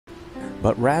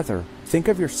but rather think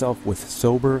of yourself with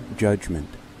sober judgment,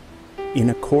 in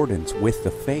accordance with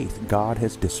the faith God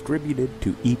has distributed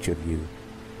to each of you.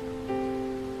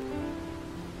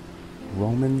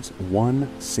 Romans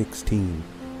 1:16.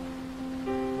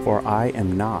 For I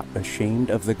am not ashamed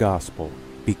of the gospel,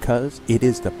 because it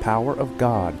is the power of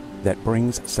God that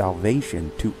brings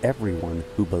salvation to everyone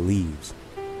who believes,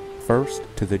 first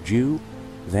to the Jew,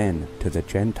 then to the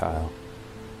Gentile.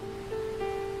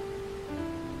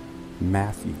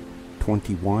 Matthew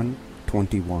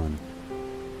 21:21.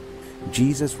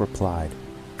 Jesus replied,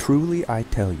 Truly I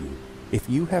tell you, if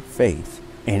you have faith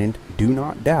and do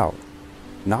not doubt,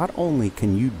 not only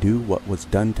can you do what was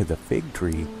done to the fig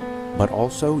tree, but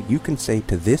also you can say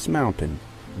to this mountain,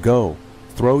 Go,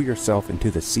 throw yourself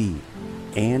into the sea,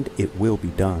 and it will be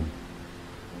done.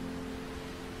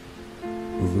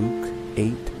 Luke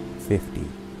 8:50.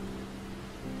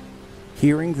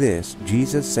 Hearing this,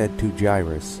 Jesus said to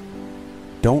Jairus,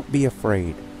 Don't be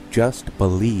afraid, just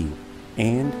believe,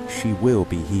 and she will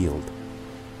be healed.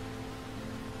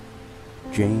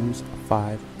 James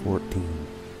 5:14.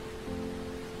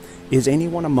 Is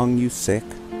anyone among you sick?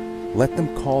 Let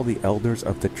them call the elders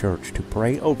of the church to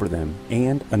pray over them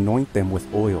and anoint them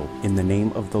with oil in the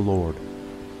name of the Lord.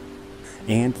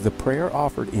 And the prayer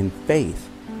offered in faith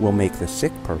will make the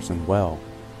sick person well.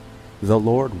 The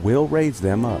Lord will raise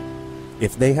them up.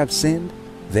 If they have sinned,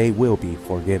 they will be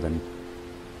forgiven.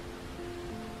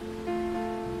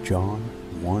 John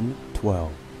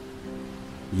 1:12.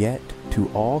 Yet to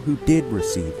all who did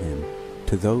receive him,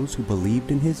 to those who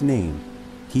believed in his name,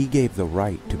 he gave the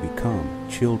right to become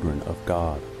children of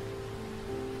God.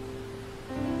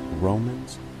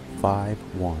 Romans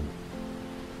 5:1.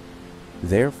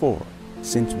 Therefore,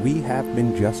 since we have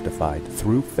been justified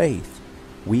through faith,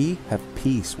 we have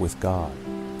peace with God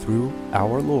through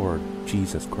our Lord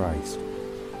Jesus Christ.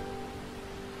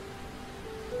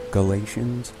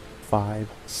 Galatians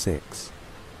 5:6.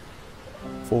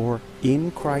 For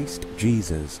in Christ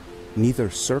Jesus, neither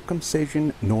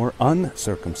circumcision nor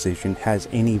uncircumcision has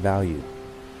any value.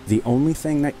 The only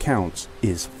thing that counts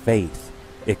is faith,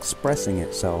 expressing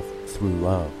itself through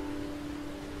love.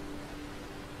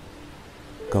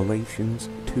 Galatians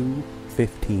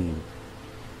 2:15.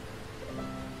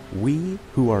 We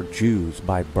who are Jews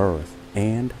by birth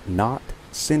and not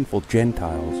sinful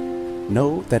Gentiles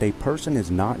know that a person is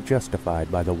not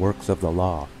justified by the works of the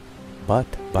law, but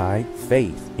by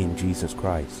faith in Jesus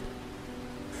Christ.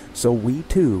 So we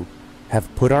too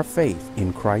have put our faith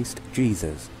in Christ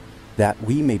Jesus, that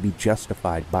we may be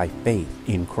justified by faith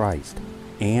in Christ,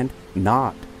 and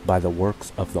not by the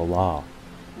works of the law,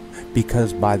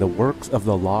 because by the works of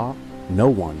the law no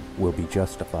one will be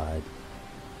justified.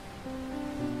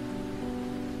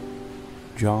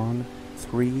 John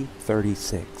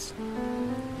 3:36.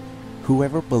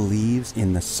 Whoever believes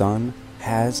in the Son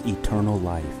has eternal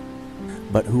life,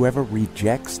 but whoever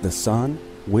rejects the Son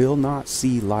will not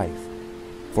see life,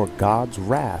 for God's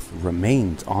wrath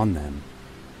remains on them.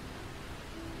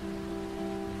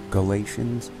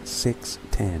 Galatians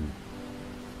 6:10.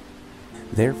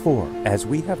 Therefore, as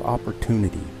we have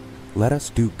opportunity, let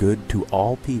us do good to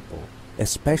all people,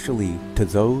 especially to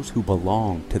those who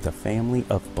belong to the family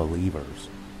of believers.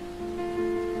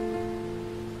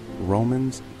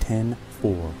 Romans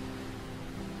 10:4.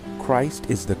 Christ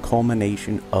is the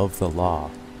culmination of the law,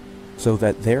 so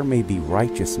that there may be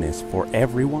righteousness for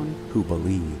everyone who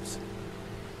believes.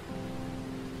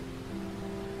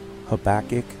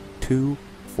 Habakkuk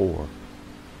 2:4.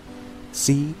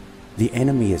 See, the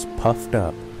enemy is puffed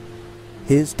up.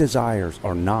 His desires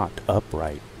are not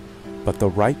upright, but the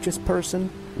righteous person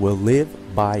will live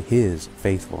by his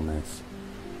faithfulness.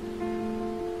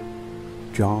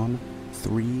 John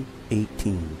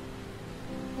 3:18.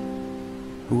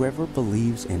 Whoever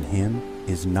believes in him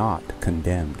is not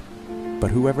condemned,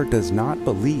 but whoever does not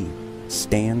believe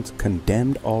stands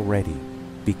condemned already,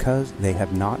 because they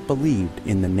have not believed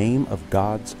in the name of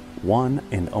God's one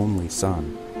and only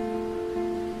Son.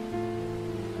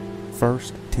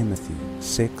 1 Timothy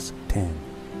 6:10.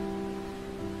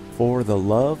 For the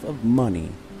love of money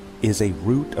is a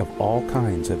root of all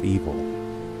kinds of evil.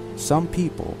 Some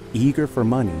people, eager for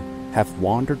money, have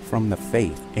wandered from the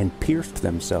faith and pierced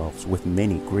themselves with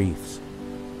many griefs.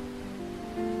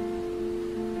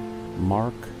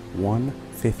 Mark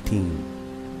 1:15.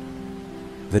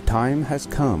 The time has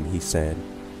come, he said.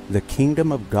 The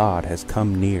kingdom of God has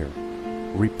come near.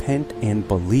 Repent and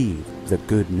believe the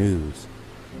good news.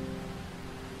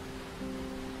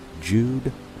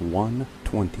 Jude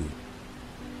 1:20.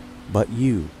 But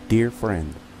you, dear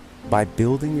friend, by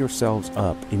building yourselves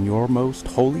up in your most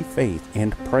holy faith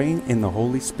and praying in the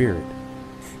Holy Spirit,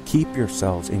 Keep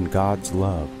yourselves in God's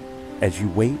love as you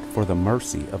wait for the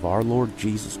mercy of our Lord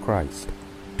Jesus Christ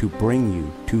to bring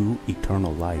you to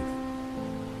eternal life.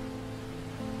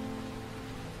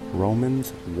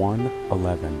 Romans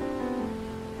 1:11.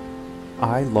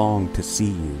 I long to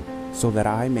see you, so that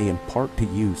I may impart to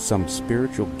you some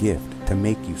spiritual gift to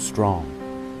make you strong.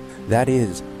 That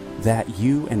is, that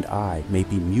you and I may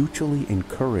be mutually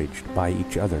encouraged by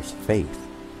each other's faith.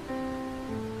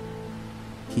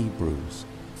 Hebrews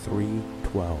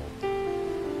 3:12.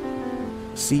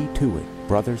 See to it,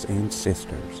 brothers and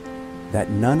sisters, that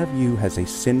none of you has a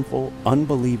sinful,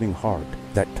 unbelieving heart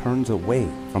that turns away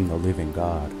from the living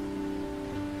God.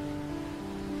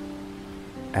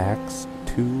 Acts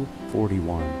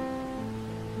 2:41.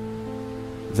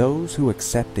 Those who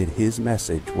accepted his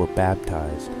message were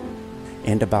baptized,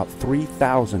 and about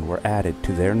 3,000 were added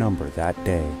to their number that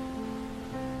day.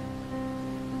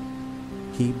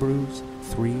 Hebrews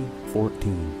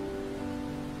 3:14.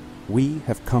 We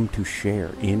have come to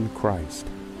share in Christ,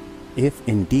 if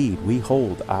indeed we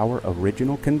hold our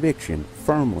original conviction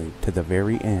firmly to the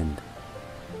very end.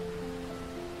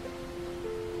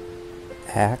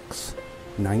 Acts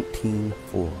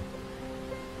 19:4.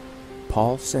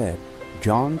 Paul said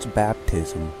John's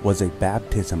baptism was a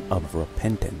baptism of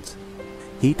repentance.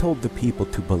 He told the people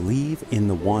to believe in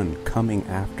the one coming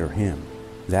after him,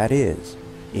 that is,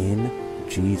 in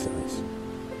Jesus.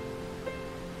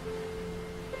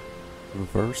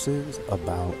 Verses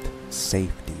about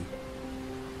safety.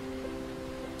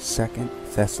 2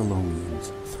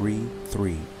 Thessalonians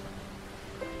 3:3.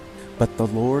 But the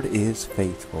Lord is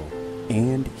faithful,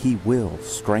 and he will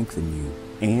strengthen you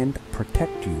and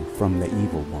protect you from the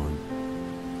evil one.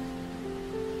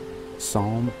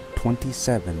 Psalm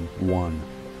 27:1.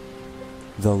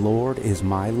 The Lord is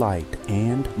my light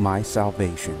and my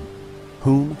salvation.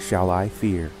 Whom shall I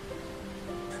fear?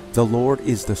 The Lord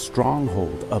is the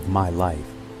stronghold of my life.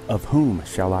 Of whom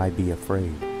shall I be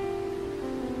afraid?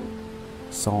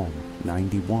 Psalm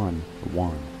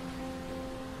 91:1.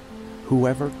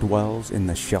 Whoever dwells in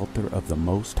the shelter of the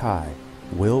Most High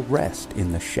will rest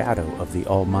in the shadow of the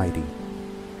Almighty.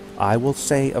 I will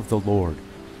say of the Lord,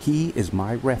 He is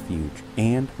my refuge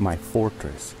and my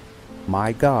fortress,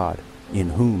 my God, in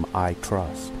whom I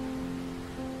trust.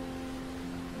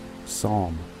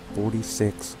 Psalm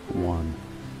 46:1.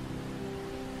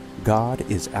 God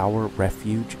is our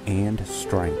refuge and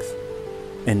strength,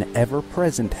 an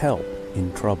ever-present help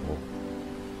in trouble.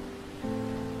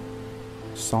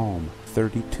 Psalm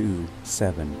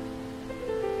 32:7.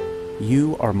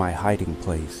 You are my hiding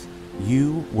place.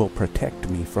 You will protect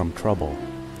me from trouble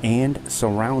and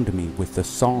surround me with the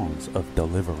songs of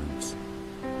deliverance.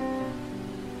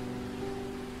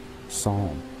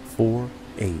 Psalm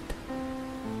 4:8.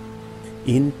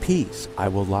 In peace I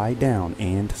will lie down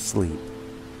and sleep,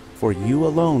 for you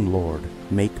alone, Lord,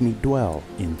 make me dwell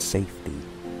in safety.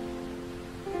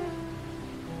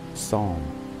 Psalm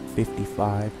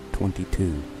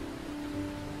 55:22.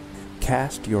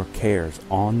 Cast your cares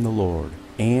on the Lord,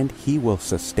 and he will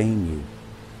sustain you.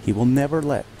 He will never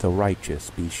let the righteous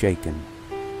be shaken.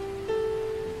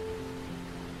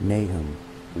 Nahum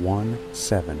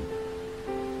 1:7.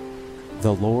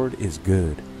 The Lord is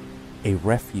good, a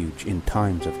refuge in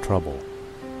times of trouble.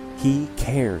 He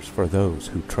cares for those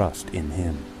who trust in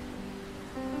him.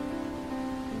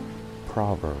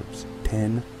 Proverbs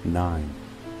 10:9.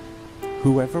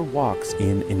 Whoever walks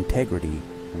in integrity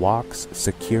walks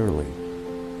securely,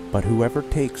 but whoever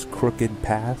takes crooked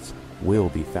paths will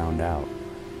be found out.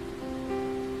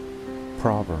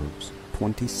 Proverbs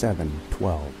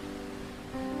 27:12.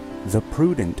 The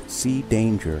prudent see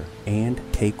danger and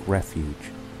take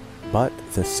refuge, but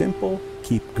the simple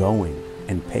keep going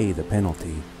and pay the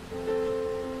penalty.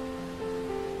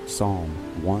 Psalm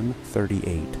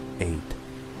 138:8.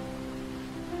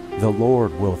 The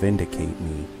Lord will vindicate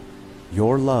me.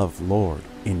 Your love, Lord,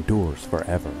 endures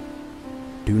forever.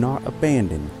 Do not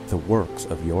abandon the works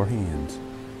of your hands.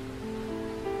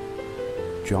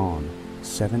 John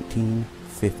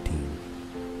 17:15.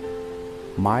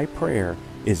 My prayer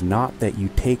is not that you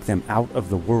take them out of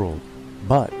the world,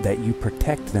 but that you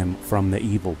protect them from the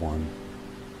evil one.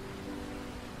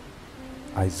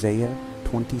 Isaiah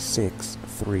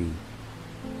 26:3.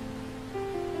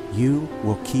 You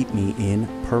will keep me in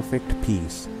perfect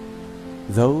peace,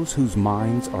 those whose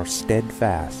minds are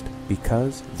steadfast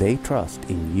because they trust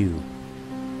in you.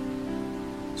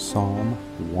 Psalm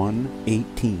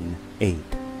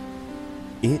 118:8.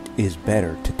 It is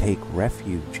better to take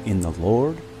refuge in the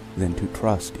Lord than to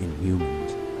trust in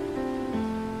humans.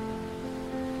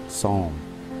 Psalm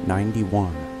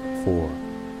 91:4.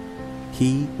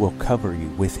 He will cover you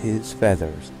with his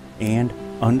feathers, and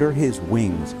Under his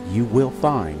wings you will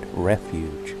find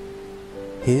refuge.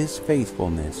 His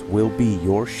faithfulness will be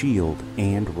your shield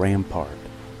and rampart.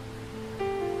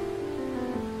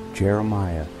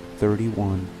 Jeremiah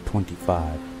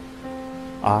 31:25.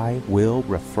 I will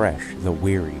refresh the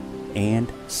weary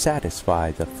and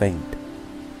satisfy the faint.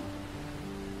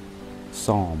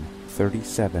 Psalm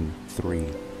 37:3.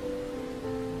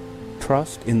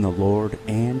 Trust in the Lord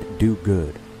and do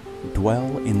good.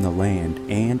 Dwell in the land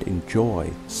and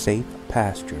enjoy safe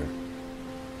pasture.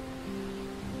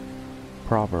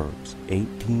 Proverbs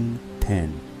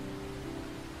 18:10.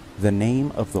 The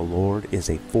name of the Lord is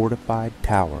a fortified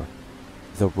tower.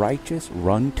 The righteous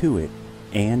run to it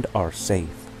and are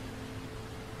safe.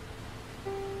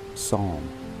 Psalm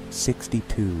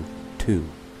 62:2.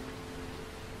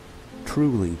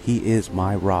 Truly he is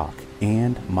my rock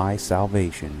and my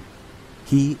salvation.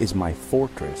 He is my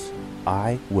fortress.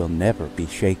 I will never be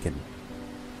shaken.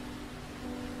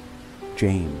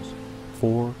 James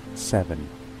 4:7.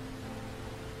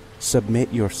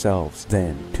 Submit yourselves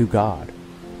then to God.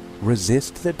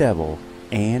 Resist the devil,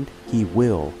 and he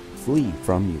will flee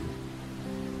from you.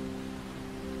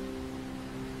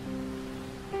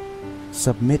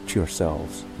 Submit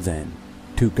yourselves then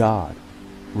to God.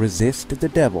 Resist the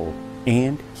devil,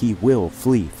 and he will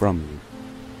flee from you.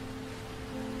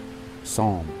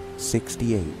 Psalm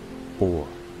 68:4.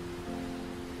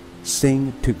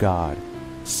 Sing to God.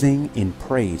 Sing in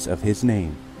praise of his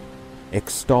name.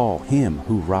 Extol him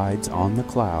who rides on the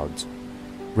clouds.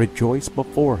 Rejoice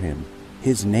before him.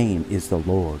 His name is the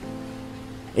Lord.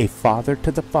 A father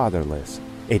to the fatherless,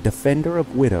 a defender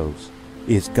of widows,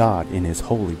 is God in his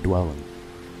holy dwelling.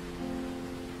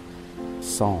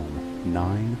 Psalm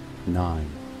 9:9.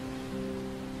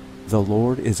 The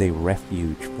Lord is a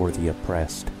refuge for the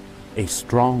oppressed, a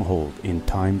stronghold in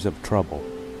times of trouble.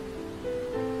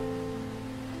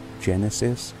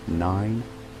 Genesis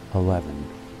 9:11.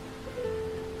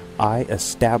 I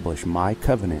establish my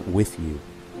covenant with you.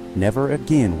 Never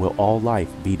again will all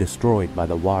life be destroyed by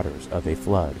the waters of a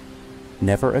flood.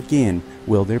 Never again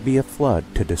will there be a flood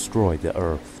to destroy the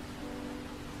earth.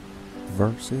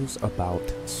 Verses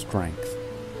about strength.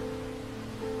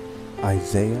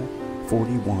 Isaiah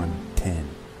 41:10.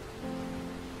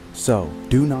 So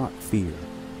do not fear,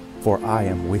 for I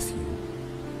am with you.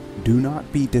 Do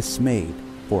not be dismayed,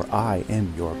 for I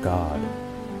am your God.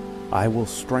 I will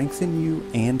strengthen you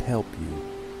and help you.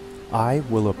 I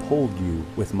will uphold you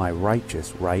with my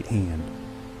righteous right hand.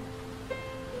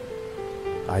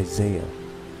 Isaiah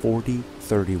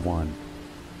 40:31.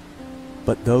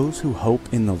 But those who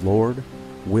hope in the Lord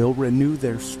will renew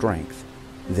their strength.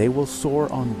 They will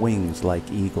soar on wings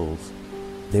like eagles.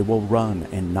 They will run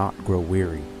and not grow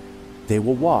weary. They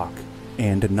will walk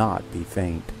and not be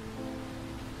faint.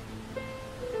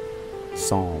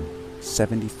 Psalm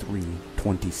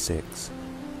 73:26.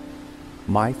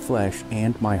 My flesh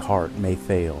and my heart may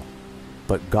fail,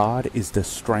 but God is the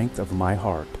strength of my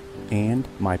heart and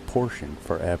my portion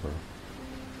forever.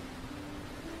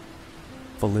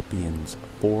 Philippians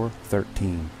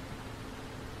 4:13.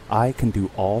 I can do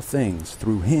all things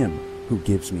through him who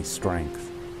gives me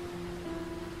strength.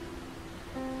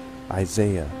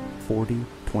 Isaiah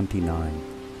 40:29.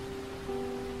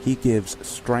 He gives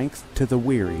strength to the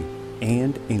weary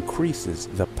and increases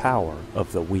the power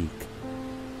of the weak.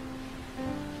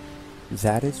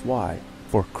 That is why,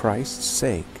 for Christ's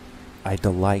sake, I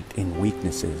delight in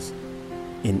weaknesses,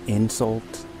 in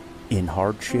insults, in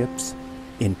hardships,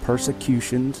 in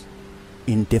persecutions,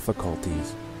 in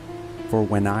difficulties. For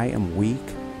when I am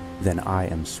weak, then I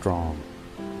am strong.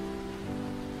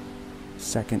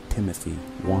 2 Timothy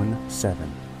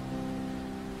 1:7.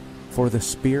 For the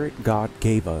Spirit God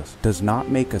gave us does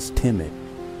not make us timid,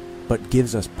 but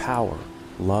gives us power,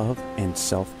 love, and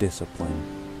self-discipline.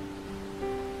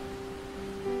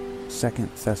 2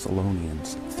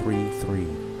 Thessalonians 3:3.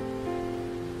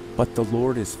 But the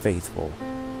Lord is faithful,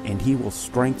 and he will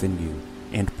strengthen you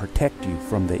and protect you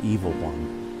from the evil one.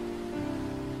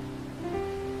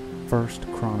 1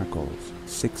 Chronicles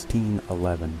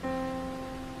 16:11.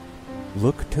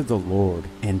 Look to the Lord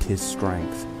and his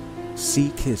strength.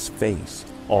 Seek his face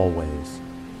always.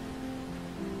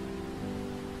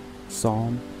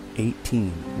 Psalm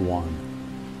 18:1.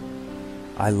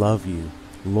 I love you,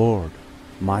 Lord,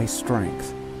 my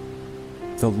strength.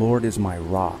 The Lord is my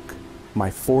rock,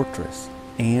 my fortress,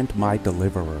 and my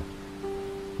deliverer.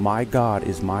 My God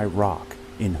is my rock,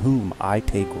 in whom I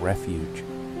take refuge,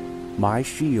 my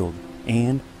shield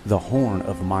and the horn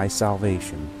of my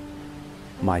salvation,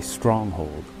 my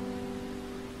stronghold.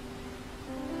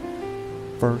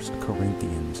 1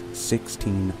 Corinthians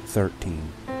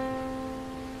 16:13.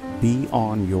 Be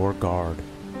on your guard.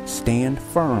 Stand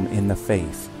firm in the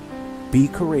faith. Be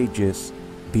courageous.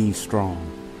 Be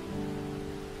strong.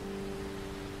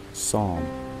 Psalm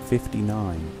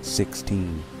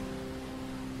 59:16.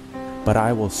 But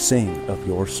I will sing of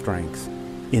your strength.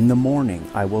 In the morning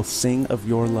I will sing of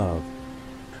your love.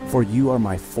 For you are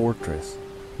my fortress,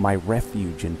 my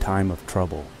refuge in time of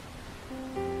trouble.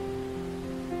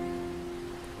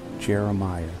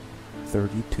 Jeremiah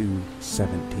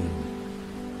 32:17.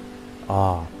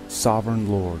 Ah, sovereign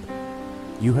Lord,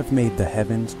 you have made the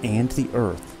heavens and the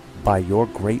earth by your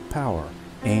great power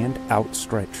and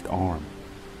outstretched arm.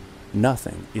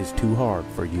 Nothing is too hard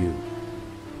for you.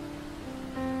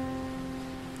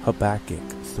 Habakkuk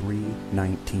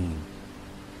 3:19.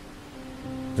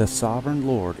 The sovereign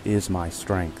Lord is my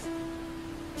strength.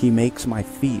 He makes my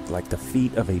feet like the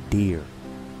feet of a deer.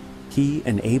 He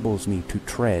enables me to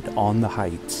tread on the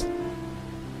heights.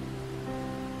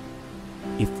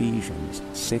 Ephesians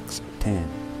 6:10.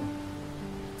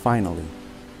 Finally,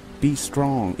 be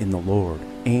strong in the Lord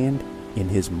and in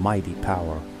his mighty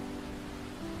power.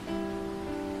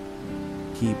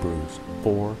 Hebrews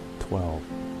 4:12.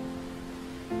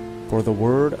 For the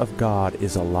word of God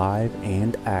is alive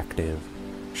and active,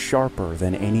 sharper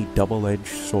than any double-edged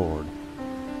sword.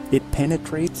 It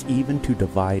penetrates even to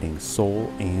dividing soul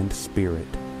and spirit,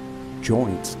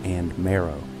 joints and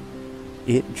marrow.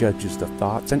 It judges the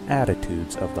thoughts and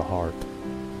attitudes of the heart.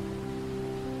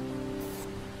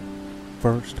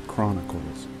 1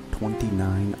 Chronicles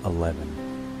 29:11.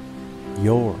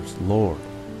 Yours, Lord,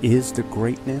 is the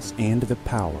greatness and the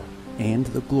power and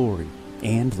the glory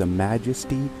and the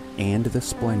majesty and the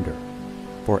splendor,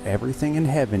 for everything in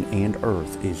heaven and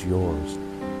earth is yours.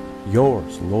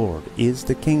 Yours, Lord, is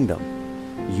the kingdom.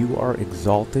 You are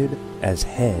exalted as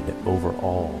head over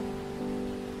all.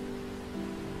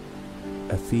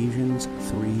 Ephesians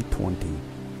 3:20.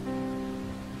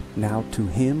 Now to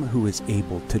him who is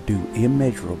able to do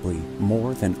immeasurably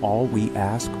more than all we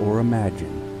ask or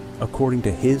imagine, according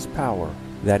to his power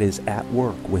that is at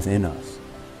work within us,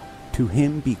 to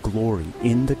him be glory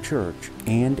in the church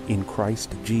and in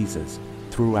Christ Jesus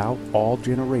throughout all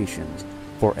generations,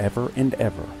 forever and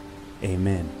ever.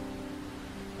 Amen.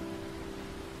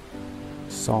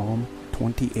 Psalm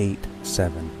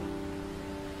 28:7.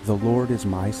 The Lord is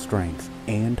my strength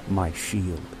and my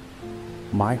shield.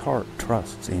 My heart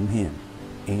trusts in him,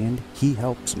 and he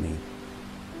helps me.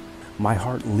 My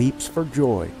heart leaps for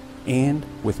joy, and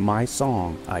with my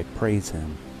song I praise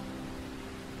him.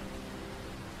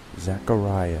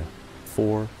 Zechariah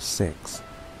 4:6.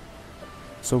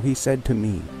 So he said to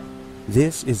me,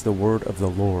 This is the word of the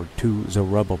Lord to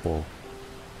Zerubbabel.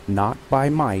 Not by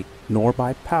might nor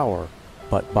by power,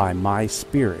 but by my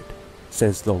Spirit,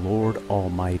 says the Lord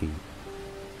Almighty.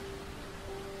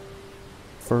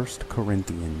 1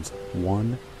 Corinthians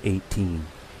 1:18.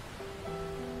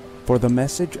 For the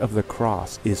message of the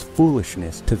cross is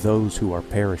foolishness to those who are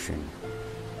perishing,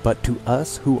 but to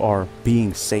us who are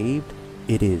being saved,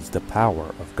 it is the power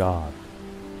of God.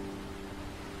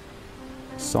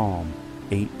 Psalm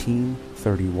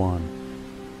 18:31.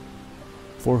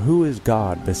 For who is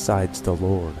God besides the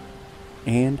Lord?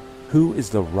 And who is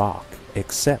the rock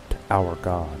except our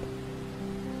God?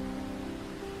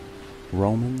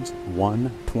 Romans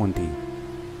 1:20.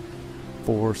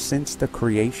 For since the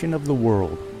creation of the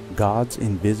world, God's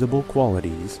invisible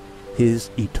qualities, his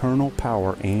eternal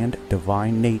power and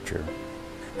divine nature,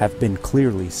 have been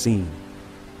clearly seen,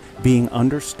 being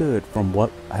understood from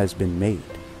what has been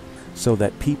made, so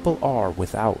that people are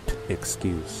without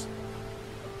excuse.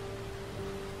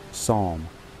 Psalm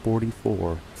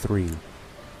 44:3.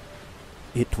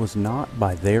 It was not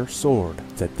by their sword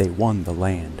that they won the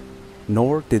land,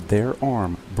 nor did their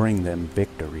arm bring them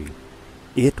victory.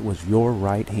 It was your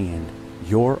right hand,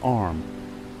 your arm,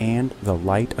 and the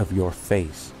light of your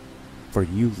face, for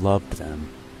you loved them.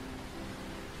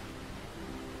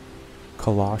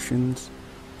 Colossians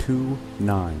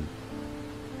 2:9.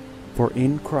 For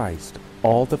in Christ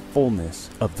all the fullness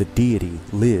of the deity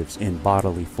lives in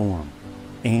bodily form,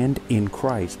 and in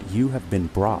Christ you have been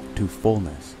brought to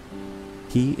fullness.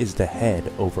 He is the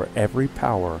head over every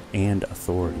power and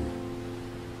authority.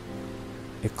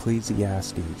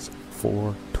 Ecclesiastes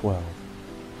 4:12.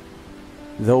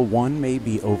 Though one may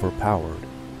be overpowered,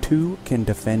 two can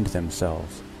defend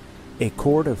themselves. A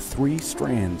cord of 3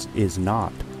 strands is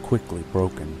not quickly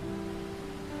broken.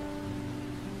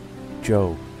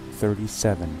 Job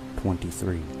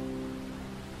 37:23.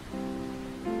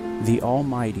 The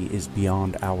Almighty is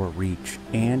beyond our reach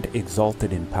and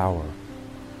exalted in power.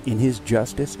 In his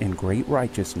justice and great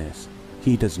righteousness,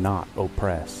 he does not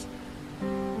oppress.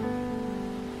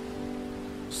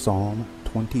 Psalm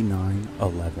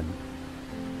 29:11.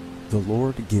 The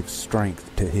Lord gives strength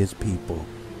to his people.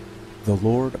 The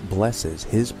Lord blesses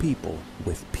his people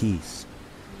with peace.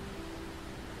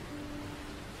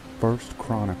 1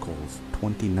 Chronicles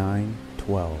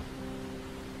 29:12.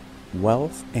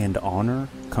 Wealth and honor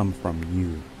come from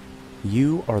you.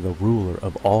 You are the ruler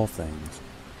of all things.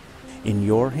 In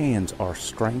your hands are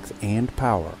strength and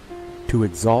power, to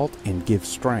exalt and give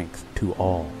strength to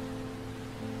all.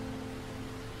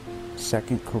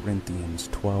 2 Corinthians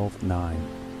 12:9.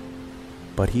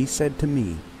 But he said to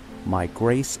me, My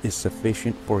grace is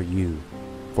sufficient for you,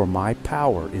 for my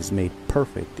power is made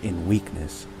perfect in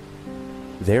weakness.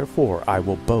 Therefore I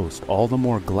will boast all the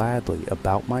more gladly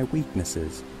about my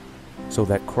weaknesses, so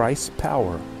that Christ's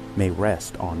power may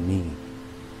rest on me.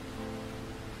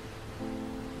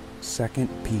 2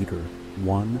 Peter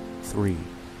 1:3.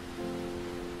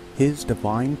 His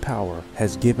divine power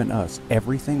has given us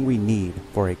everything we need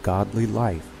for a godly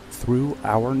life through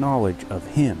our knowledge of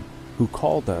Him who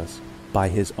called us by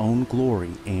His own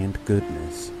glory and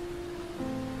goodness.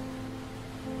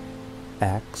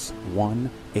 Acts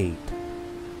 1:8.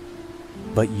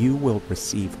 But you will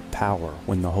receive power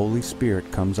when the Holy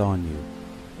Spirit comes on you,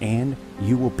 and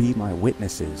you will be my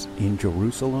witnesses in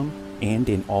Jerusalem and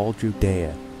in all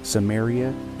Judea,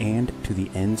 Samaria, and to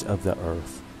the ends of the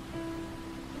earth.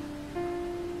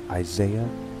 Isaiah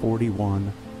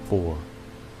 41:4.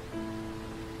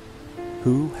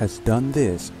 Who has done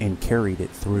this and carried it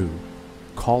through,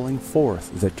 calling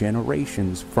forth the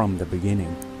generations from the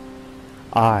beginning?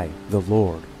 I, the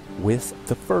Lord, with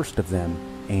the first of them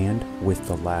and with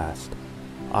the last.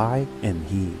 I am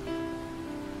He.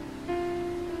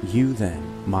 You then,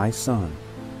 my son,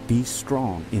 be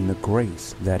strong in the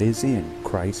grace that is in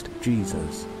Christ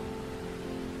Jesus.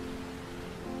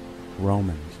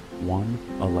 Romans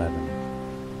 1:11.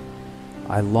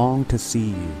 I long to see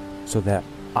you, so that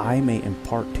I may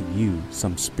impart to you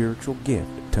some spiritual gift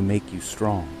to make you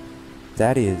strong.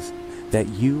 That is, that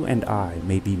you and I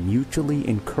may be mutually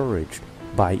encouraged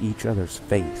by each other's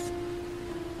faith.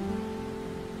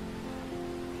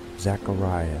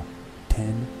 Zechariah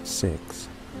 10:6.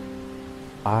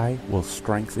 I will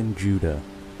strengthen Judah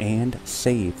and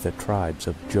save the tribes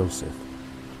of Joseph.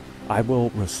 I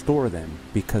will restore them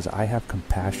because I have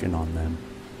compassion on them.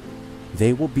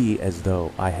 They will be as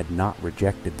though I had not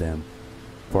rejected them,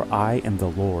 for I am the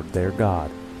Lord their God,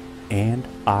 and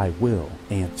I will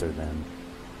answer them.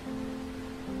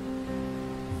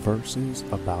 Verses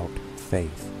about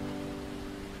faith.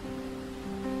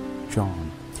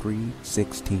 John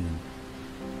 3:16.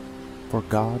 For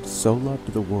God so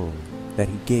loved the world that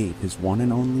he gave his one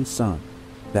and only Son,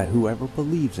 that whoever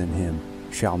believes in him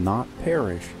shall not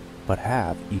perish, but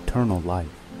have eternal life.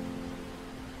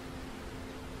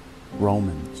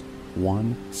 Romans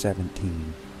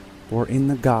 1:17. For in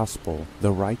the gospel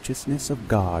the righteousness of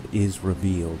God is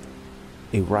revealed,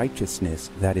 a righteousness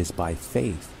that is by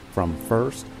faith from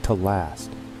first to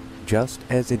last, just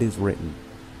as it is written,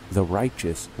 the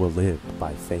righteous will live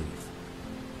by faith.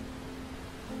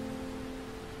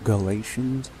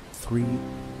 Galatians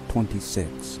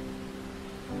 3:26.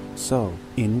 So,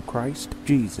 in Christ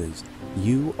Jesus,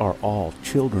 you are all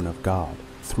children of God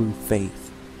through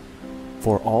faith.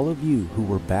 For all of you who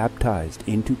were baptized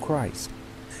into Christ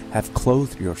have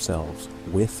clothed yourselves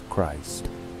with Christ.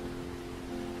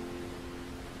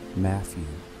 Matthew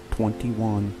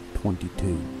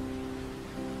 21:22.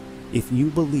 If you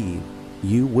believe,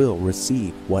 you will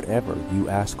receive whatever you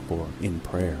ask for in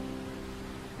prayer.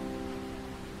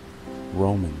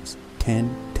 Romans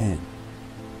 10:10.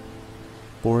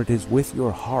 For it is with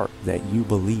your heart that you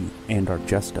believe and are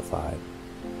justified,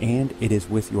 and it is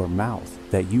with your mouth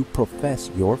that you profess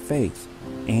your faith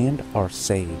and are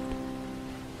saved.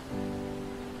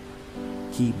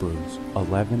 Hebrews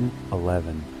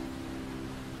 11:11.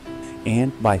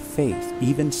 And by faith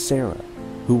even Sarah,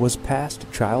 who was past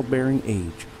childbearing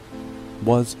age,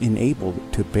 was enabled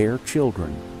to bear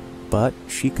children, but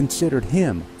she considered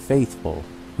him faithful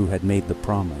who had made the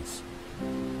promise.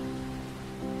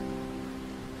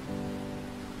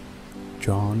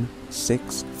 John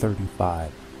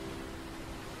 6:35.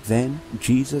 Then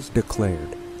Jesus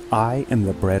declared, I am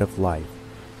the bread of life.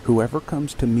 Whoever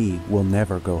comes to me will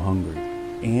never go hungry,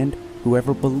 and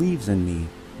whoever believes in me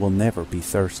will never be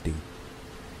thirsty.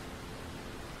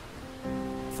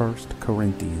 1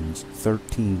 Corinthians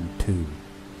 13:2.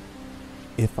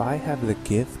 If I have the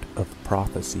gift of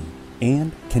prophecy,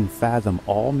 and can fathom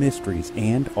all mysteries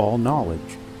and all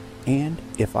knowledge, and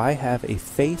if I have a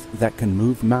faith that can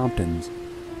move mountains,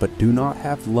 but do not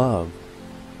have love,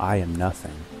 I am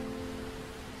nothing.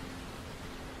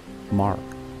 Mark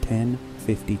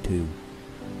 10:52.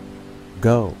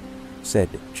 "Go," said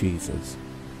Jesus.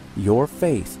 "Your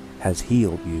faith has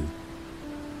healed you."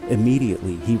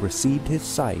 Immediately he received his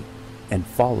sight and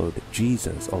followed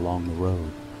Jesus along the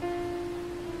road.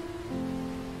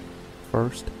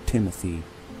 1 Timothy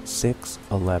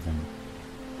 6:11.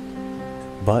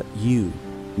 But you,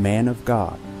 man of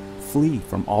God, flee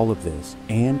from all of this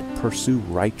and pursue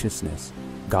righteousness,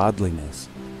 godliness,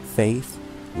 faith,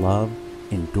 love,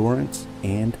 endurance,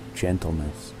 and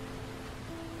gentleness.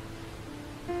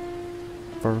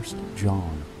 1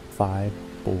 John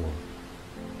 5:4.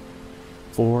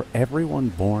 For everyone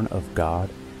born of God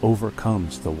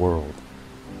overcomes the world.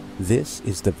 This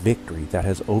is the victory that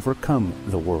has overcome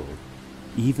the world,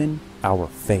 even our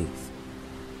faith.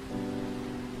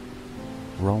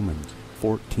 Romans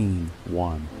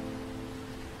 14:1.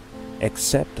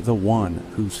 Accept the one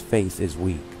whose faith is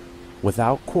weak,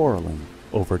 without quarreling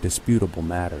over disputable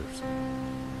matters.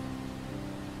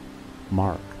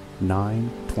 Mark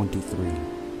 9:23.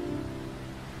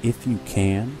 If you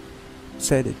can,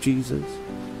 said Jesus,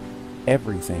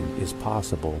 everything is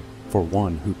possible for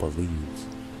one who believes.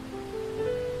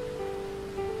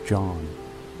 John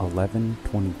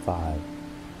 11:25.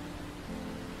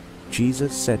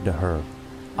 Jesus said to her,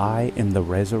 I am the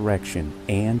resurrection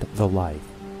and the life.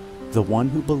 The one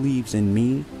who believes in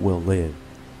me will live,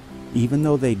 even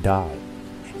though they die,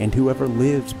 and whoever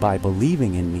lives by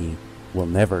believing in me will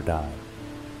never die.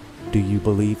 Do you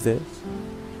believe this?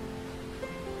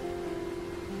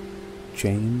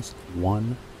 James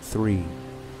 1:3.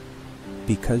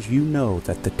 Because you know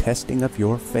that the testing of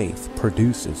your faith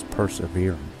produces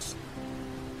perseverance.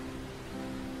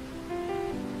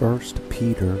 1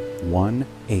 Peter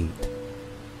 1:8.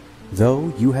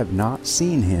 Though you have not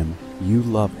seen him, you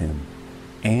love him,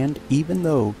 and even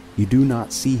though you do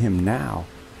not see him now,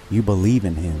 you believe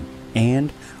in him,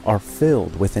 and are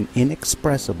filled with an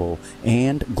inexpressible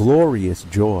and glorious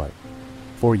joy,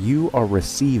 for you are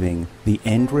receiving the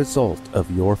end result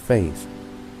of your faith,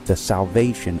 the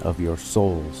salvation of your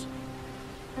souls.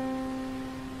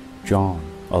 John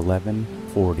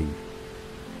 11:40.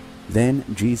 Then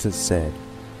Jesus said,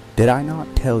 Did I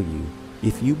not tell you,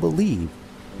 if you believe,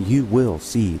 you will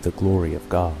see the glory of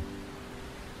God?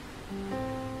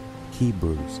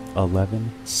 Hebrews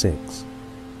 11:6.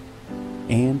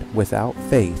 And without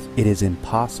faith it is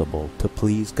impossible to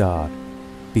please God,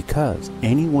 because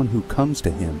anyone who comes to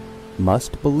him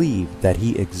must believe that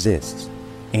he exists,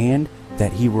 and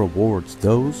that he rewards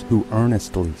those who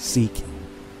earnestly seek him.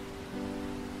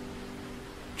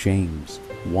 James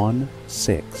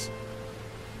 1:6.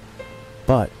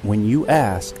 But when you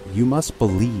ask, you must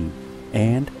believe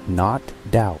and not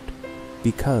doubt,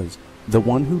 because the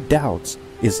one who doubts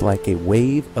is like a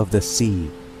wave of the sea,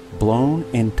 blown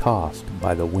and tossed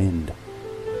by the wind.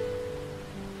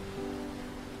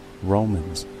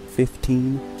 Romans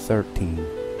 15:13.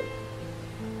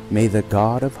 May the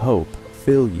God of hope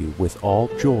fill you with all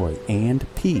joy and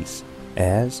peace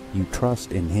as you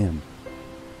trust in him,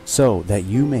 so that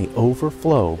you may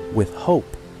overflow with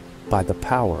hope by the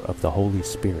power of the Holy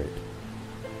Spirit.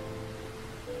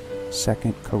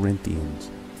 2 Corinthians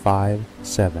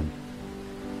 5:7.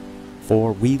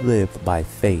 For we live by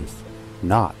faith,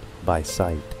 not by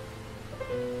sight.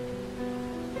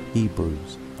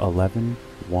 Hebrews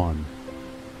 11:1.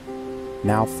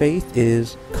 Now faith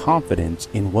is confidence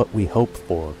in what we hope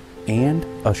for, and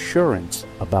assurance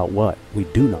about what we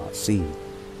do not see.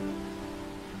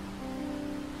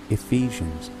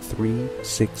 Ephesians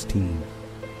 3:16.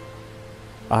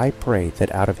 I pray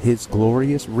that out of his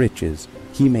glorious riches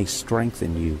he may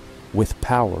strengthen you with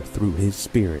power through his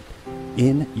Spirit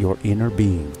in your inner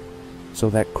being, so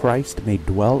that Christ may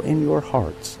dwell in your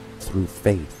hearts through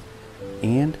faith.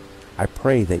 And I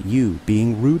pray that you,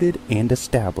 being rooted and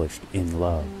established in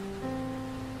love.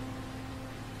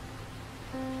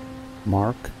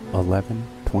 Mark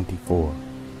 11:24.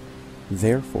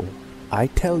 Therefore, I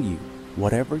tell you,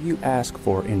 whatever you ask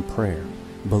for in prayer,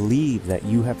 believe that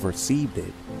you have received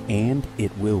it, and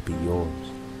it will be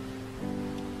yours.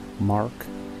 Mark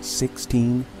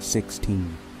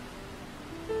 16:16.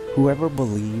 Whoever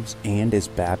believes and is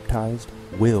baptized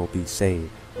will be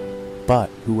saved, but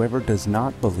whoever does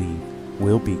not believe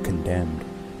will be condemned.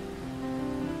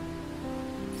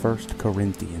 1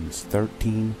 Corinthians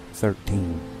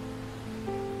 13:13.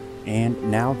 And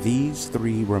now these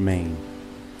three remain: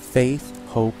 faith,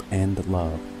 hope, and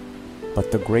love.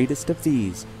 But the greatest of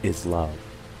these is love.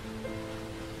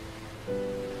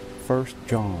 1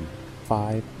 John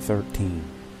 5:13.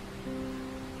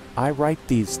 I write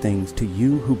these things to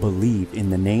you who believe in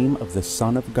the name of the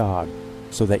Son of God,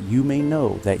 so that you may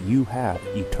know that you have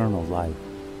eternal life.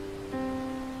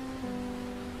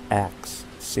 Acts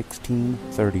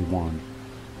 16:31.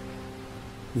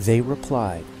 They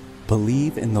replied,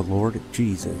 "Believe in the Lord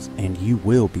Jesus, and you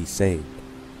will be saved,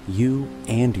 you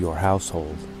and your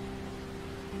household."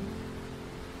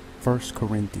 1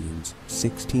 Corinthians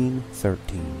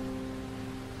 16:13.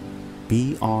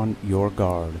 Be on your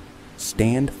guard.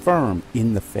 Stand firm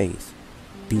in the faith.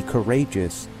 Be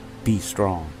courageous. Be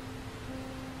strong.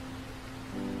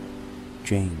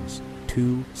 James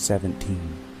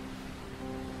 2:17.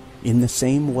 In the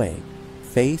same way,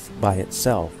 faith by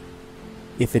itself,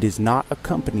 if it is not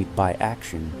accompanied by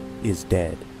action, is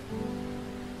dead.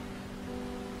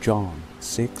 John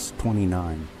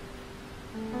 6:29.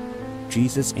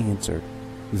 Jesus answered,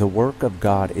 "The work of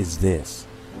God is this,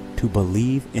 to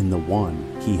believe in the one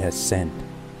he has sent."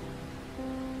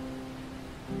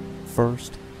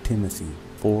 1 Timothy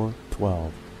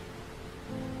 4:12.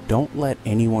 Don't let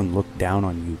anyone look down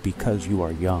on you because you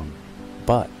are young,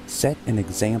 but set an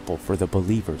example for the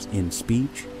believers in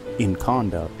speech, in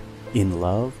conduct, in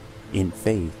love, in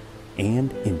faith,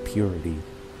 and in purity.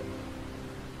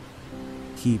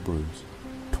 Hebrews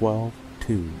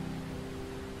 12:2.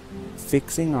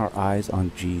 Fixing our eyes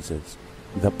on Jesus,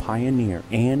 the pioneer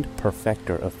and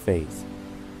perfecter of faith,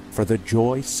 for the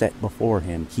joy set before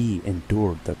him he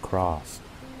endured the cross,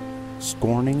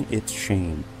 scorning its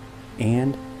shame,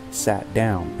 and sat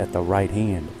down at the right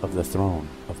hand of the throne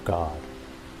of God.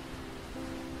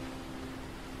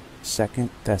 2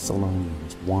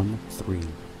 Thessalonians 1:3.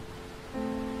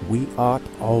 We ought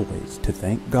always to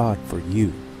thank God for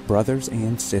you, brothers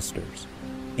and sisters,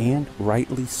 and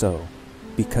rightly so,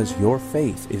 because your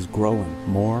faith is growing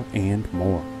more and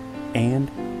more, and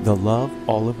the love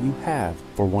all of you have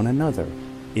for one another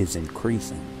is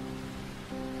increasing.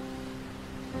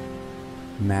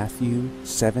 Matthew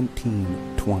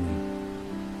 17:20.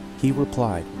 He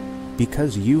replied,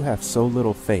 "Because you have so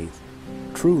little faith,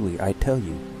 truly I tell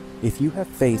you, if you have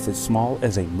faith as small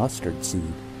as a mustard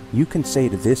seed, you can say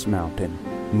to this mountain,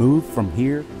 'Move from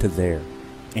here to there,'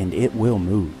 and it will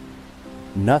move.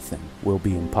 Nothing will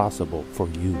be impossible for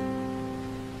you."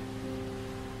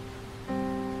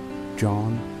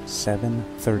 John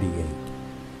 7:38.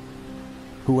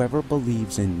 Whoever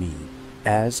believes in me,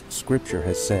 as Scripture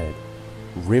has said,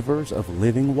 rivers of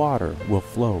living water will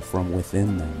flow from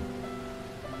within them.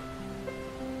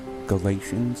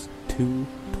 Galatians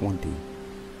 2:20.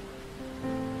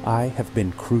 I have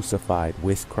been crucified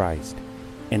with Christ,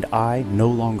 and I no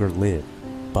longer live,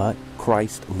 but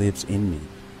Christ lives in me.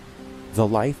 The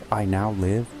life I now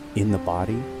live in the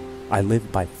body, I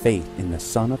live by faith in the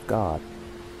Son of God,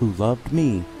 who loved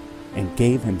me and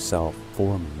gave himself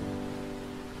for me.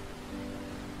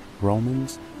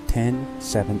 Romans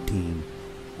 10:17.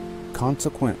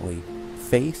 Consequently,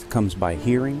 faith comes by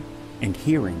hearing, and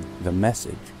hearing the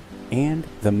message, and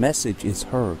the message is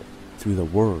heard through the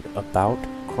word about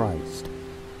Christ.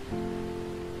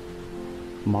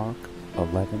 Mark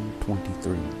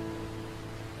 11:23.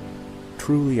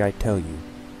 Truly I tell you,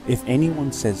 if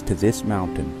anyone says to this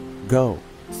mountain, "Go,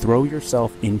 throw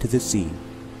yourself into the sea,"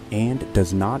 and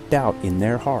does not doubt in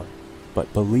their heart,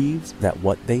 but believes that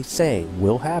what they say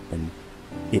will happen,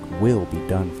 it will be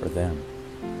done for them.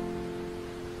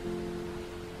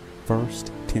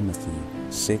 1 Timothy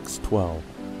 6:12.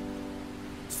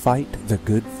 Fight the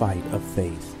good fight of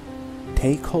faith.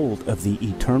 Take hold of the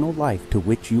eternal life to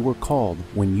which you were called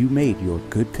when you made your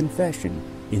good confession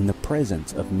in the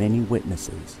presence of many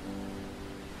witnesses.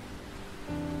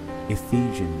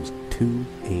 Ephesians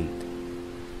 2:8.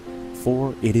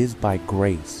 For it is by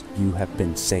grace you have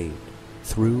been saved,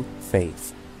 through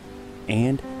faith.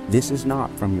 And this is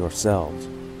not from yourselves.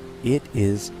 It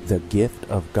is the gift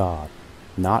of God,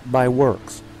 not by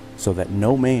works, so that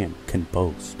no man can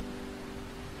boast.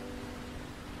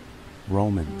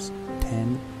 Romans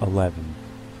 10:11.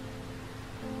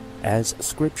 As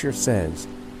Scripture says,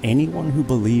 anyone who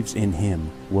believes in him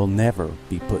will never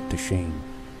be put to shame.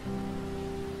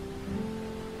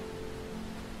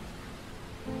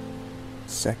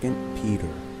 Second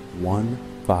Peter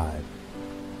 1:5.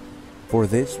 For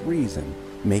this reason,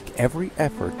 make every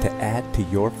effort to add to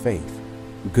your faith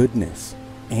goodness,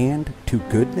 and to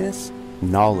goodness,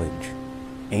 knowledge,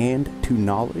 and to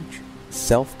knowledge,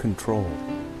 self-control,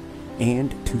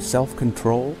 and to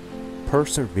self-control,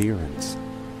 perseverance,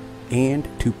 and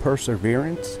to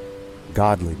perseverance,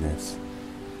 godliness,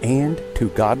 and to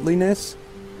godliness,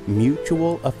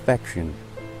 mutual affection,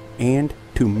 and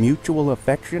to mutual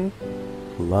affection,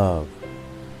 love.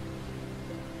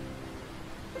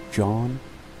 John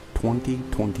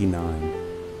 20:29.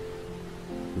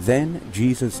 Then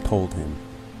Jesus told him,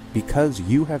 "Because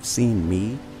you have seen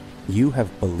me, you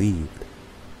have believed.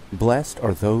 Blessed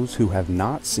are those who have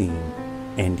not seen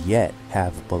and yet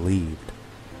have believed.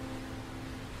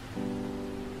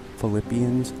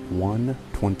 Philippians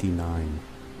 1:29.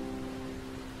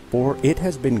 For it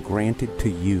has been granted to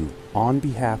you on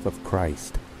behalf of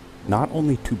Christ, not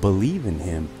only to believe in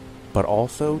him, but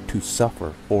also to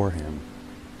suffer for him.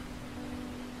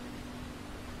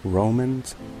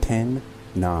 Romans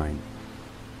 10:9.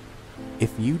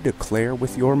 If you declare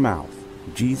with your mouth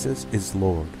Jesus is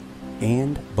Lord,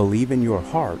 and believe in your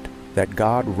heart that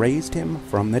God raised him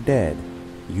from the dead,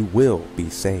 you will be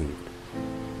saved.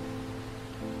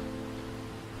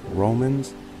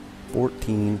 Romans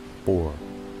 14:4.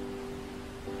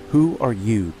 Who are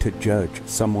you to judge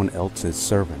someone else's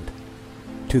servant?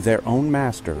 To their own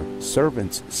master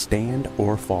servants stand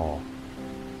or fall,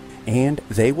 and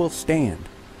they will stand,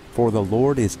 for the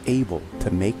Lord is able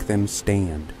to make them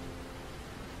stand.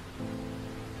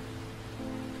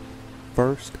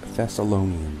 1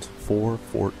 Thessalonians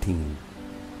 4:14.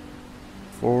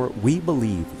 For we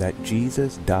believe that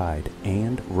Jesus died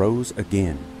and rose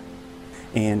again,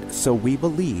 and so we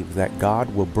believe that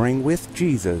God will bring with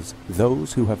Jesus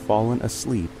those who have fallen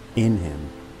asleep in him.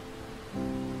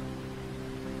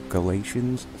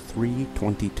 Galatians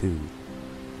 3:22.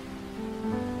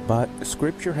 But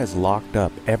Scripture has locked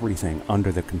up everything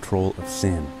under the control of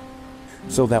sin,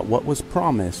 so that what was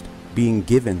promised, being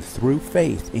given through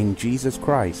faith in Jesus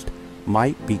Christ,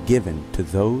 might be given to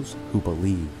those who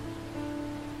believe.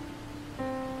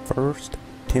 1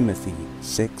 Timothy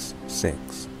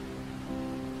 6:6.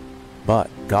 But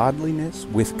godliness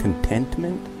with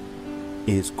contentment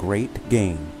is great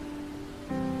gain.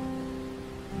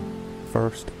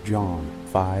 1 John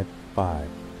 5:5.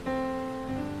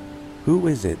 Who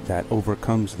is it that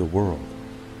overcomes the world?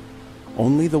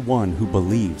 Only the one who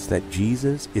believes that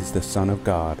Jesus is the Son of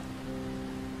God.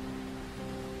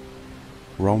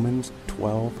 Romans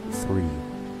 12:3.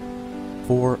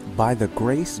 For by the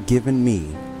grace given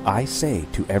me, I say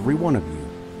to every one of you,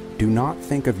 do not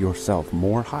think of yourself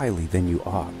more highly than you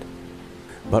ought,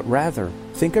 but rather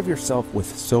think of yourself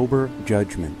with sober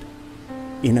judgment,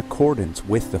 in accordance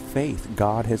with the faith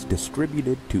God has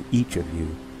distributed to each of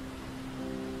you.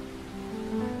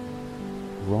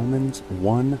 Romans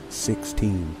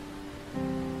 1:16.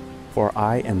 For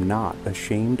I am not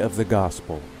ashamed of the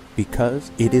gospel,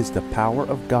 because it is the power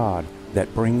of God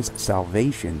that brings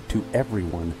salvation to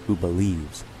everyone who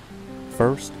believes,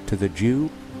 first to the Jew,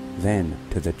 then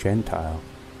to the Gentile.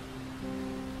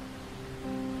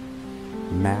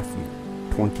 Matthew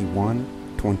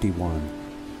 21:21.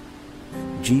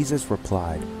 Jesus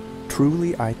replied,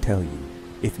 Truly I tell you,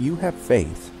 if you have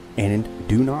faith and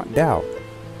do not doubt,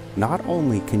 not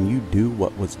only can you do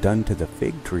what was done to the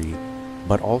fig tree,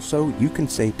 but also you can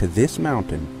say to this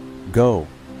mountain, Go,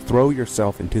 throw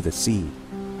yourself into the sea,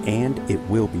 and it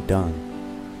will be done.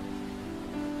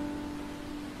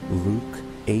 Luke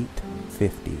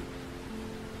 8:50.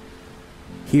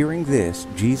 Hearing this,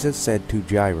 Jesus said to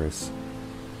Jairus,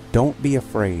 Don't be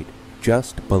afraid,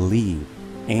 just believe,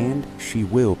 and she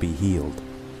will be healed.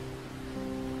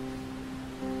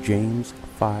 James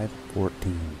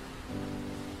 5:14.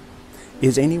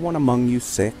 Is anyone among you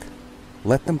sick?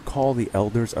 Let them call the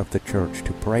elders of the church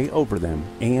to pray over them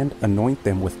and anoint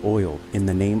them with oil in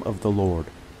the name of the Lord.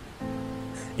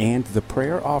 And the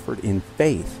prayer offered in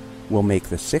faith will make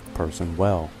the sick person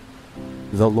well.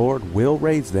 The Lord will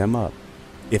raise them up.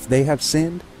 If they have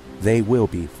sinned, they will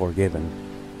be forgiven.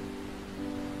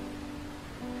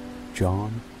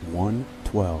 John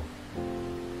 1:12.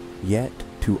 Yet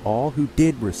to all who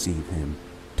did receive him,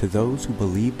 to those who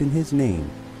believed in his name,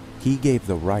 he gave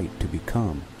the right to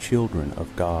become children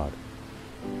of God.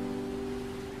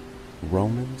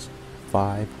 Romans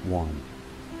 5:1.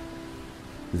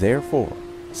 Therefore,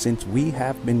 since we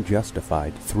have been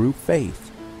justified through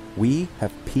faith, we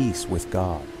have peace with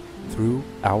God through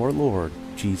our Lord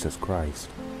Jesus Christ.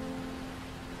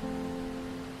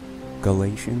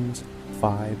 Galatians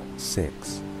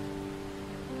 5:6.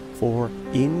 For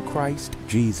in Christ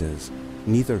Jesus,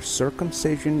 neither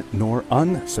circumcision nor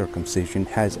uncircumcision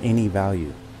has any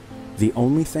value. The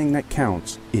only thing that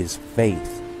counts is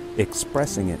faith,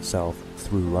 expressing itself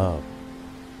through love.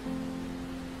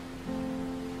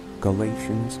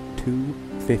 Galatians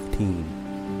 2:15.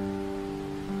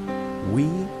 We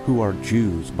who are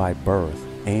Jews by birth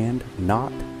and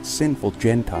not sinful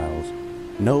Gentiles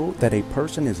know that a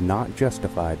person is not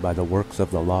justified by the works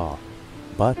of the law,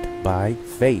 but by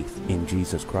faith in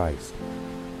Jesus Christ.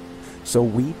 So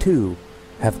we too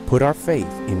have put our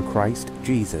faith in Christ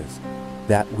Jesus,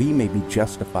 that we may be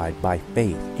justified by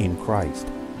faith in Christ,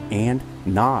 and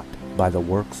not by the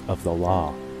works of the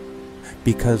law,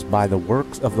 because by the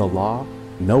works of the law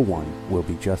no one will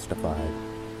be justified.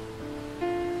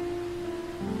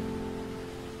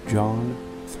 John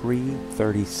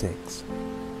 3:36.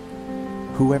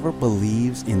 Whoever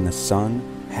believes in the Son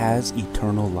has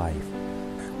eternal life,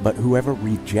 but whoever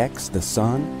rejects the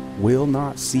Son will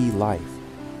not see life,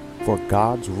 for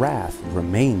God's wrath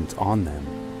remains on them.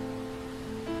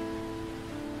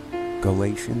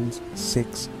 Galatians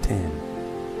 6:10.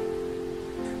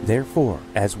 Therefore,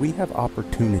 as we have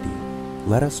opportunity,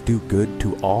 let us do good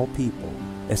to all people,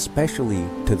 especially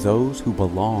to those who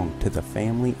belong to the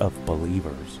family of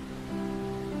believers.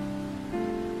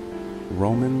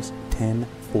 Romans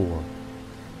 10:4.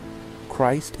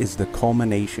 Christ is the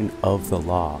culmination of the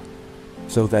law,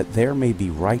 so that there may be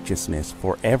righteousness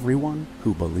for everyone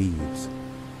who believes.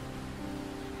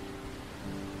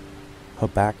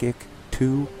 Habakkuk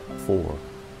 2:4.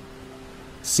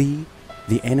 See,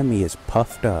 the enemy is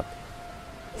puffed up.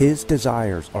 His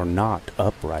desires are not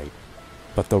upright,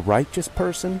 but the righteous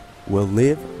person will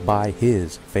live by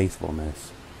his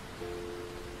faithfulness.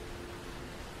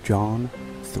 John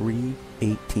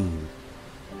 3:18.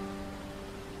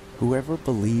 Whoever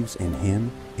believes in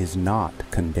him is not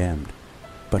condemned,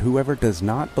 but whoever does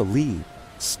not believe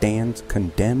stands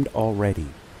condemned already,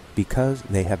 because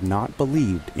they have not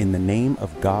believed in the name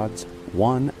of God's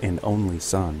one and only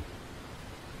Son.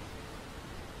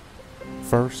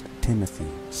 1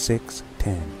 Timothy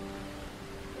 6:10.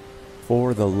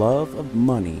 For the love of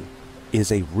money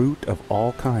is a root of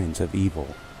all kinds of evil.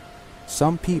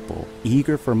 Some people,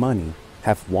 eager for money,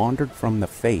 have wandered from the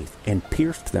faith and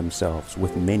pierced themselves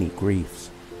with many griefs.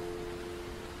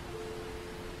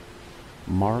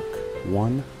 Mark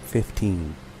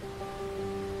 1:15.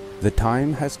 The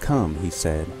time has come, he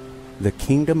said. The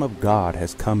kingdom of God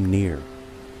has come near.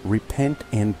 Repent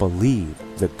and believe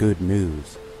the good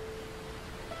news.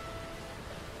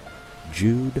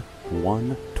 Jude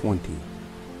 1:20.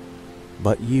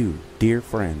 But you, dear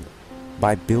friend,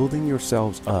 by building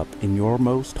yourselves up in your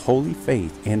most holy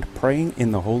faith and praying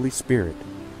in the Holy Spirit,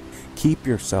 keep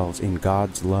yourselves in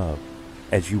God's love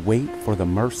as you wait for the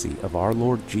mercy of our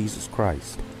Lord Jesus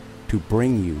Christ to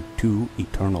bring you to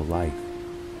eternal life.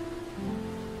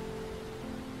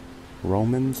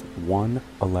 Romans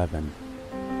 1:11.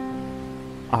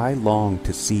 I long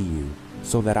to see you,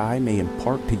 so that I may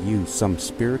impart to you some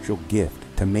spiritual gift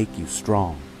to make you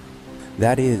strong.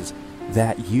 That is,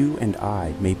 that you and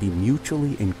I may be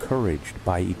mutually encouraged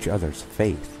by each other's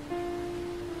faith.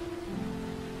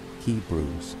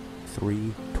 Hebrews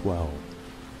 3:12.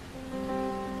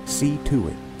 See to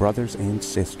it, brothers and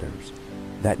sisters,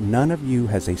 that none of you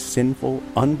has a sinful,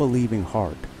 unbelieving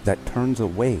heart that turns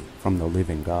away from the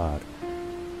living God.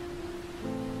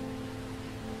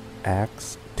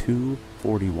 Acts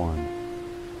 2:41.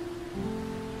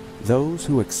 Those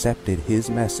who accepted his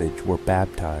message were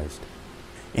baptized,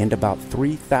 and about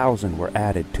 3,000 were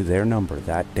added to their number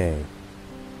that day.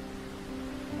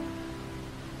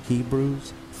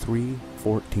 Hebrews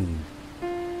 3:14.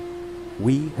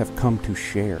 We have come to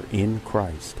share in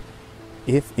Christ,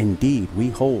 if indeed we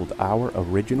hold our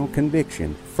original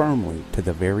conviction firmly to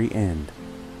the very end.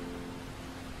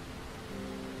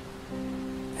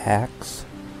 Acts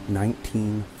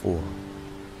 19:4.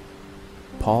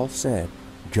 Paul said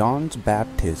John's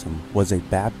baptism was a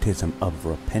baptism of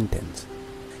repentance.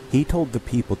 He told the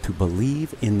people to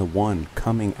believe in the one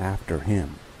coming after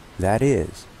him, that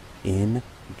is, in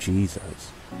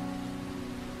Jesus.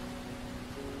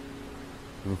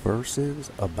 Verses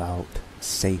about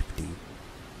safety.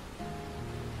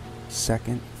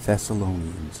 2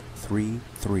 Thessalonians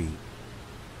 3:3.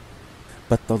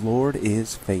 But the Lord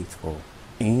is faithful,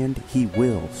 and he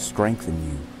will strengthen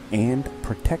you and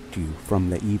protect you from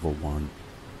the evil one.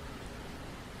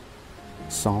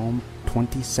 Psalm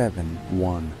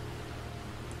 27:1.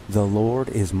 The Lord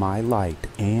is my light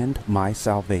and my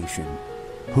salvation.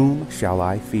 Whom shall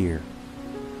I fear?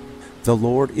 The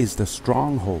Lord is the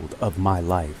stronghold of my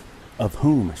life. Of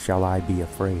whom shall I be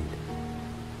afraid?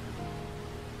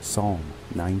 Psalm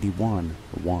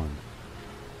 91:1.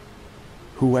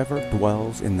 Whoever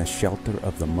dwells in the shelter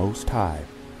of the Most High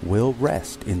will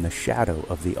rest in the shadow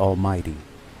of the Almighty.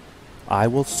 I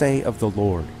will say of the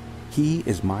Lord, he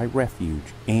is my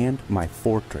refuge and my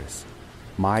fortress,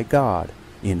 my God,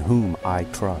 in whom I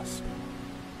trust.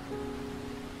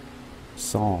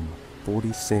 Psalm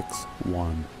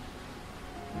 46:1.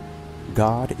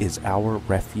 God is our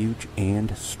refuge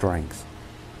and strength,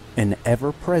 an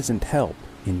ever-present help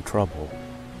in trouble.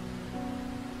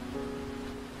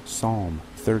 Psalm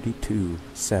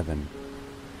 32:7.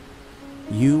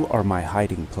 You are my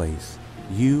hiding place.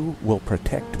 You will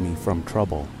protect me from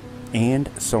trouble and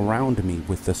surround me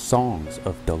with the songs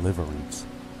of deliverance.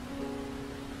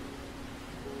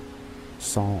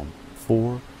 Psalm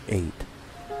 4:8.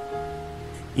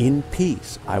 In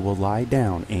peace I will lie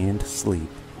down and sleep,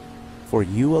 for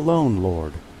you alone,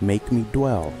 Lord, make me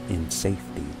dwell in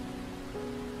safety.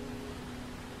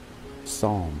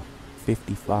 Psalm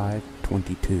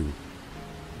 55:22.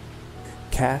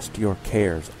 Cast your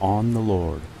cares on the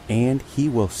Lord, and he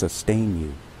will sustain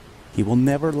you. He will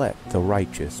never let the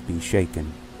righteous be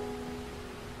shaken.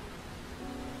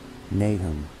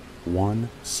 Nahum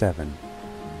 1:7.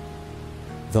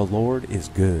 The Lord is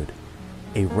good,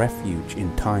 a refuge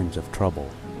in times of trouble.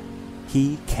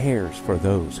 He cares for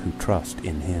those who trust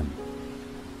in him.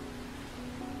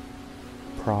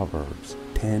 Proverbs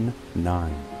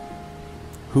 10:9.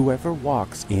 Whoever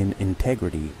walks in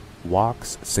integrity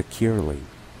walks securely,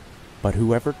 but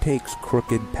whoever takes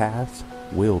crooked paths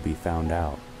will be found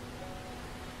out.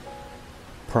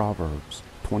 Proverbs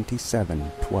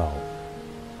 27:12.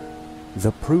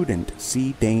 The prudent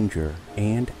see danger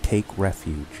and take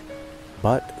refuge,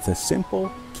 but the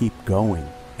simple keep going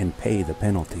and pay the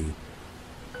penalty.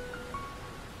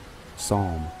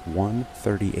 Psalm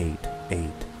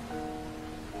 138:8.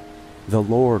 The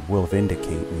Lord will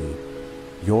vindicate me.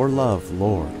 Your love,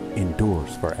 Lord,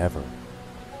 endures forever.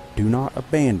 Do not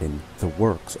abandon the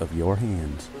works of your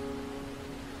hands.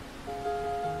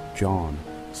 John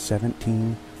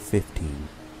 17:15.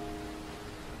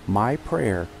 My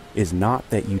prayer is not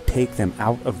that you take them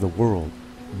out of the world,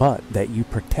 but that you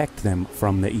protect them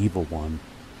from the evil one.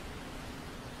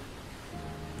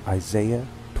 Isaiah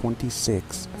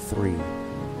 26:3.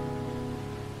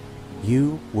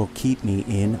 You will keep me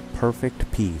in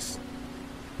perfect peace,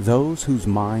 those whose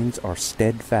minds are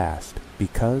steadfast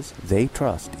because they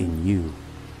trust in you.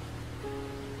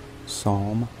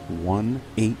 Psalm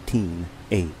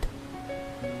 118:8.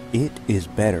 It is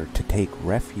better to take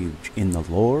refuge in the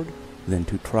Lord than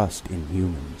to trust in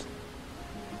humans.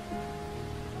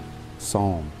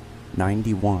 Psalm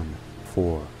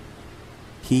 91:4.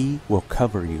 He will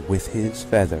cover you with his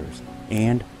feathers,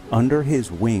 and under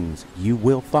his wings you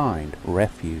will find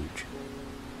refuge.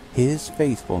 His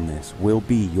faithfulness will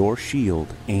be your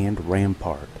shield and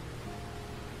rampart.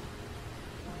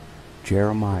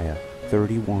 Jeremiah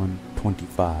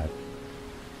 31:25.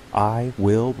 I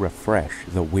will refresh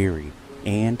the weary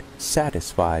and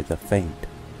satisfy the faint.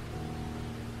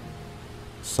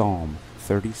 Psalm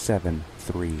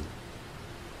 37:3.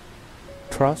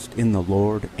 Trust in the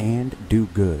Lord and do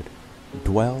good.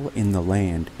 Dwell in the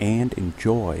land and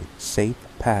enjoy safe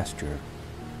pasture.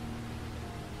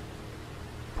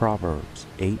 Proverbs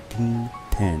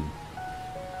 18:10.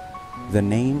 The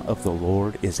name of the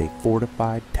Lord is a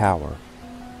fortified tower.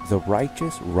 The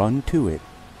righteous run to it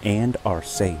and are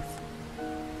safe.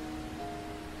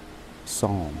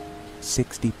 Psalm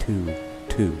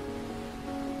 62:2.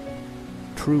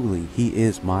 Truly he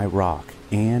is my rock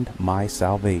and my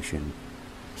salvation.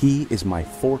 He is my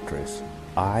fortress.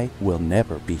 I will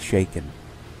never be shaken.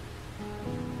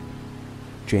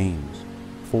 James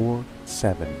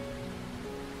 4:7.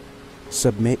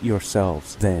 Submit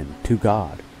yourselves then to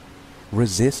God.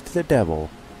 Resist the devil,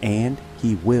 and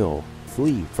he will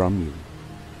flee from you.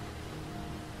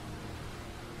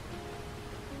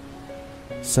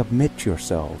 Submit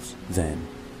yourselves then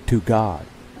to God.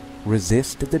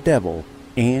 Resist the devil,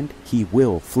 and he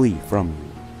will flee from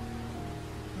you.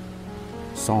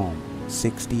 Psalm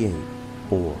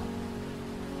 68:4.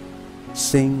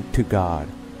 Sing to God.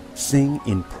 Sing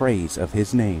in praise of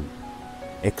his name.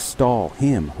 Extol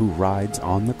him who rides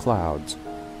on the clouds.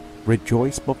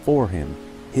 Rejoice before him.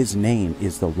 His name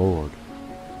is the Lord.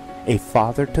 A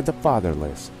father to the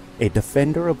fatherless, a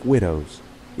defender of widows,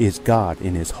 is God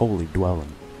in his holy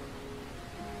dwelling.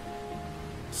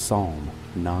 Psalm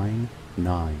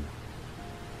 9:9.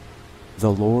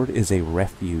 The Lord is a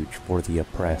refuge for the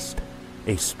oppressed,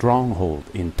 a stronghold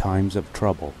in times of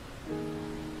trouble.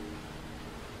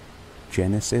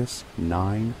 Genesis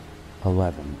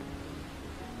 9:11.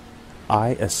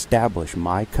 I establish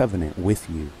my covenant with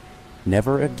you.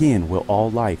 Never again will all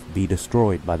life be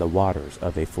destroyed by the waters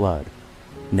of a flood.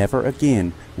 Never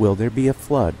again will there be a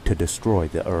flood to destroy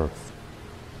the earth.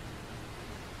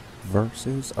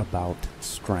 Verses about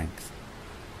strength.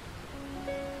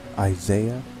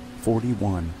 Isaiah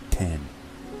 41:10.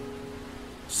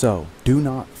 So do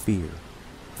not fear,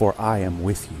 for I am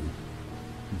with you.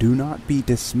 Do not be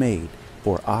dismayed,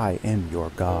 for I am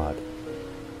your God.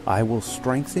 I will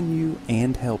strengthen you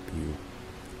and help you.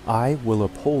 I will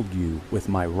uphold you with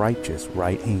my righteous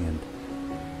right hand.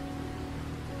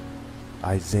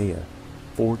 Isaiah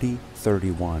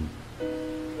 40:31.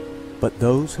 But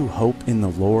those who hope in the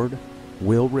Lord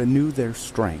will renew their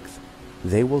strength.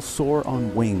 They will soar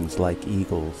on wings like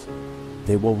eagles.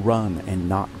 They will run and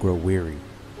not grow weary.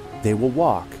 They will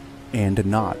walk and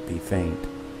not be faint.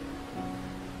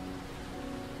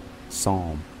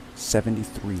 Psalm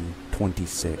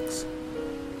 73:26.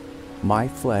 My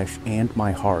flesh and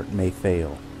my heart may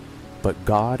fail, but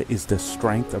God is the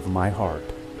strength of my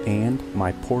heart and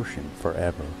my portion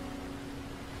forever.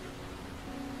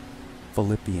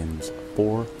 Philippians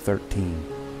 4:13.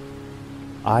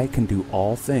 I can do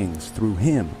all things through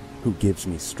him who gives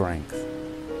me strength.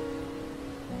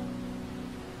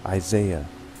 Isaiah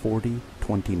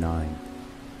 40:29.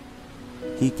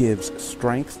 He gives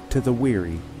strength to the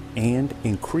weary and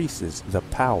increases the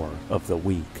power of the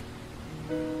weak.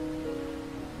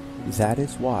 That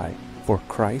is why, for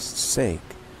Christ's sake,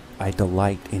 I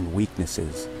delight in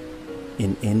weaknesses,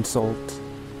 in insults,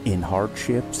 in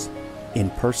hardships, in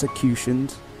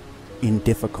persecutions, in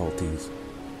difficulties.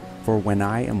 For when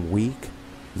I am weak,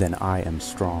 then I am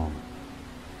strong.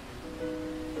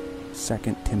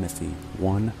 2 Timothy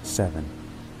 1:7.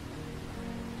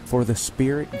 For the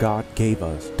Spirit God gave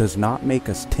us does not make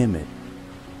us timid,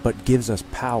 but gives us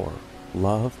power,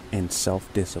 love, and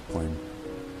self-discipline.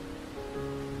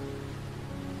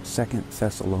 2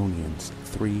 Thessalonians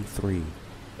 3:3.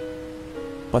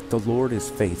 But the Lord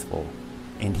is faithful,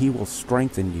 and he will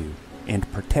strengthen you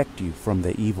and protect you from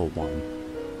the evil one.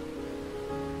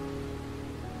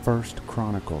 1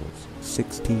 Chronicles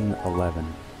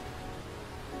 16:11.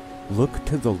 Look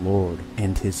to the Lord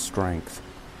and his strength.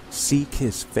 Seek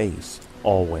his face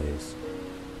always.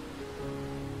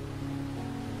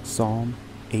 Psalm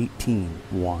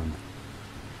 18:1.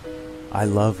 I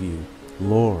love you,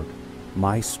 Lord,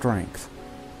 my strength.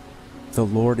 The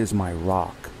Lord is my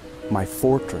rock, my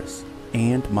fortress,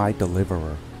 and my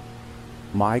deliverer.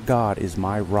 My God is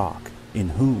my rock, in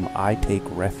whom I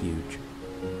take refuge,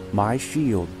 my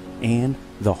shield and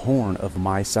the horn of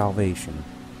my salvation,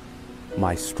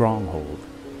 my stronghold.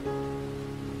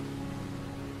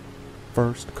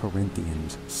 1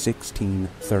 Corinthians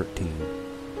 16:13.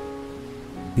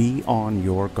 Be on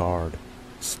your guard.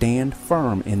 Stand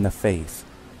firm in the faith.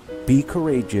 Be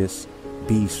courageous.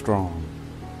 Be strong.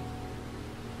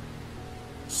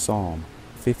 Psalm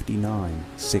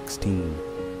 59:16.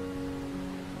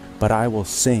 But I will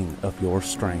sing of your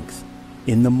strength.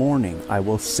 In the morning I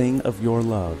will sing of your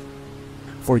love.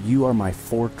 For you are my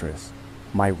fortress,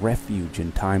 my refuge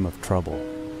in time of trouble.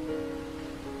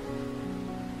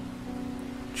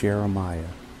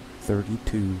 Jeremiah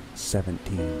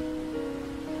 32:17.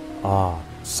 Ah,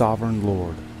 sovereign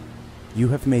Lord, you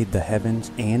have made the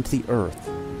heavens and the earth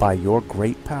by your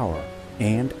great power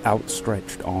and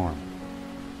outstretched arm.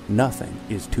 Nothing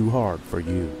is too hard for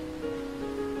you.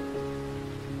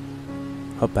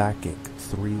 Habakkuk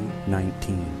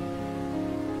 3:19.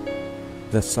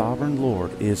 The sovereign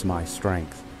Lord is my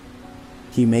strength.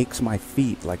 He makes my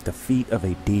feet like the feet of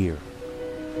a deer.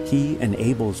 He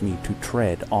enables me to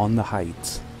tread on the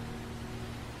heights.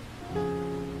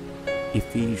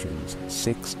 Ephesians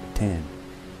 6:10.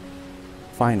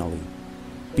 Finally,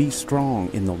 be strong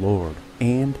in the Lord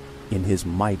and in his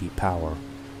mighty power.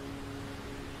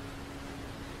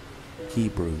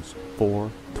 Hebrews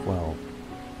 4:12.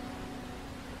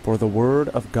 For the word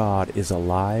of God is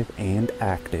alive and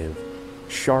active,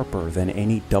 sharper than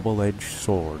any double-edged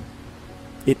sword.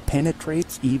 It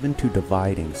penetrates even to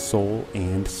dividing soul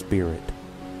and spirit,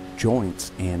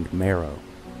 joints and marrow.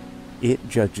 It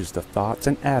judges the thoughts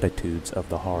and attitudes of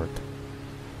the heart.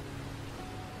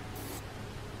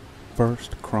 1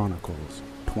 Chronicles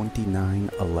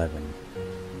 29:11.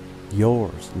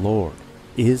 Yours, Lord,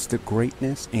 is the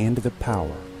greatness and the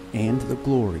power and the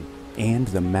glory and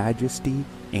the majesty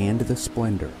and the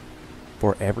splendor,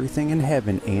 for everything in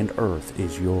heaven and earth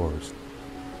is yours.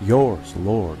 Yours,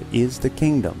 Lord, is the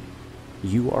kingdom.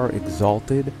 You are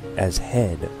exalted as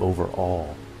head over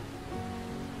all.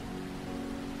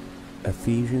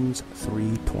 Ephesians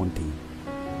 3:20.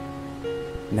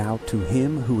 Now to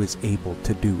him who is able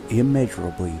to do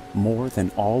immeasurably more than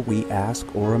all we ask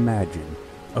or imagine,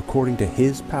 according to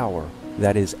his power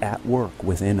that is at work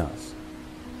within us.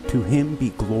 To him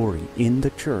be glory in the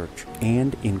church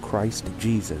and in Christ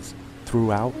Jesus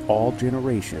throughout all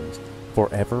generations,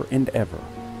 forever and ever.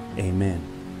 Amen.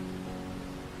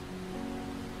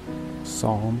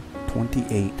 Psalm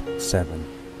 28:7.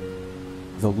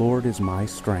 The Lord is my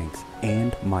strength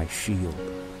and my shield.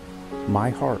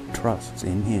 My heart trusts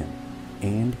in him,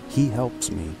 and he helps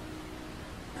me.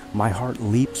 My heart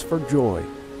leaps for joy,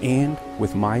 and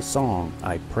with my song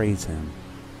I praise him.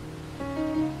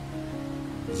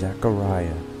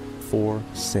 Zechariah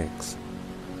 4:6.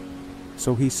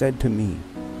 So he said to me,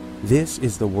 This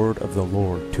is the word of the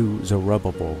Lord to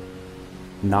Zerubbabel.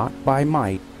 Not by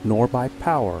might nor by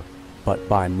power, but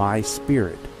by my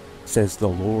Spirit, says the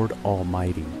Lord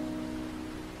Almighty.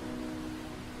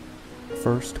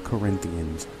 1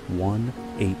 Corinthians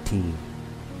 1:18.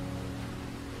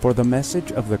 For the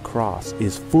message of the cross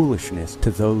is foolishness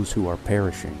to those who are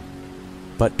perishing,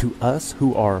 but to us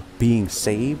who are being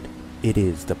saved, it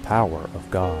is the power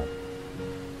of God.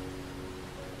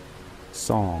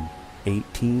 Psalm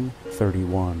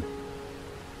 18:31.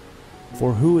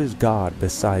 For who is God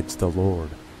besides the Lord?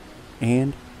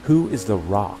 And who is the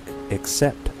rock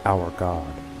except our God?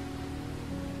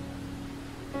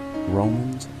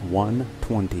 Romans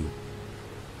 1:20.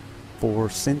 For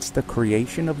since the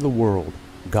creation of the world,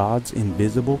 God's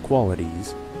invisible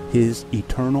qualities, His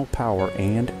eternal power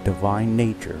and divine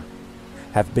nature,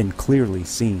 have been clearly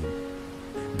seen,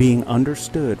 being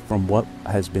understood from what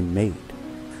has been made,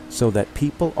 so that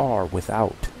people are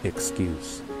without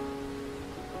excuse.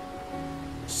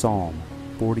 Psalm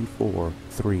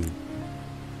 44:3.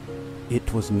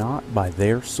 It was not by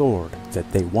their sword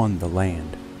that they won the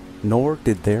land, nor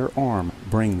did their arm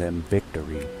bring them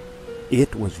victory.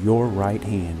 It was your right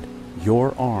hand,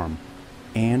 your arm,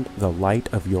 and the light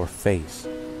of your face,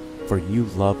 for you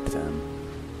loved them.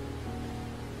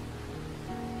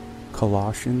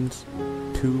 Colossians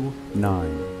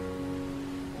 2:9.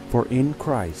 For in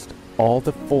Christ all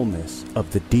the fullness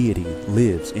of the deity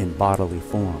lives in bodily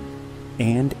form,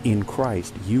 and in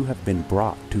Christ you have been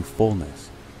brought to fullness.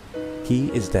 He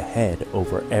is the head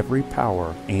over every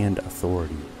power and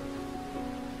authority.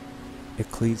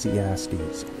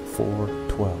 Ecclesiastes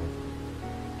 4:12.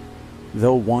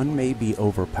 Though one may be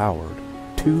overpowered,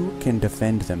 two can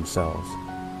defend themselves.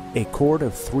 A cord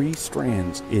of 3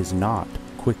 strands is not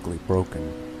quickly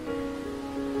broken.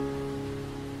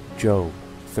 Job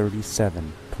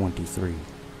 37:23.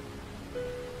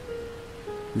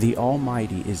 The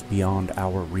Almighty is beyond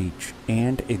our reach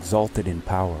and exalted in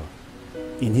power.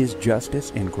 In His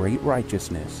justice and great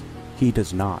righteousness, He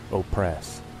does not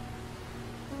oppress.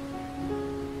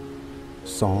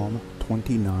 Psalm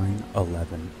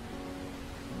 29:11.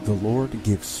 The Lord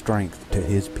gives strength to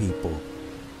His people.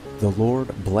 The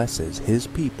Lord blesses His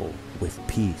people with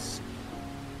peace.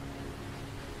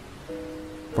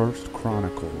 1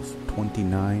 Chronicles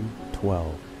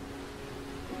 29:12.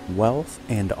 Wealth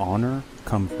and honor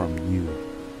come from you.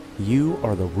 You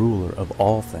are the ruler of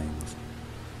all things.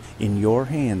 In your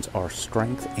hands are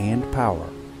strength and power,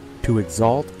 to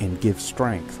exalt and give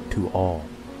strength to all.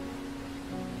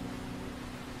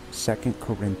 2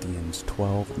 Corinthians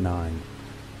 12:9.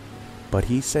 But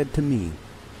He said to me,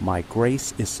 My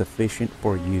grace is sufficient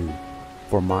for you,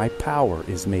 for my power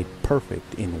is made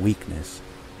perfect in weakness.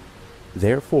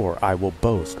 Therefore I will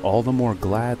boast all the more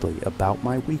gladly about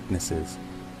my weaknesses,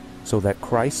 so that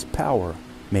Christ's power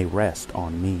may rest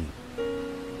on me.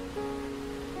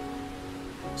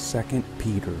 2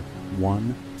 Peter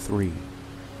 1:3.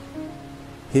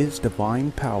 His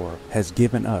divine power has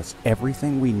given us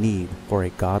everything we need for a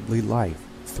godly life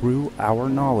through our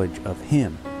knowledge of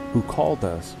Him who called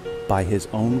us by His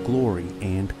own glory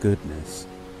and goodness.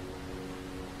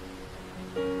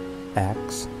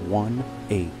 Acts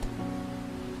 1:8.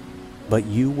 But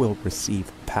you will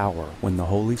receive power when the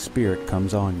Holy Spirit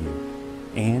comes on you,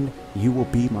 and you will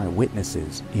be my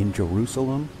witnesses in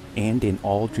Jerusalem and in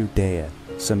all Judea,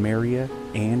 Samaria,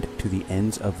 and to the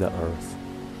ends of the earth.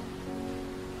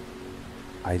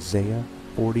 Isaiah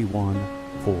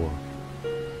 41:4.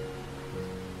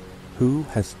 Who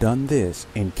has done this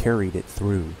and carried it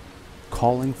through,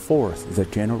 calling forth the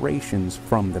generations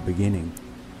from the beginning?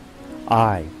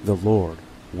 I, the Lord,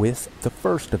 with the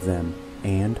first of them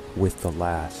and with the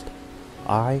last.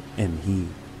 I am He.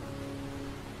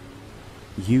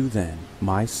 You then,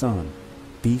 my son,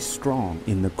 be strong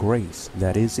in the grace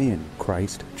that is in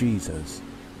Christ Jesus.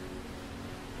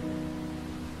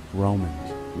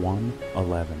 Romans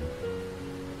 1:11.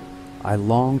 I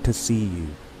long to see you,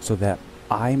 so that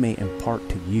I may impart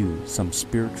to you some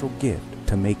spiritual gift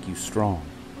to make you strong.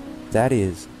 That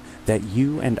is, that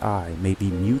you and I may be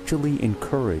mutually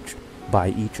encouraged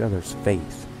by each other's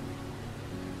faith.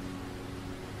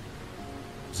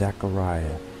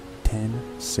 Zechariah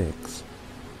 10:6.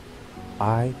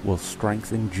 I will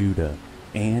strengthen Judah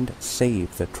and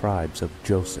save the tribes of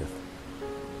Joseph.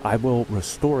 I will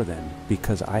restore them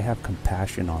because I have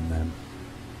compassion on them.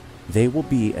 They will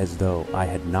be as though I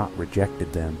had not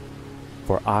rejected them,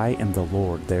 for I am the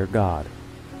Lord their God,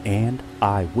 and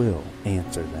I will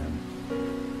answer them.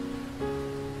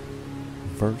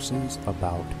 Verses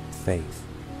about faith.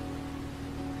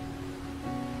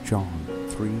 John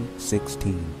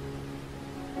 3:16.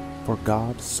 For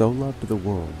God so loved the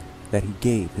world that He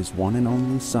gave His one and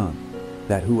only Son,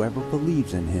 that whoever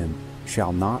believes in Him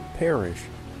shall not perish,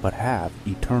 but have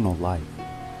eternal life.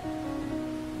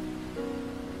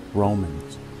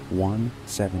 Romans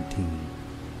 1:17.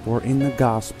 For in the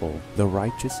gospel the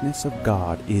righteousness of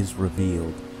God is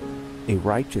revealed, a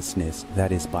righteousness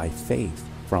that is by faith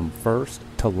from first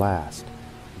to last,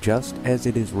 just as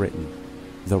it is written,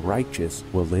 the righteous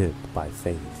will live by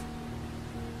faith.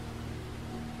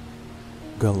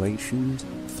 Galatians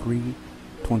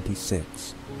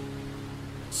 3:26.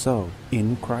 So,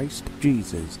 in Christ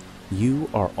Jesus, you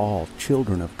are all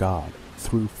children of God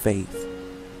through faith.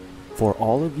 For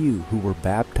all of you who were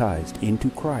baptized into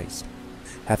Christ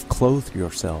have clothed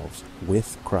yourselves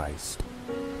with Christ.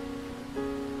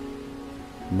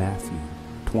 Matthew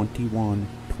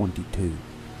 21:22.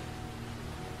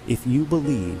 If you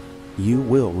believe, you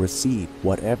will receive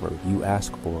whatever you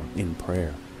ask for in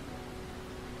prayer.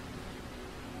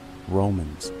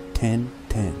 Romans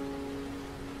 10:10.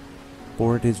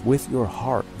 For it is with your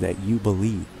heart that you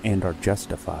believe and are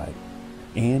justified,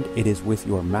 and it is with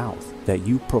your mouth that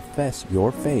you profess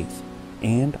your faith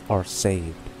and are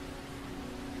saved.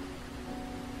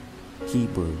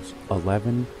 Hebrews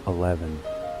 11:11.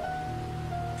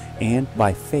 And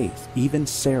by faith even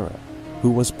Sarah, who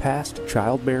was past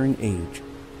childbearing age,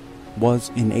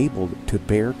 was enabled to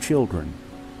bear children,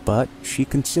 but she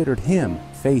considered him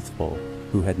faithful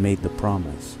who had made the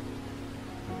promise.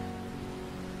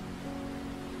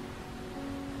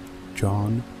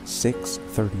 John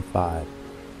 6:35.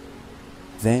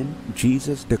 Then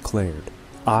Jesus declared,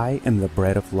 I am the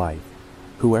bread of life.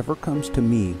 Whoever comes to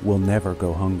me will never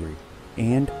go hungry,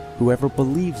 and whoever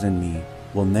believes in me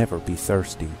will never be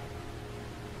thirsty.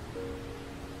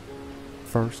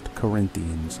 1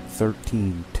 Corinthians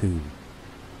 13:2.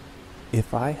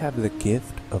 If I have the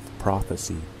gift of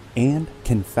prophecy, and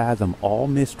can fathom all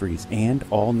mysteries and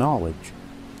all knowledge,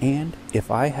 and if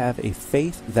I have a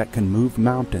faith that can move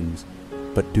mountains,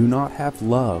 but do not have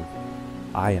love,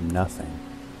 I am nothing.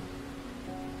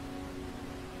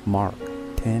 Mark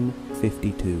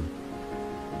 10:52.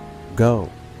 Go,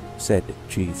 said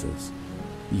Jesus,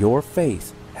 your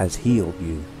faith has healed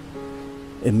you.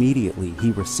 Immediately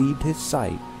he received his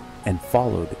sight and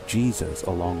followed Jesus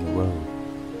along the road.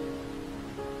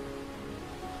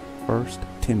 1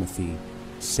 Timothy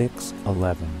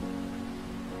 6:11.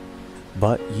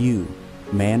 But you,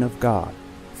 man of God,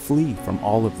 flee from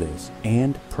all of this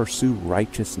and pursue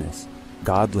righteousness,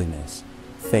 godliness,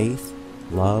 faith,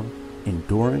 love,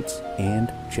 endurance,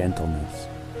 and gentleness.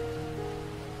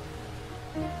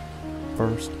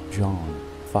 1 John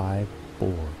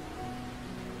 5:4.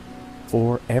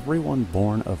 For everyone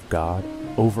born of God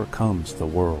overcomes the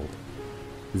world.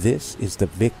 This is the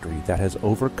victory that has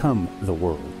overcome the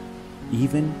world,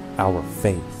 even our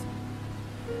faith.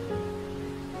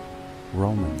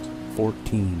 Romans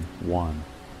 14:1.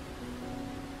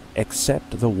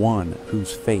 Accept the one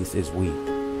whose faith is weak,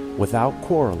 without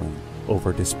quarreling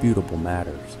over disputable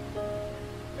matters.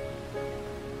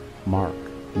 Mark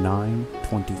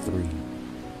 9:23.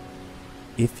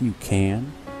 If you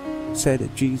can,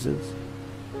 said Jesus,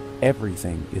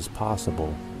 everything is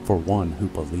possible for one who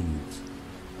believes.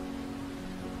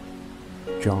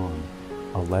 John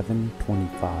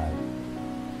 11:25.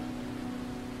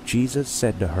 Jesus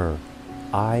said to her,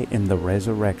 I am the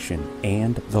resurrection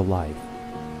and the life.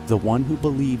 The one who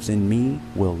believes in me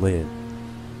will live,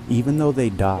 even though they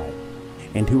die,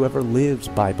 and whoever lives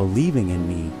by believing in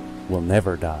me will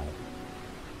never die.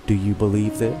 Do you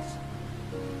believe this?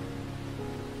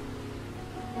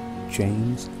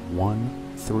 James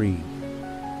 1:3.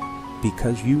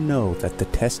 Because you know that the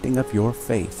testing of your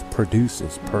faith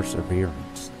produces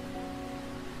perseverance.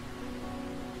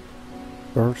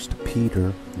 1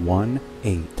 Peter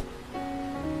 1:8.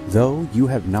 Though you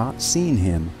have not seen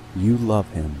him, you love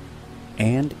him,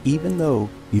 and even though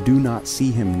you do not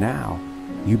see him now,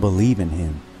 you believe in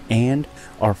him, and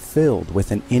are filled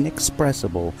with an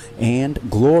inexpressible and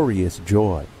glorious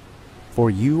joy, for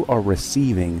you are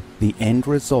receiving the end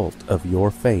result of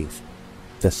your faith,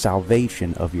 the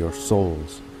salvation of your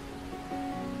souls.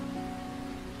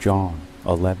 John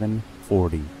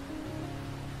 11:40.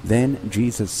 Then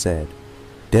Jesus said,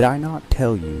 Did I not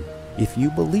tell you, if you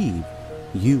believe,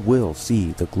 you will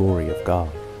see the glory of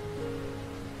God?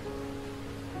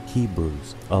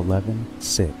 Hebrews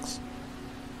 11:6.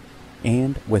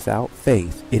 And without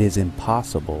faith it is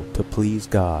impossible to please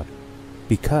God,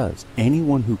 because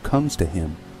anyone who comes to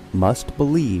him must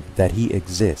believe that he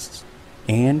exists,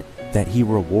 and that he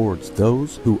rewards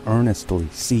those who earnestly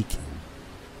seek him.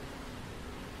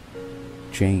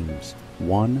 James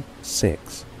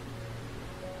 1:6.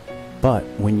 But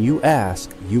when you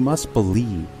ask, you must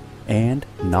believe and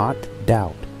not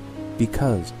doubt,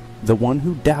 because the one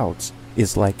who doubts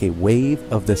is like a wave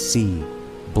of the sea,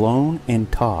 blown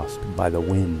and tossed by the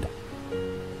wind.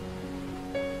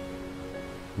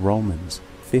 Romans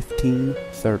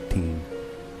 15:13.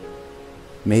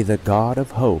 May the God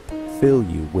of hope fill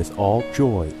you with all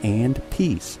joy and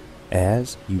peace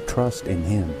as you trust in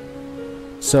Him,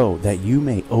 so that you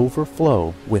may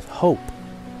overflow with hope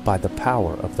by the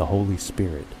power of the Holy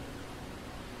Spirit.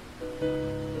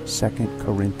 2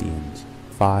 Corinthians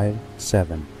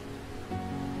 5:7.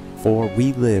 For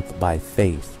we live by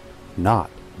faith, not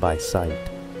by sight.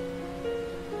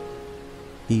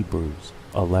 Hebrews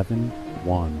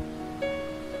 11:1.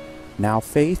 Now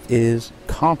faith is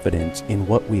confidence in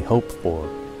what we hope for,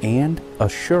 and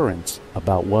assurance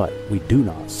about what we do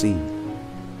not see.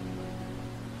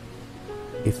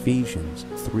 Ephesians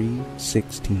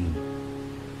 3:16.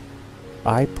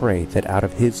 I pray that out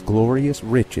of His glorious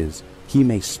riches He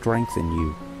may strengthen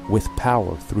you with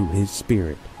power through His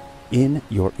Spirit in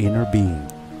your inner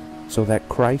being, so that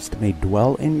Christ may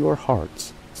dwell in your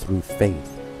hearts through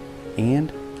faith.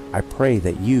 And I pray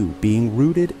that you, being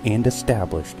rooted and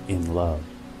established in love.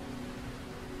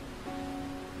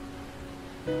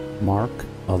 Mark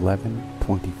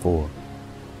 11:24.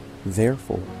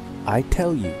 Therefore, I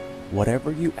tell you,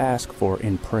 whatever you ask for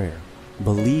in prayer,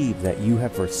 believe that you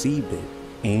have received it,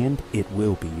 and it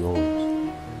will be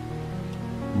yours.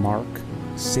 Mark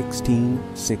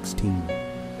 16:16.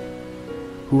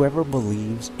 Whoever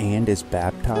believes and is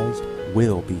baptized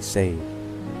will be saved,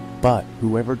 but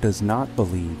whoever does not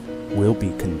believe will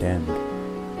be condemned.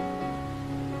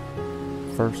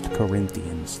 1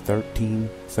 Corinthians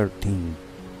 13:13.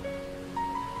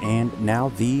 And now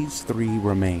these three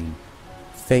remain: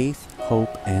 faith,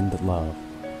 hope, and love.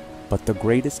 But the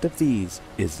greatest of these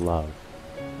is love.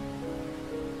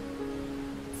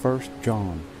 1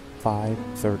 John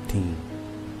 5:13.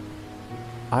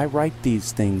 I write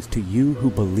these things to you who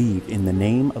believe in the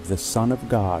name of the Son of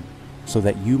God, so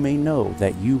that you may know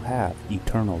that you have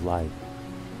eternal life.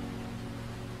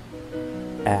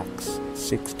 Acts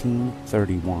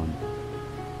 16:31.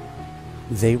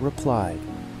 They replied,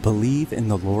 believe in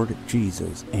the Lord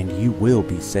Jesus, and you will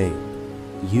be saved,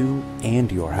 you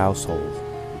and your household.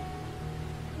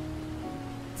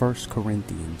 1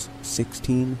 Corinthians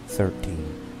 16:13.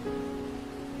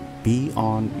 Be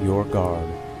on your guard.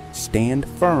 Stand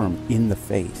firm in the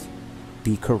faith.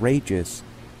 Be courageous.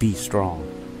 Be strong.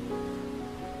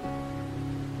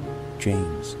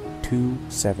 James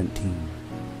 2:17.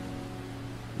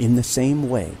 In the same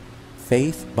way,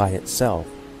 faith by itself,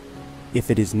 if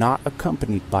it is not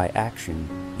accompanied by action,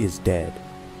 is dead.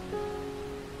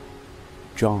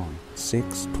 John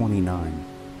 6:29.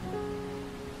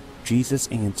 Jesus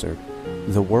answered,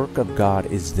 the work of God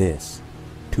is this,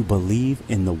 to believe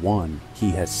in the one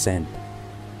He has sent.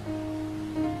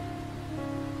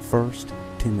 1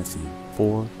 Timothy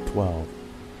 4:12.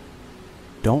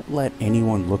 Don't let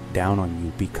anyone look down on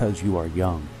you because you are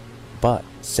young, but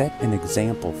set an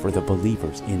example for the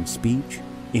believers in speech,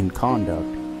 in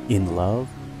conduct, in love,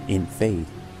 in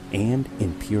faith, and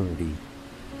in purity.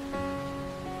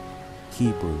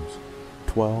 Hebrews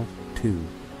 12:2.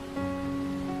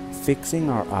 Fixing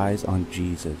our eyes on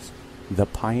Jesus, the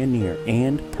pioneer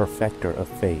and perfecter of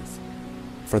faith,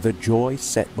 for the joy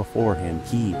set before Him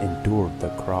He endured the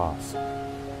cross,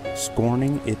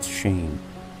 scorning its shame,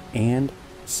 and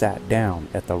sat down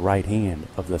at the right hand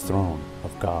of the throne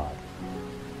of God.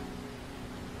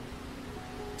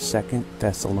 2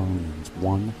 Thessalonians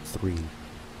 1:3.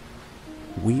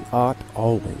 We ought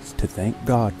always to thank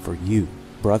God for you,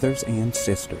 brothers and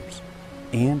sisters,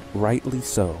 and rightly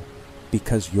so,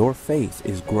 because your faith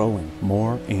is growing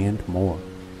more and more,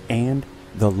 and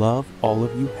the love all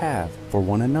of you have for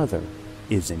one another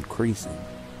is increasing.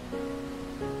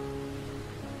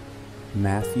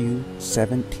 Matthew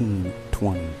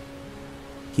 17:20.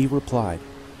 He replied,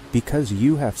 because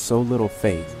you have so little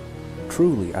faith,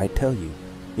 truly I tell you,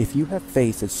 if you have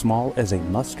faith as small as a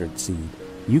mustard seed,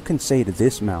 you can say to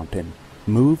this mountain,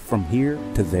 move from here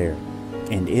to there,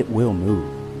 and it will move.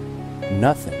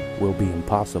 Nothing will be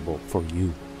impossible for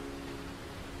you.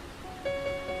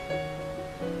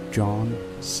 John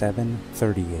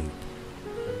 7:38.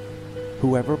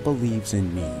 Whoever believes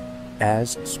in me,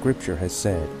 as Scripture has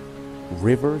said,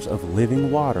 rivers of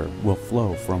living water will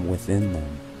flow from within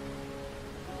them.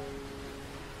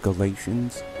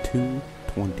 Galatians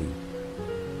 2:20.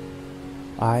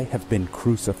 I have been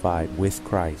crucified with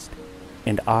Christ,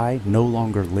 and I no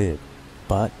longer live,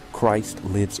 but Christ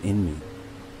lives in me.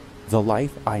 The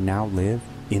life I now live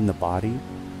in the body,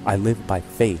 I live by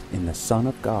faith in the Son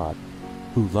of God,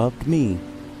 who loved me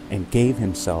and gave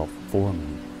Himself for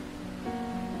me.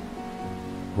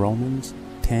 Romans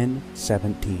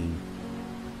 10:17.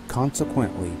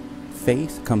 Consequently,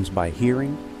 faith comes by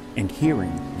hearing, and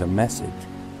hearing the message,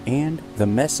 and the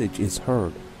message is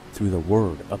heard through the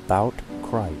word about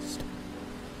Christ.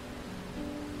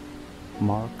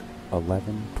 Mark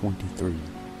 11:23.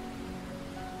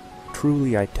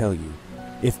 Truly I tell you,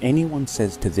 if anyone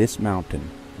says to this mountain,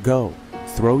 "Go,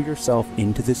 throw yourself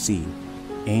into the sea,"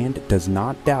 and does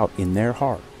not doubt in their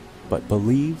heart, but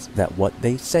believes that what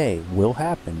they say will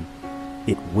happen,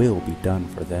 it will be done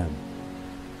for them.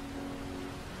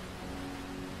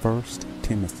 1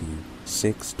 Timothy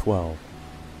 6:12.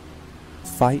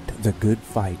 Fight the good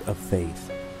fight of faith.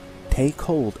 Take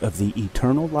hold of the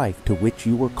eternal life to which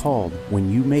you were called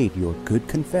when you made your good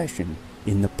confession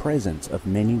in the presence of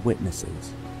many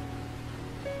witnesses.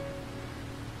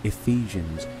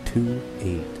 Ephesians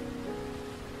 2:8.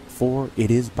 For it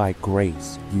is by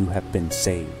grace you have been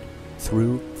saved,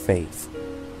 through faith.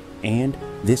 And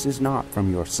this is not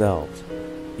from yourselves.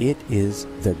 It is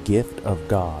the gift of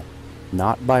God,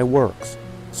 not by works,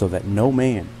 so that no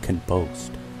man can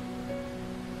boast.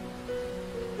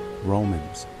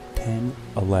 Romans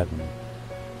 10:11.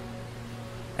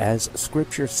 As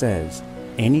Scripture says,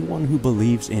 anyone who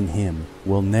believes in him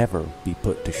will never be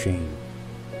put to shame.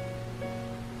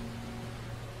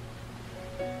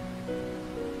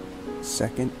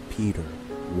 Second Peter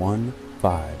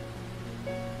 1:5.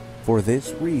 For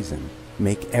this reason,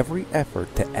 make every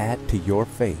effort to add to your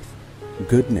faith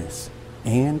goodness,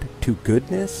 and to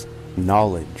goodness,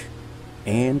 knowledge,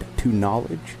 and to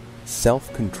knowledge,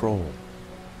 self-control,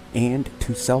 and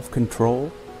to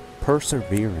self-control,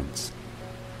 perseverance,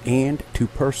 and to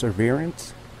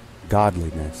perseverance,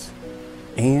 godliness,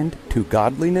 and to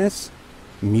godliness,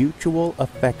 mutual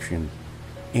affection,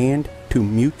 and to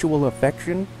mutual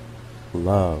affection,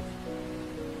 love.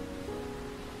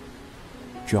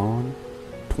 John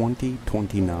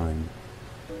 20:29.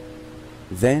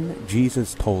 Then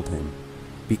Jesus told him,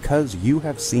 "Because you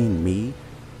have seen me,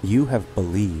 you have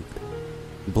believed.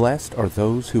 Blessed are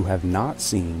those who have not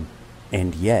seen,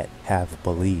 and yet have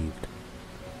believed."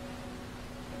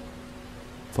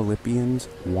 Philippians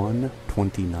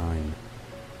 1:29.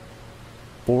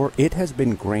 For it has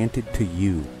been granted to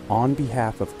you on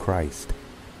behalf of Christ,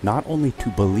 not only to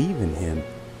believe in him,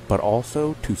 but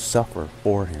also to suffer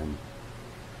for him.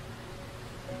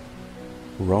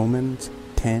 Romans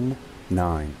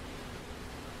 10:9.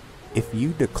 If you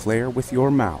declare with your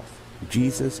mouth,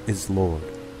 Jesus is Lord,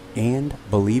 and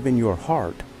believe in your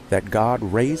heart that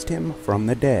God raised him from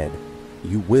the dead,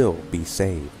 you will be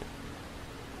saved.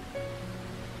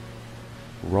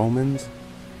 Romans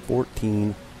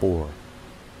 14:4.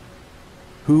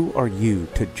 Who are you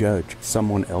to judge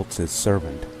someone else's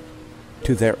servant?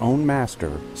 To their own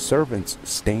master servants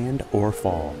stand or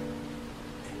fall,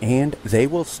 and they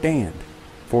will stand,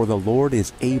 for the Lord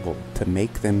is able to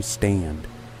make them stand.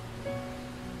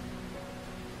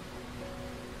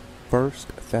 1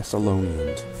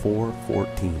 Thessalonians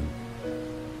 4:14.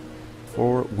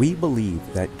 For we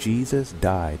believe that Jesus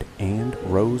died and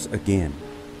rose again,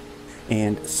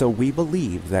 and so we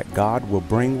believe that God will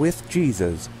bring with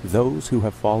Jesus those who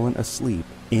have fallen asleep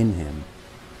in him.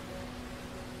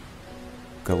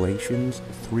 Galatians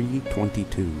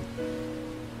 3:22.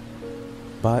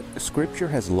 But Scripture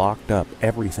has locked up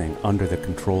everything under the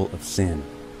control of sin,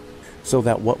 so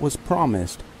that what was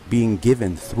promised, being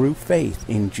given through faith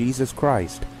in Jesus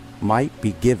Christ, might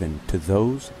be given to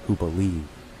those who believe.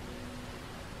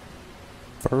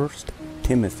 1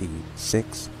 Timothy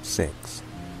 6:6.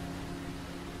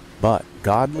 But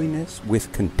godliness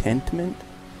with contentment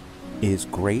is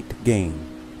great gain.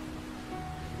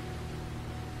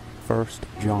 1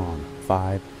 John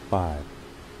 5:5.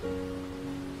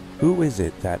 Who is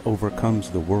it that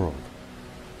overcomes the world?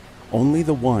 Only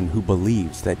the one who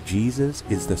believes that Jesus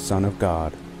is the Son of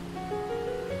God.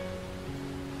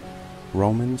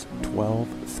 Romans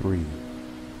 12:3.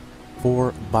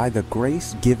 For by the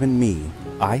grace given me,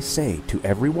 I say to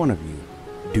every one of you,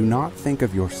 do not think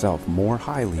of yourself more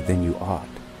highly than you ought,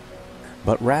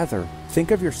 but rather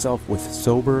think of yourself with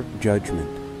sober judgment,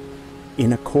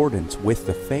 in accordance with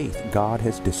the faith God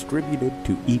has distributed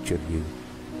to each of you.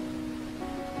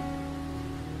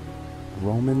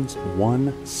 Romans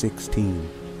 1:16.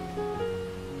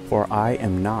 For I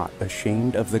am not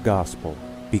ashamed of the gospel,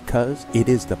 because it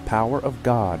is the power of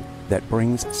God that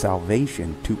brings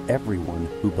salvation to everyone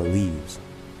who believes,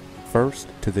 first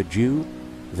to the Jew,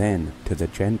 then to the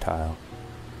Gentile.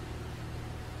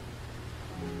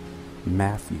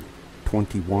 Matthew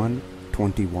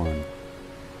 21:21.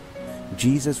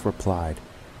 Jesus replied,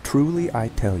 Truly I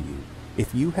tell you,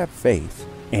 if you have faith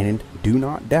and do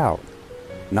not doubt,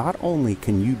 not only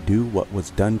can you do what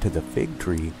was done to the fig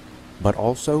tree, but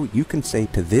also you can say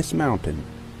to this mountain,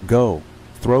 Go,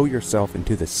 throw yourself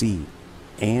into the sea,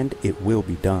 and it will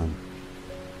be done.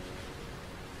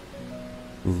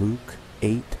 Luke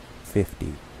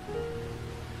 8:50.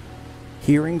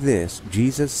 Hearing this,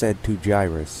 Jesus said to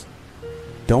Jairus,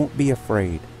 "Don't be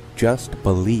afraid, just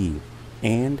believe,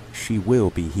 and she will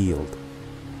be healed."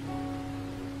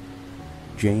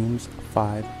 James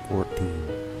 5:14.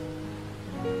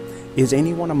 Is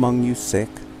anyone among you sick?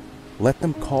 Let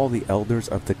them call the elders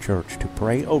of the church to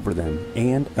pray over them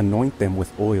and anoint them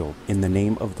with oil in the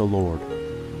name of the Lord.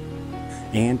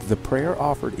 And the prayer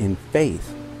offered in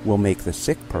faith will make the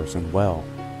sick person well.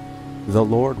 The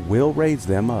Lord will raise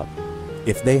them up.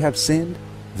 If they have sinned,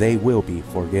 they will be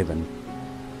forgiven.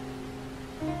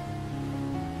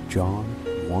 John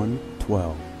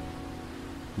 1:12.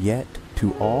 Yet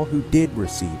to all who did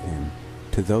receive him,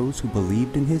 to those who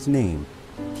believed in his name,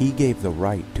 he gave the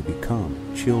right to become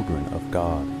children of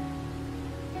God.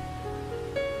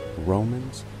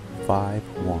 Romans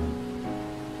 5:1.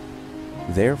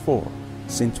 Therefore,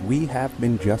 since we have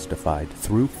been justified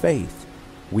through faith,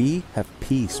 we have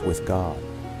peace with God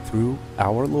through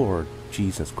our Lord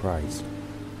Jesus Christ.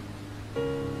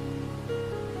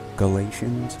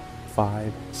 Galatians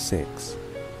 5:6.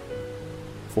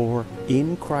 For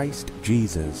in Christ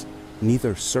Jesus,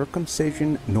 neither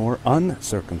circumcision nor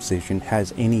uncircumcision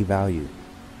has any value.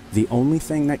 The only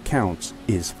thing that counts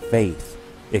is faith,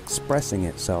 expressing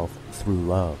itself through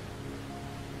love.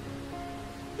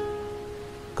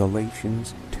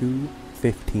 Galatians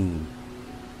 2:15.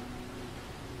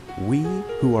 We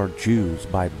who are Jews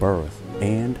by birth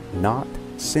and not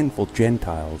sinful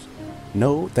Gentiles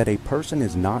know that a person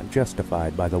is not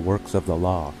justified by the works of the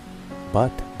law,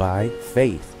 but by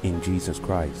faith in Jesus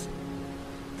Christ.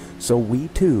 So we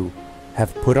too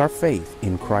have put our faith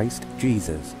in Christ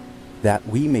Jesus, that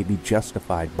we may be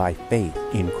justified by faith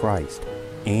in Christ,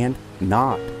 and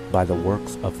not by the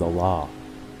works of the law.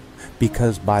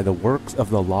 Because by the works of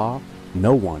the law,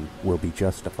 no one will be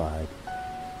justified.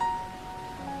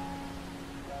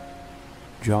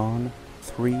 John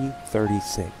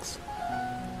 3:36.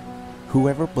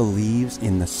 Whoever believes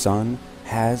in the Son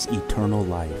has eternal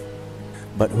life,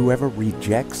 but whoever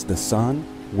rejects the Son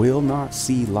will not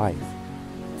see life,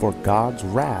 for God's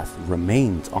wrath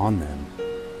remains on them.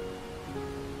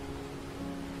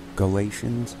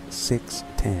 Galatians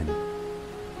 6:10.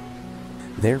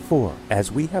 Therefore,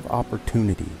 as we have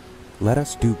opportunity, let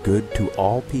us do good to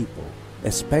all people,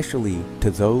 especially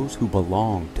to those who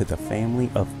belong to the family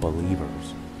of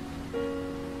believers.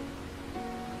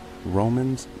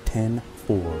 Romans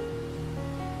 10:4.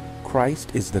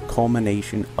 Christ is the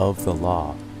culmination of the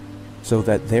law, so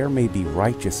that there may be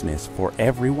righteousness for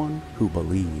everyone who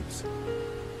believes.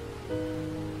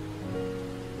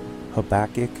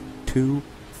 Habakkuk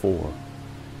 2:4.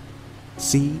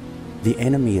 See, the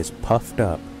enemy is puffed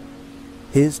up.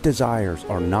 His desires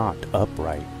are not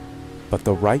upright, but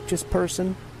the righteous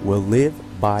person will live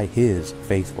by his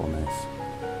faithfulness.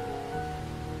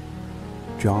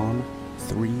 John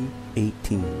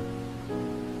 3:18.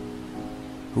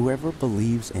 Whoever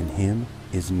believes in him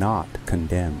is not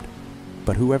condemned,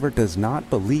 but whoever does not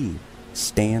believe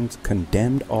stands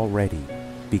condemned already,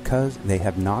 because they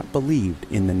have not believed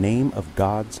in the name of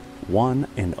God's one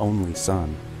and only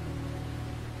Son.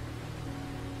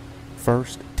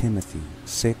 1 Timothy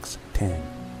 6:10.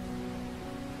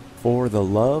 For the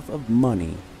love of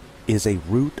money is a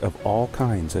root of all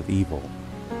kinds of evil.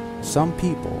 Some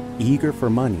people, eager for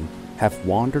money, have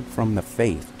wandered from the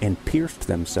faith and pierced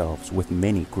themselves with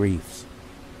many griefs.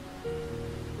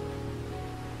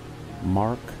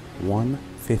 Mark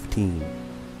 1:15.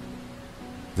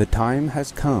 The time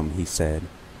has come, he said.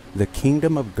 The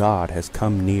kingdom of God has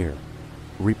come near.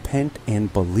 Repent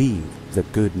and believe the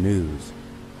good news.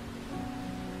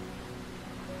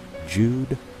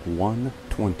 Jude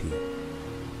 1:20.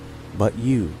 But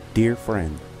you, dear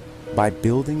friend, by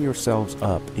building yourselves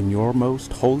up in your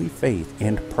most holy faith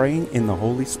and praying in the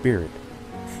Holy Spirit,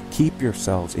 keep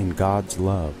yourselves in God's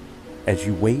love as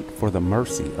you wait for the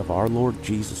mercy of our Lord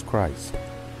Jesus Christ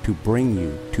to bring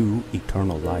you to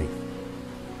eternal life.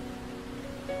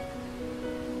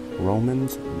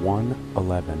 Romans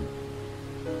 1:11.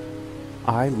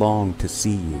 I long to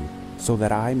see you, so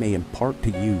that I may impart to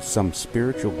you some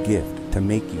spiritual gift to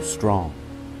make you strong.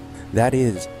 That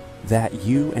is, that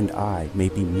you and I may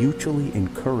be mutually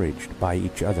encouraged by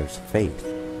each other's faith.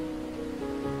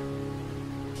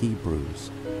 Hebrews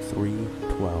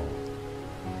 3:12.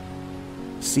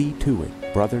 See to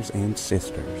it, brothers and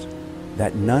sisters,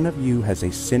 that none of you has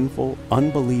a sinful,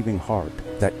 unbelieving heart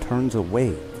that turns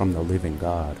away from the living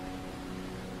God.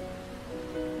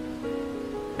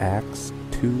 Acts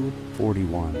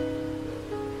 2:41.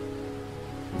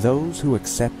 Those who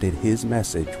accepted his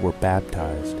message were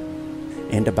baptized,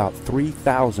 and about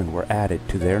 3,000 were added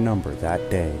to their number that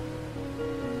day.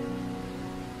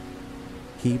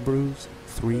 Hebrews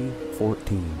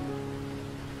 3:14.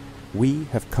 We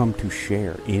have come to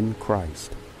share in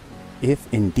Christ, if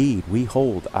indeed we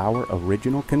hold our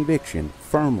original conviction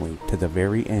firmly to the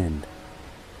very end.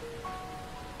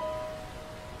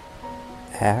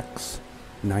 Acts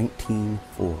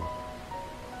 19:4.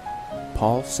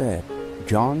 Paul said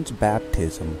John's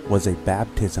baptism was a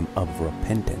baptism of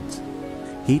repentance.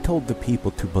 He told the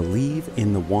people to believe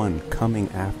in the one coming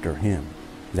after him,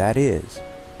 that is,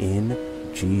 in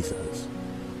Jesus.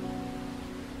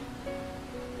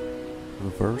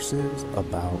 Verses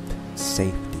about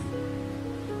safety.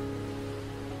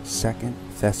 2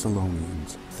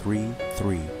 Thessalonians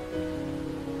 3:3.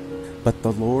 But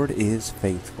the Lord is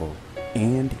faithful,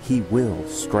 and he will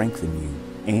strengthen you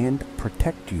and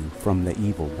protect you from the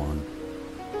evil one.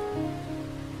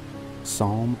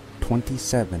 Psalm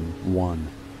 27:1.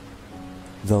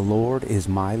 The Lord is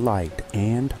my light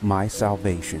and my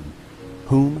salvation.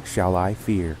 Whom shall I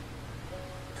fear?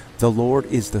 The Lord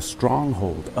is the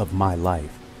stronghold of my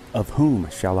life. Of whom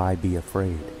shall I be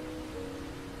afraid?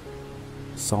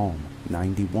 Psalm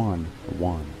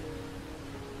 91:1.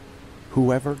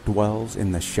 Whoever dwells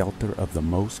in the shelter of the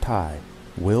Most High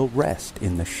will rest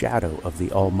in the shadow of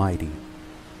the Almighty.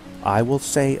 I will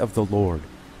say of the Lord,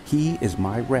 He is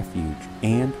my refuge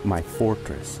and my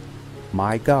fortress,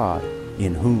 my God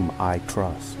in whom I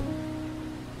trust.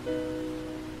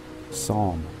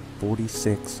 Psalm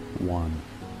 46:1.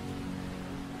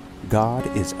 God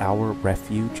is our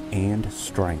refuge and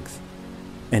strength,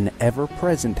 an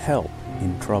ever-present help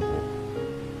in trouble.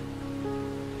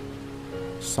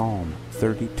 Psalm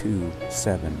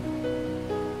 32:7.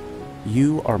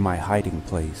 You are my hiding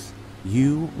place.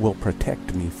 You will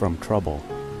protect me from trouble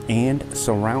and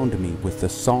surround me with the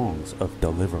songs of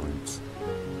deliverance.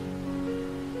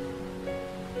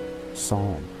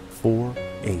 Psalm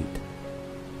 4:8.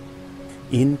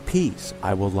 In peace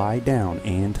I will lie down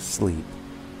and sleep,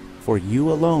 for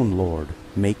you alone, Lord,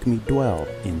 make me dwell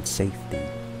in safety.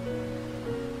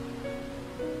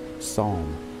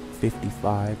 Psalm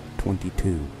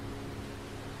 55:22.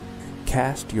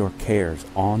 Cast your cares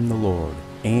on the Lord,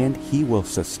 and he will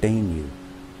sustain you.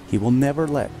 He will never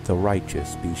let the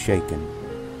righteous be shaken.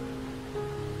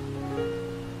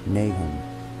 Nahum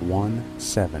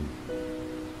 1:7.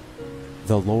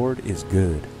 The Lord is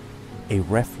good, a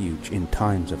refuge in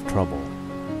times of trouble.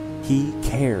 He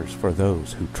cares for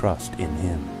those who trust in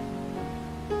him.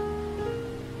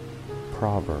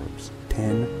 Proverbs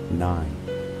 10:9.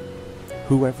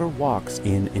 Whoever walks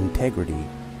in integrity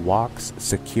walks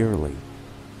securely,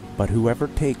 but whoever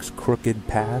takes crooked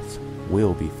paths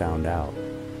will be found out.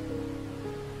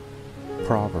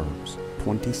 Proverbs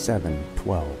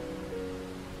 27:12.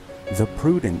 The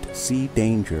prudent see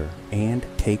danger and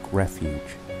take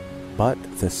refuge, but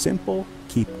the simple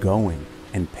keep going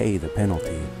and pay the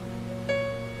penalty.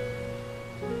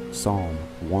 Psalm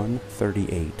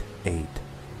 138:8.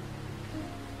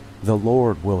 The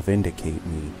Lord will vindicate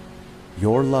me.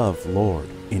 Your love, Lord,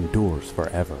 endures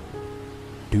forever.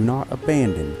 Do not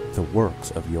abandon the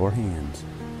works of your hands.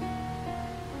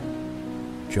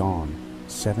 John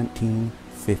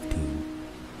 17:15.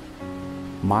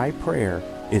 My prayer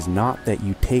is not that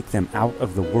you take them out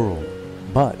of the world,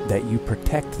 but that you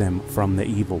protect them from the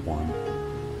evil one.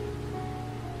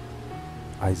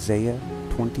 Isaiah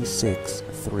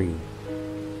 26:3.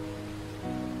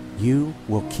 You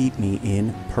will keep me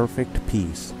in perfect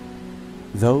peace,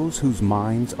 those whose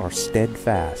minds are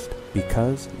steadfast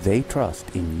because they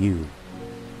trust in you.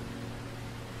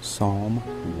 Psalm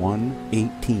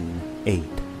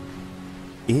 118:8.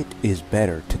 It is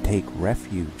better to take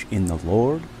refuge in the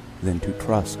Lord than to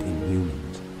trust in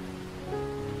humans.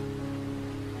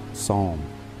 Psalm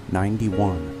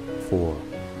 91:4.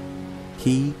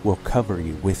 He will cover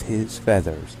you with his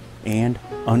feathers, and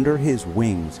under his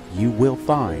wings you will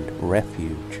find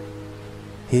refuge.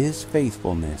 His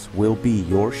faithfulness will be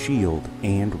your shield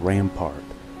and rampart.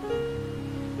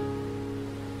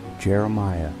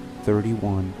 Jeremiah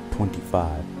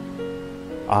 31:25.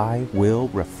 I will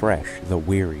refresh the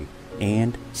weary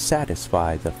and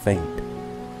satisfy the faint.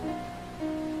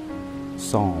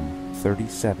 Psalm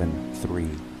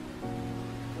 37:3.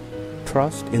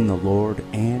 Trust in the Lord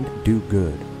and do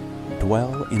good.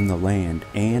 Dwell in the land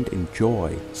and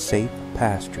enjoy safe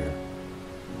pasture.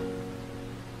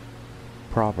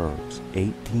 Proverbs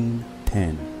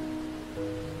 18:10.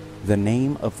 The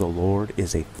name of the Lord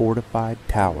is a fortified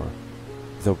tower.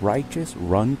 The righteous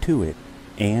run to it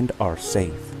and are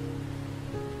safe.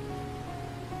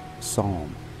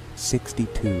 Psalm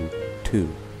 62:2.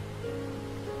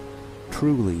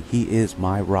 truly he is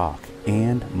my rock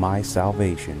and my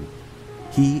salvation.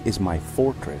 He is my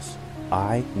fortress.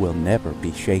 I will never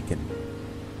be shaken.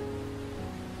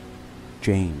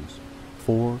 James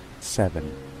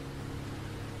 4:7.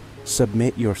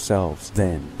 Submit yourselves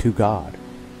then to God.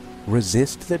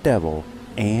 Resist the devil,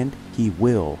 and he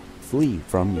will flee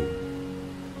from you.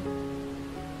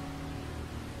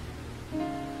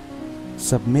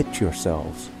 Submit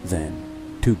yourselves then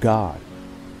to God.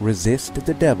 Resist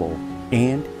the devil,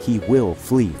 and he will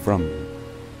flee from you.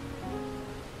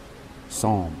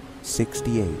 Psalm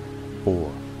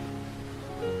 68:4.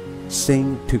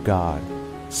 Sing to God.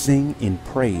 Sing in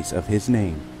praise of his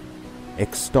name.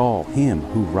 Extol him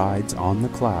who rides on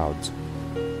the clouds.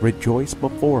 Rejoice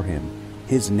before him.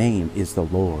 His name is the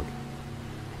Lord.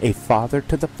 A father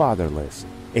to the fatherless,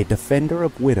 a defender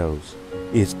of widows,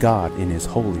 is God in his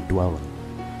holy dwelling.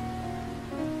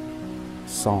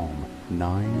 Psalm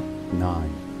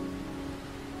 9:9.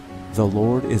 The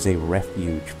Lord is a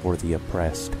refuge for the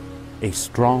oppressed, a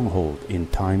stronghold in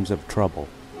times of trouble.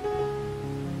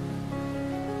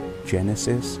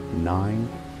 Genesis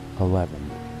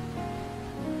 9:11.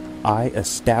 I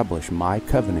establish my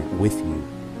covenant with you.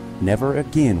 Never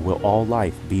again will all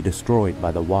life be destroyed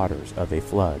by the waters of a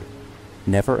flood.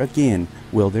 Never again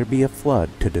will there be a flood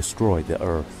to destroy the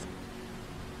earth.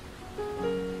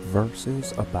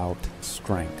 Verses about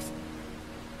strength.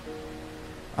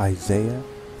 Isaiah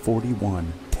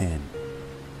 41:10.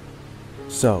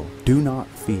 So do not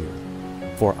fear,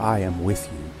 for I am with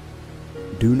you.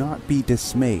 Do not be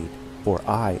dismayed, for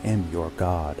I am your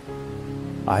God.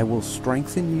 I will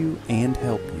strengthen you and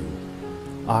help you.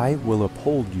 I will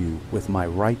uphold you with my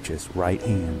righteous right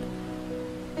hand.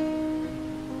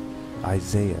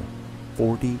 Isaiah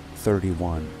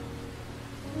 40:31.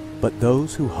 But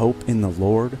those who hope in the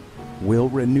Lord will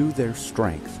renew their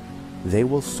strength. They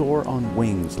will soar on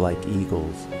wings like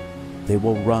eagles. They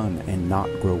will run and not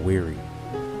grow weary.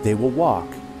 They will walk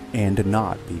and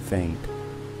not be faint.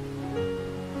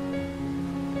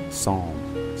 Psalm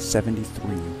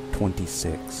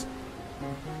 73:26.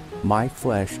 My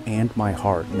flesh and my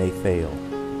heart may fail,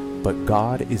 but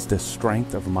God is the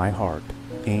strength of my heart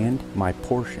and my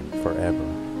portion forever.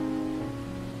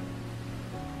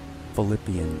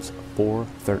 Philippians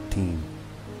 4:13.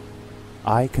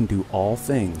 I can do all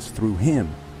things through him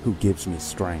who gives me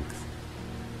strength.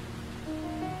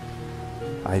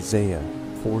 Isaiah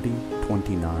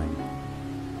 40:29.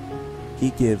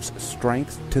 He gives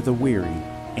strength to the weary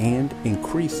and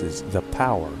increases the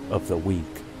power of the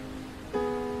weak.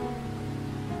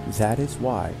 That is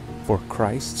why, for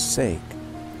Christ's sake,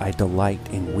 I delight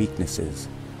in weaknesses,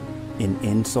 in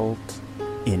insults,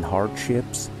 in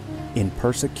hardships, in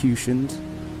persecutions,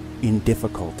 in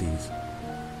difficulties.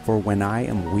 For when I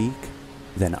am weak,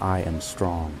 then I am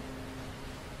strong.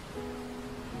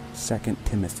 2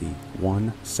 Timothy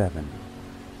 1:7.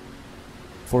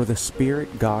 For the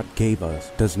Spirit God gave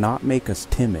us does not make us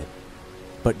timid,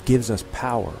 but gives us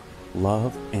power,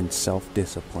 love, and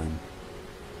self-discipline.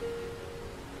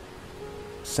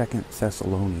 2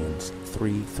 Thessalonians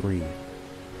 3:3.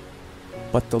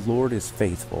 But the Lord is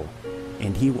faithful,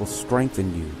 and he will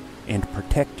strengthen you and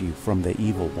protect you from the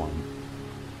evil one.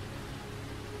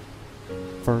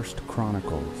 1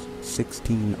 Chronicles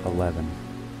 16:11.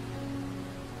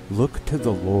 Look to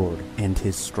the Lord and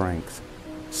his strength.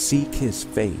 Seek his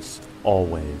face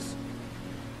always.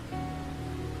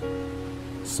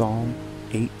 Psalm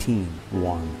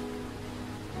 18:1.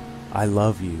 I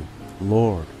love you,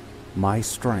 Lord, my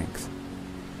strength.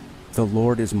 The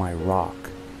Lord is my rock,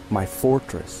 my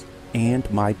fortress, and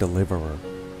my deliverer.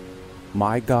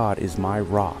 My God is my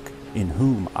rock, in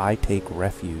whom I take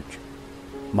refuge,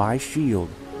 my shield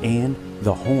and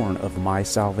the horn of my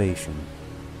salvation,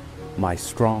 my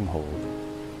stronghold.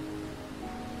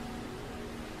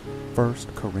 1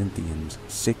 Corinthians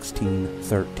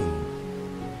 16:13.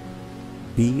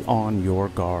 Be on your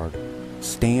guard.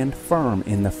 Stand firm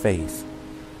in the faith.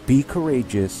 Be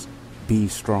courageous. Be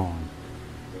strong.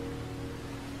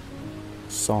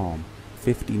 Psalm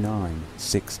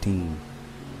 59:16.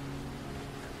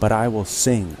 But I will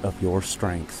sing of your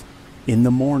strength. In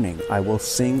the morning I will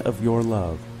sing of your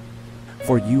love.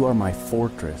 For you are my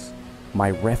fortress, my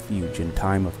refuge in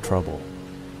time of trouble.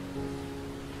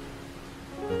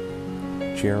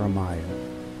 Jeremiah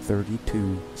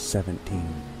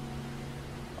 32:17.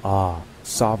 Ah,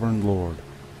 sovereign Lord,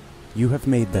 you have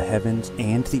made the heavens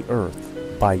and the earth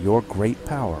by your great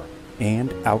power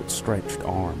and outstretched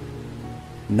arm.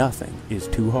 Nothing is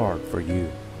too hard for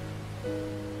you.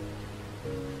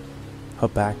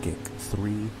 Habakkuk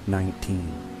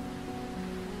 3:19.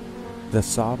 The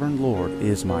sovereign Lord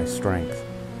is my strength.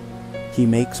 He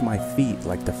makes my feet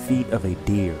like the feet of a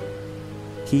deer.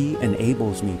 He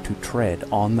enables me to tread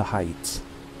on the heights.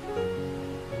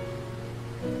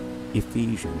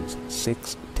 Ephesians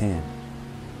 6:10.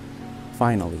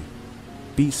 Finally,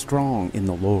 be strong in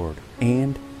the Lord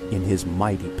and in His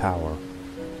mighty power.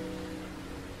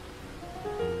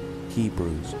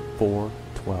 Hebrews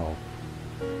 4:12.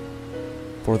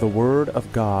 For the word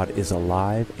of God is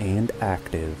alive and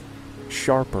active,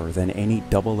 sharper than any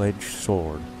double-edged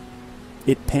sword.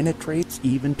 It penetrates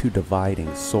even to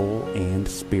dividing soul and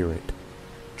spirit,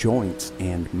 joints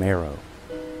and marrow.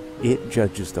 It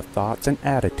judges the thoughts and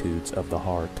attitudes of the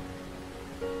heart.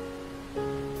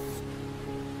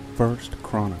 1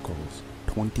 Chronicles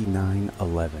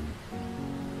 29:11.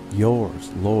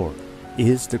 Yours, Lord,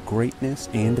 is the greatness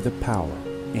and the power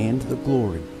and the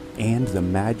glory and the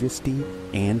majesty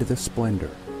and the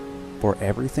splendor, for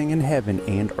everything in heaven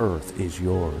and earth is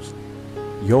yours.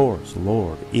 Yours,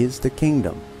 Lord, is the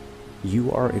kingdom.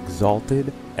 You are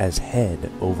exalted as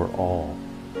head over all.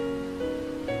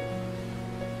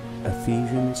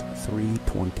 Ephesians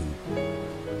 3:20.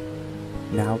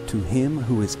 Now to Him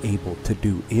who is able to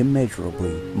do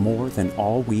immeasurably more than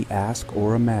all we ask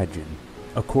or imagine,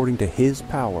 according to His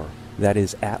power that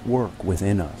is at work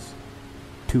within us.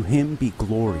 To Him be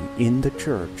glory in the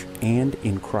church and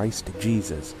in Christ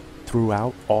Jesus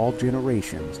throughout all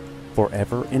generations,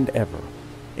 forever and ever.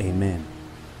 Amen.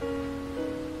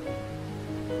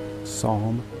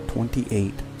 Psalm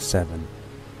 28:7.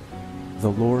 The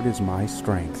Lord is my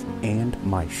strength and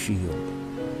my shield.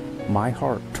 My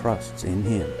heart trusts in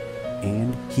Him,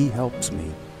 and He helps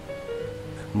me.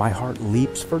 My heart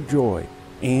leaps for joy,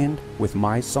 and with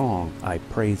my song I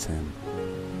praise Him.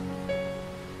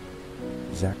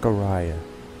 Zechariah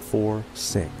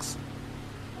 4:6.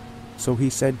 So He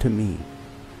said to me,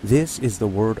 This is the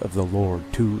word of the Lord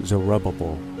to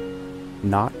Zerubbabel,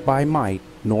 not by might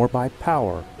nor by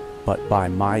power, but by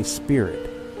my Spirit,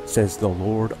 says the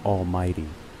Lord Almighty.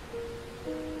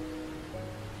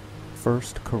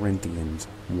 1 Corinthians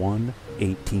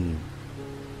 1:18.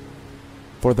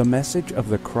 For the message of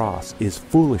the cross is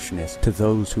foolishness to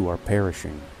those who are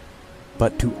perishing,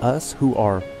 but to us who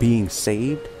are being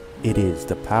saved, it is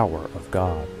the power of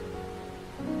God.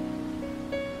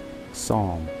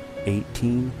 Psalm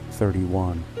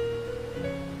 18:31.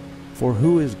 For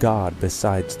who is God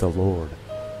besides the Lord?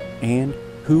 And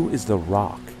who is the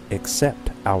rock except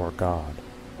our God?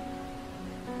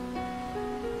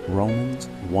 Romans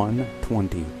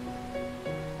 1:20.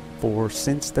 For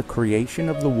since the creation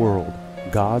of the world,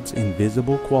 God's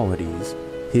invisible qualities,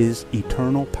 His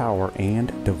eternal power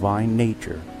and divine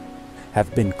nature,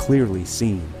 have been clearly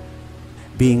seen,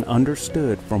 being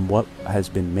understood from what has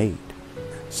been made,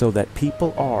 so that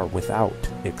people are without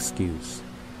excuse.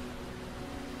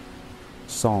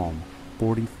 Psalm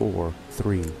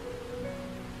 44:3.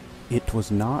 It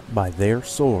was not by their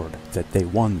sword that they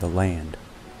won the land,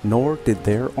 nor did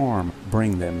their arm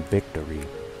bring them victory.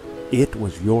 It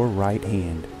was your right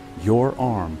hand, your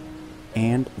arm,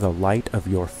 and the light of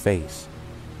your face,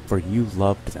 for you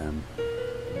loved them.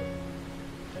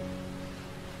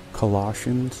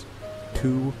 Colossians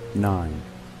 2:9.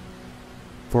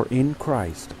 For in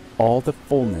Christ all the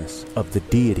fullness of the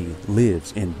deity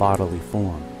lives in bodily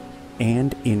form,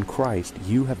 and in Christ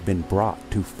you have been brought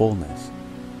to fullness.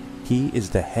 He is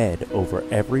the head over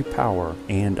every power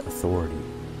and authority.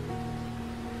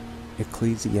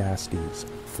 Ecclesiastes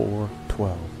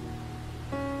 4:12.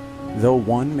 Though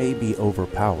one may be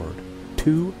overpowered,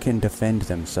 two can defend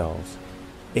themselves.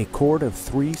 A cord of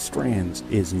 3 strands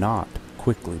is not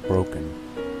quickly broken.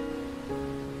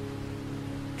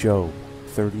 Job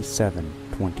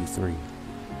 37:23.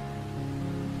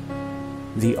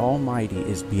 The Almighty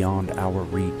is beyond our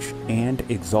reach and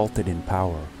exalted in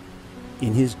power.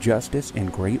 In His justice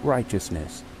and great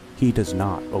righteousness, He does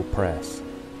not oppress.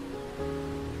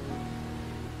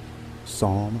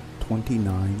 Psalm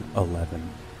 29:11.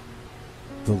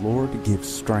 The Lord gives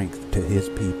strength to His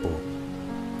people.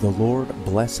 The Lord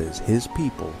blesses His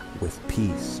people with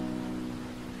peace.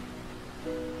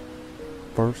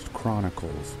 1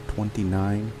 Chronicles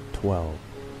 29:12.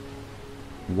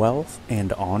 Wealth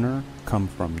and honor come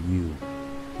from you.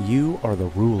 You are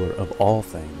the ruler of all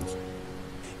things.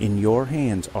 In your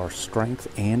hands are strength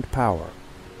and power,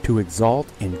 to exalt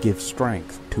and give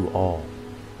strength to all.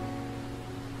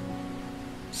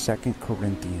 2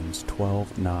 Corinthians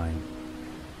 12:9.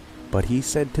 But He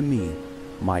said to me,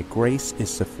 My grace is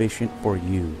sufficient for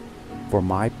you, for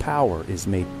my power is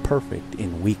made perfect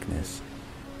in weakness.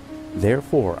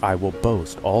 Therefore I will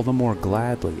boast all the more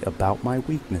gladly about my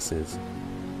weaknesses,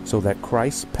 so that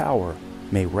Christ's power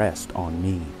may rest on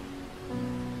me.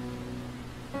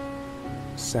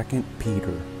 2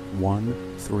 Peter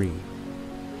 1:3.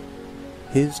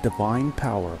 His divine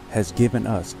power has given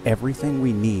us everything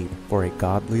we need for a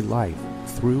godly life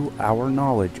through our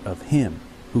knowledge of Him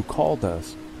who called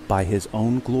us by His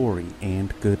own glory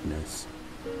and goodness.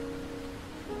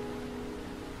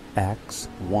 Acts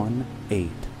 1:8.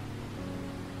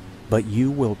 But you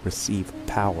will receive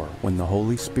power when the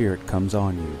Holy Spirit comes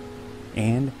on you,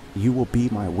 and you will be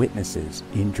my witnesses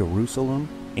in Jerusalem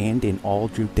and in all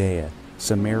Judea,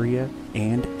 Samaria,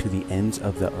 and to the ends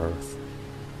of the earth.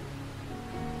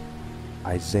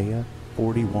 Isaiah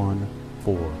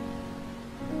 41:4.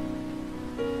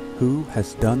 Who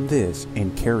has done this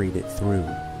and carried it through,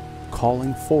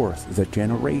 calling forth the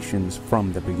generations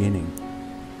from the beginning?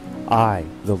 I,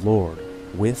 the Lord,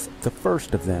 with the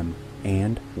first of them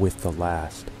and with the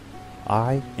last.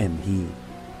 I am He.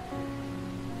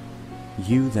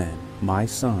 You then, my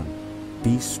son,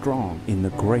 be strong in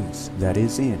the grace that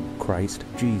is in Christ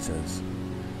Jesus.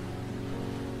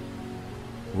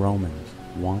 Romans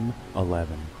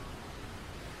 1:11.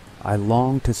 I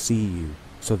long to see you,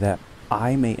 so that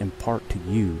I may impart to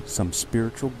you some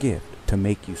spiritual gift to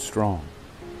make you strong.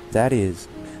 That is,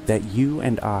 that you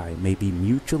and I may be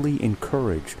mutually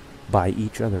encouraged by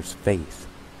each other's faith.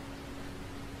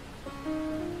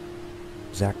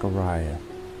 Zechariah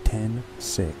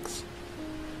 10:6.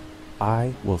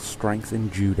 I will strengthen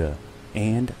Judah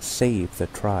and save the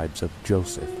tribes of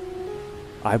Joseph.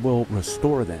 I will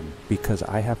restore them because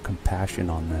I have compassion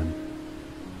on them.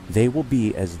 They will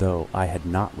be as though I had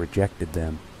not rejected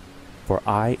them, for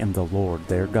I am the Lord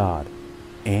their God,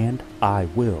 and I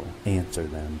will answer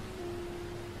them.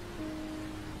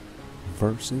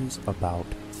 Verses about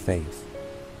faith.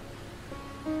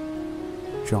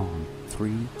 John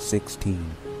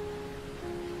 3:16.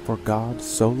 For God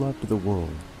so loved the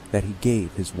world that He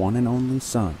gave His one and only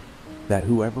Son, that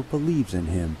whoever believes in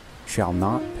Him shall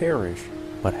not perish,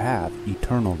 but have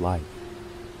eternal life.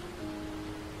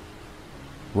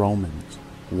 Romans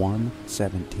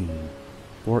 1:17.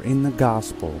 For in the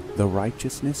gospel the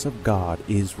righteousness of God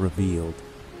is revealed,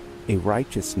 a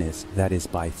righteousness that is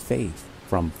by faith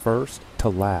from first to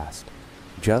last,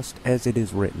 just as it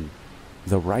is written,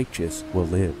 the righteous will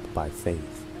live by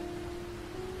faith.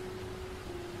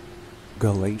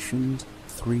 Galatians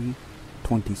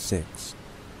 3:26.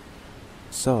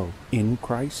 So, in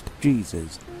Christ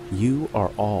Jesus, you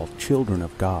are all children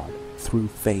of God through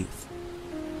faith.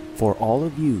 For all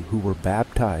of you who were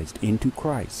baptized into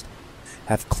Christ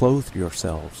have clothed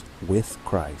yourselves with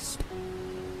Christ.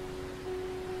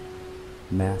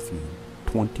 Matthew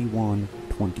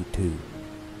 21:22.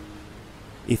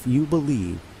 If you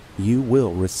believe, you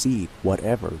will receive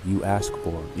whatever you ask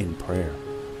for in prayer.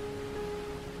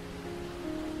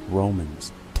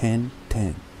 Romans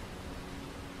 10:10.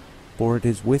 For it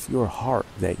is with your heart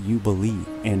that you believe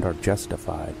and are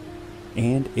justified,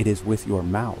 and it is with your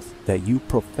mouth that you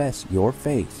profess your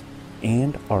faith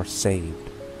and are saved.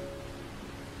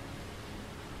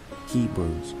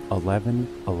 Hebrews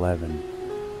 11:11.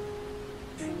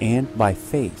 And by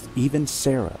faith even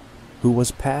Sarah, who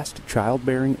was past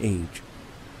childbearing age,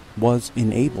 was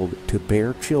enabled to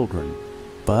bear children,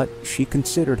 but she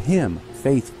considered him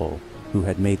faithful who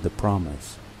had made the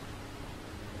promise.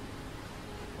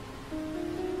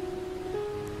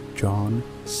 John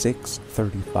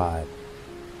 6:35.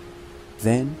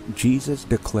 Then Jesus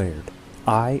declared,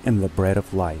 I am the bread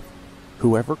of life.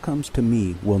 Whoever comes to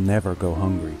me will never go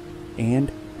hungry,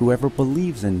 and whoever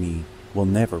believes in me will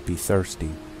never be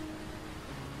thirsty.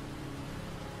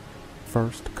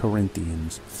 1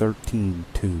 Corinthians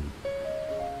 13:2.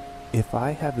 If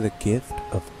I have the gift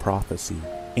of prophecy,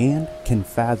 and can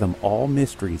fathom all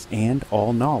mysteries and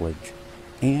all knowledge,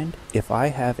 and if I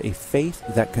have a faith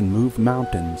that can move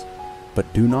mountains,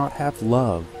 but do not have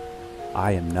love,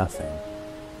 I am nothing.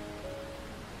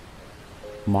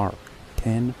 Mark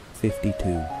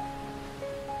 10:52.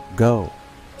 Go,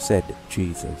 said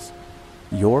Jesus,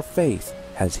 your faith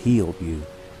has healed you.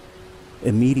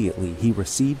 Immediately he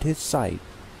received his sight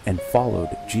and followed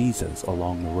Jesus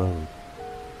along the road.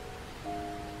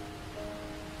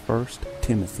 1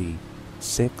 Timothy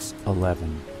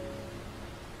 6:11.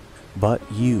 But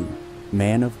you,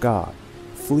 man of God,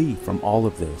 flee from all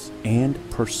of this and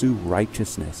pursue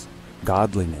righteousness,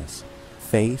 godliness,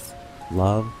 faith,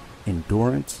 love,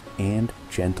 endurance, and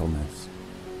gentleness.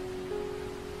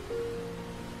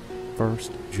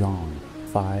 1 John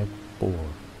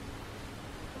 5:4.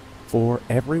 For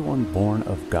everyone born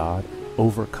of God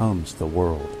overcomes the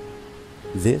world.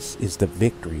 This is the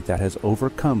victory that has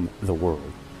overcome the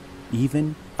world,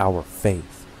 even our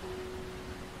faith.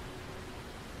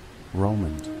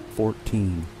 Romans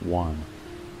 14:1.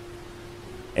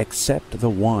 Accept the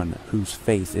one whose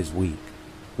faith is weak,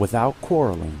 without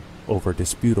quarreling over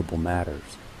disputable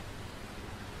matters.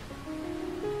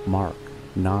 Mark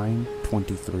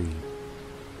 9:23.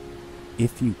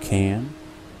 If you can,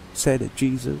 said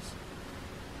Jesus,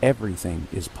 everything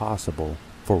is possible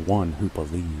for one who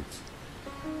believes.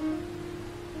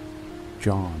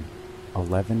 John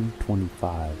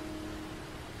 11:25.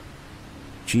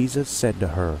 Jesus said to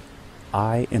her,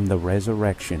 I am the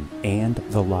resurrection and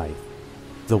the life.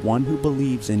 The one who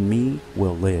believes in me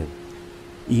will live,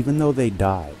 even though they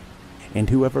die, and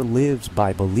whoever lives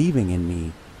by believing in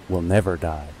me will never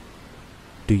die.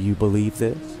 Do you believe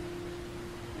this?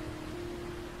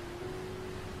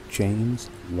 James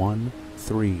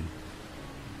 1:3.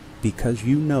 Because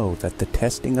you know that the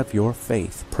testing of your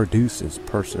faith produces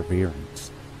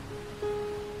perseverance.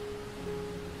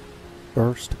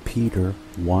 1 Peter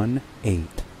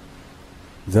 1:8.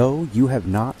 Though you have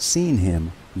not seen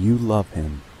him, you love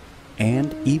him,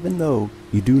 and even though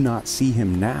you do not see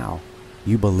him now,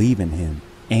 you believe in him,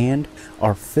 and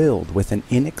are filled with an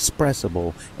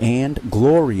inexpressible and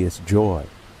glorious joy,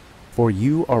 for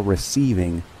you are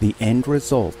receiving the end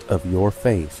result of your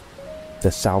faith,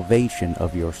 the salvation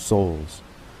of your souls.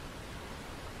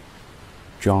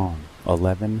 John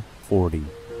 11:40.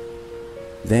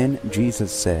 Then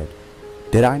Jesus said,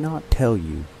 Did I not tell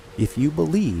you, if you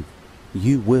believe,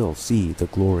 you will see the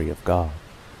glory of God?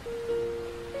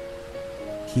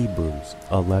 Hebrews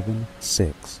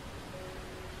 11:6.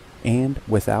 And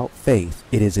without faith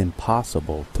it is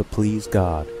impossible to please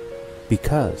God,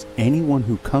 because anyone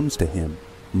who comes to him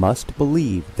must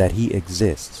believe that he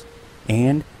exists,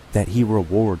 and that he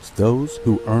rewards those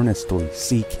who earnestly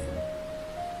seek him.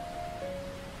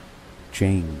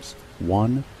 James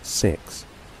 1:6.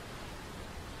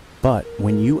 But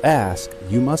when you ask,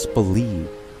 you must believe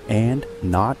and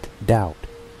not doubt,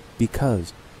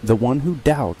 because the one who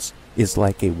doubts is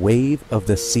like a wave of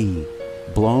the sea,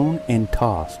 blown and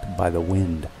tossed by the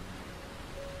wind.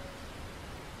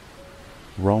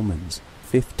 Romans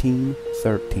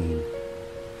 15:13.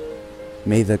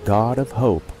 May the God of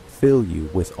hope fill you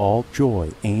with all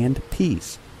joy and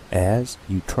peace as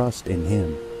you trust in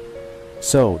him,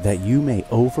 so that you may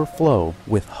overflow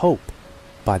with hope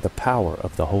by the power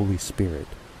of the Holy Spirit.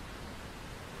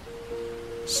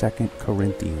 2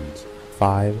 Corinthians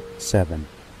 5:7.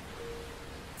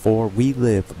 For we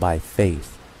live by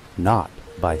faith, not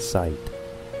by sight.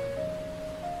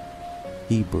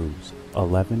 Hebrews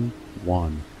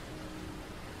 11:1.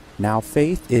 Now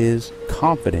faith is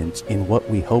confidence in what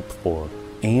we hope for,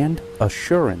 and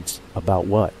assurance about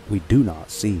what we do not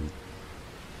see.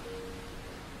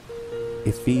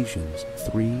 Ephesians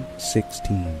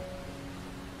 3:16.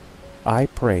 I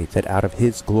pray that out of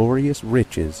his glorious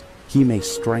riches he may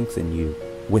strengthen you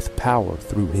with power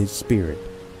through his Spirit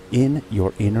in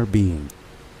your inner being,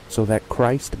 so that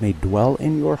Christ may dwell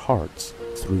in your hearts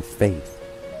through faith.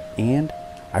 And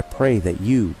I pray that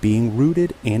you, being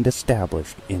rooted and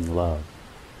established in love.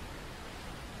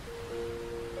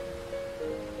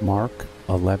 Mark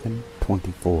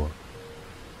 11:24.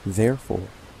 Therefore,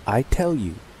 I tell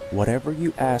you, whatever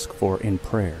you ask for in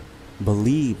prayer,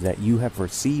 believe that you have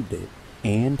received it,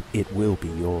 and it will be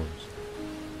yours.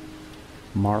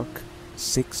 Mark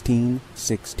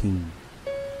 16:16.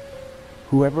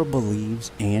 Whoever believes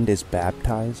and is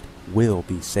baptized will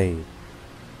be saved,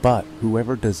 but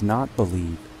whoever does not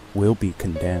believe will be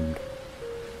condemned.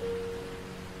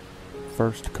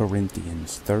 1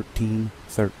 Corinthians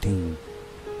 13:13.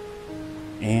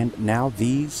 And now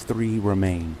these three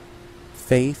remain: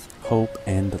 faith, hope,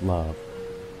 and love.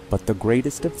 But the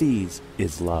greatest of these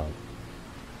is love.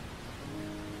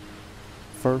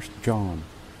 1 John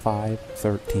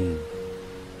 5:13.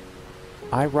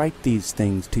 I write these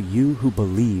things to you who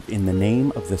believe in the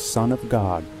name of the Son of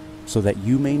God, so that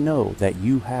you may know that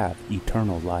you have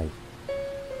eternal life.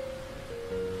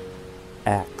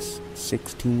 Acts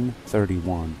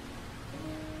 16:31.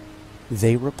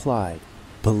 They replied,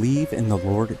 Believe in the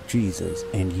Lord Jesus,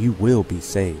 and you will be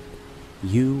saved,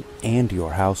 you and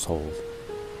your household.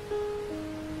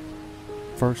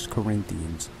 1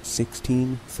 Corinthians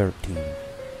 16:13.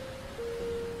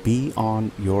 Be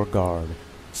on your guard.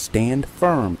 Stand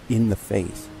firm in the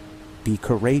faith. Be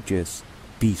courageous.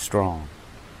 Be strong.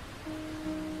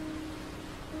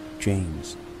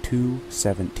 James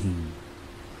 2:17.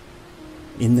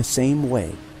 In the same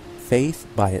way, faith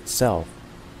by itself,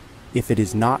 if it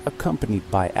is not accompanied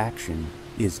by action,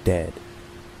 is dead.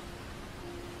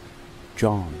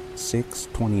 John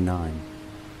 6:29.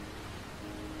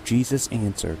 Jesus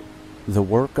answered, The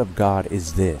work of God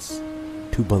is this,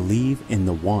 to believe in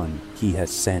the one he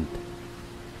has sent.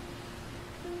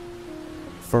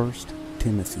 1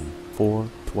 Timothy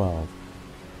 4:12.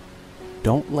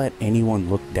 Don't let anyone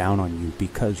look down on you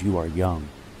because you are young,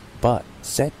 but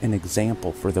set an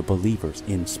example for the believers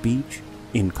in speech,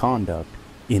 in conduct,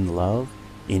 in love,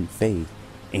 in faith,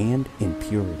 and in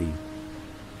purity.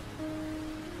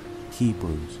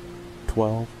 Hebrews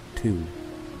 12:2.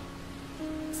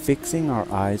 Fixing our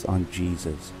eyes on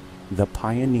Jesus, the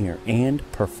pioneer and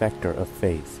perfecter of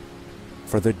faith.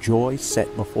 For the joy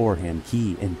set before him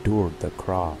he endured the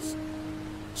cross,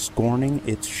 scorning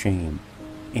its shame,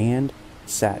 and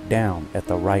sat down at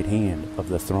the right hand of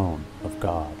the throne of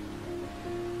God.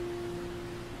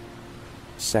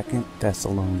 2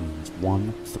 Thessalonians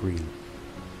 1:3.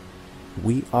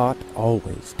 We ought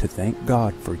always to thank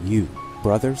God for you,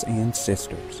 brothers and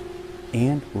sisters,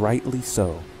 and rightly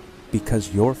so,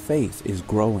 because your faith is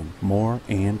growing more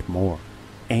and more,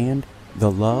 and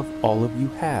the love all of you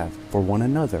have for one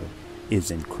another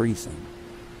is increasing.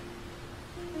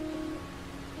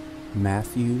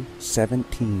 Matthew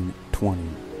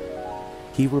 17:20.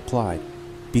 He replied,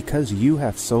 because you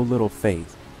have so little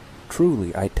faith,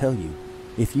 truly I tell you,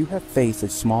 if you have faith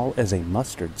as small as a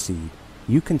mustard seed,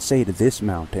 you can say to this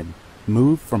mountain,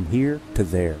 move from here to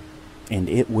there, and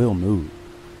it will move.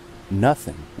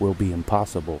 Nothing will be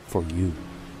impossible for you.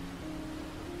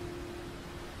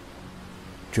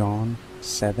 John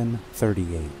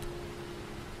 7:38.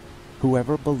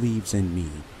 Whoever believes in me,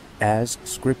 as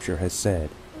Scripture has said,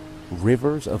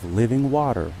 rivers of living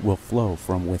water will flow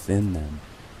from within them.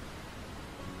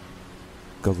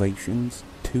 Galatians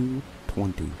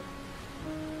 2:20.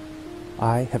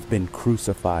 I have been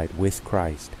crucified with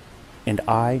Christ, and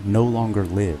I no longer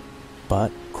live,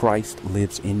 but Christ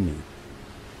lives in me.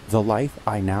 The life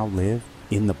I now live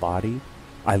in the body,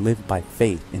 I live by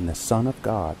faith in the Son of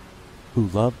God, who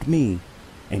loved me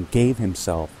and gave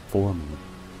himself for me.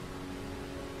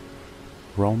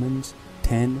 Romans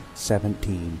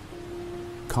 10:17.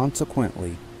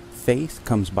 Consequently, faith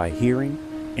comes by hearing,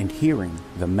 and hearing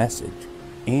the message,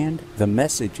 and the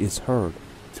message is heard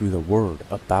through the word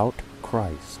about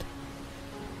Christ.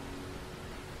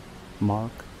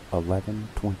 Mark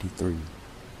 11:23.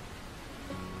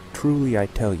 Truly I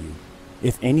tell you,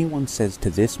 if anyone says to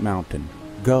this mountain,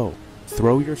 go,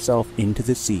 throw yourself into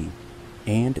the sea,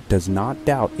 and does not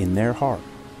doubt in their heart,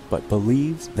 but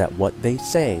believes that what they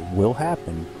say will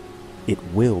happen, it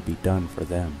will be done for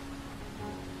them.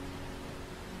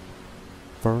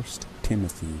 1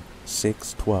 Timothy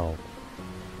 6:12.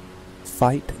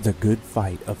 Fight the good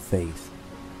fight of faith.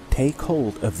 Take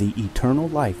hold of the eternal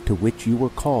life to which you were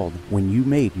called when you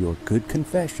made your good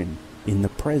confession in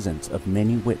the presence of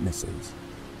many witnesses.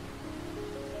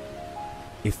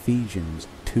 Ephesians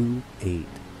 2:8.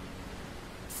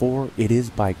 For it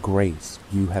is by grace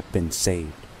you have been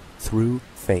saved, through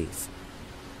faith.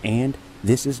 And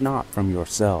this is not from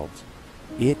yourselves.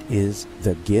 It is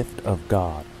the gift of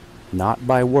God, not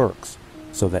by works,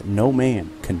 so that no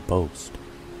man can boast.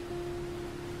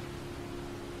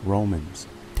 Romans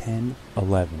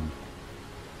 10:11.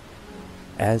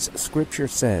 As Scripture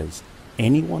says,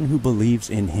 anyone who believes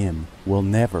in him will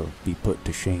never be put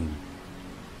to shame.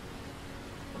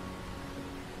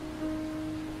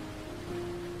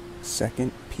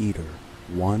 Second Peter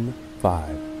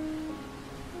 1:5.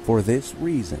 For this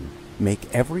reason,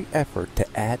 make every effort to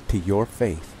add to your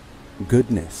faith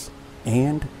goodness,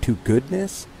 and to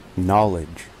goodness,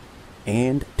 knowledge,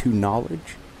 and to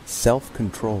knowledge,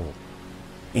 self-control,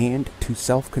 and to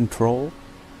self-control,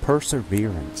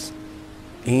 perseverance,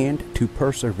 and to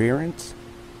perseverance,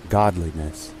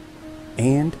 godliness,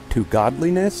 and to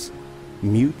godliness,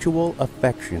 mutual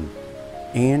affection,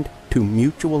 and to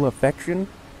mutual affection,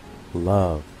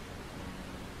 love.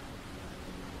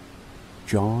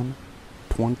 John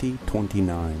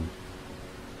 20:29.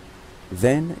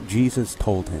 Then Jesus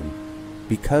told him,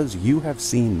 because you have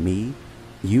seen me,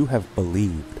 you have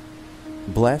believed.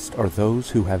 Blessed are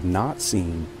those who have not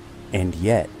seen, and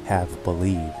yet have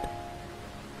believed.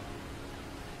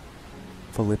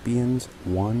 Philippians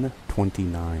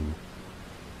 1:29.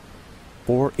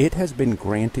 For it has been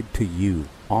granted to you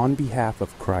on behalf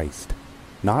of Christ,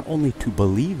 not only to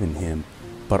believe in him,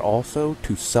 but also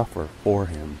to suffer for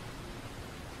him.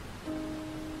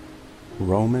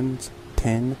 Romans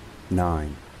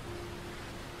 10:9.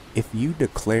 If you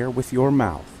declare with your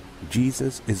mouth,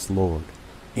 Jesus is Lord,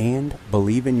 and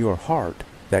believe in your heart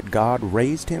that God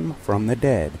raised him from the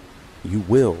dead, you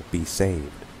will be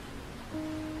saved.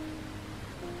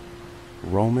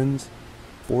 Romans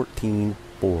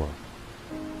 14:4.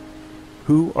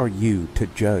 Who are you to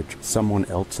judge someone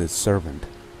else's servant?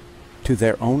 To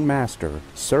their own master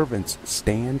servants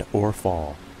stand or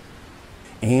fall,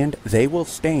 and they will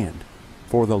stand,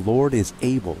 for the Lord is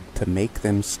able to make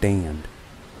them stand.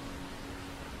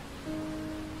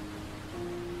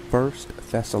 1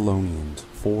 Thessalonians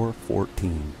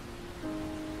 4:14.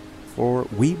 For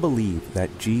we believe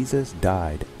that Jesus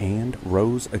died and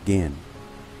rose again,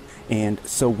 and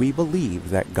so we believe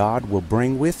that God will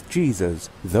bring with Jesus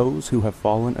those who have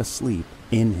fallen asleep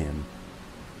in him.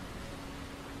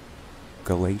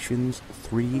 Galatians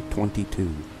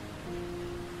 3:22.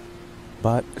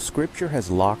 But Scripture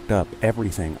has locked up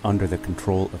everything under the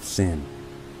control of sin,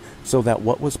 so that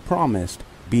what was promised,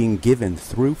 being given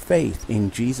through faith in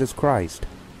Jesus Christ,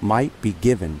 might be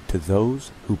given to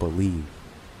those who believe.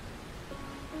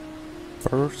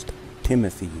 1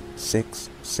 Timothy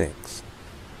 6:6.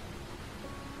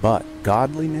 But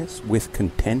godliness with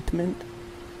contentment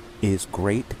is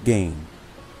great gain.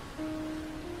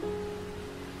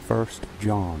 1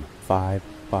 John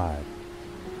 5:5.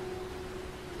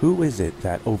 Who is it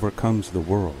that overcomes the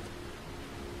world?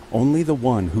 Only the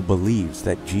one who believes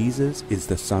that Jesus is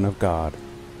the Son of God.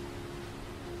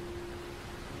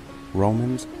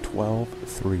 Romans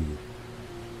 12:3.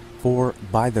 For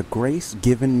by the grace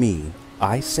given me,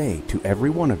 I say to every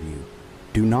one of you,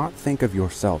 do not think of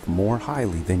yourself more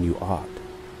highly than you ought,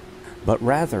 but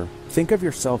rather think of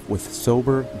yourself with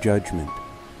sober judgment,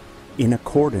 in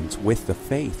accordance with the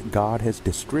faith God has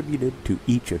distributed to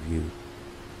each of you.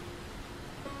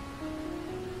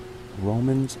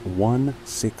 Romans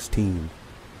 1:16.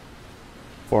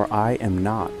 For I am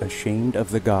not ashamed of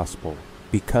the gospel,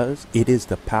 because it is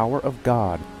the power of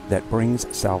God that brings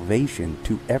salvation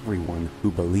to everyone who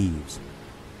believes,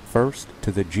 first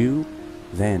to the Jew,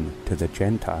 then to the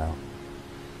Gentile.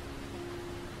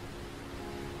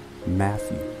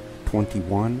 Matthew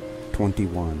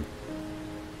 21:21.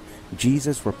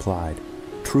 Jesus replied,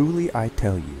 Truly I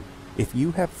tell you, if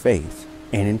you have faith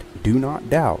and do not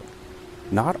doubt,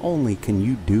 not only can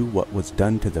you do what was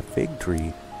done to the fig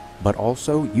tree, but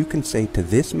also you can say to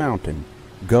this mountain,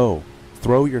 Go,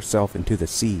 throw yourself into the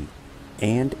sea,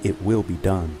 and it will be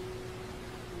done.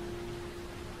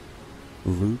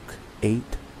 Luke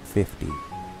 8:50.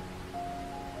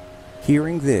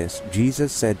 Hearing this,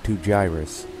 Jesus said to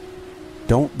Jairus,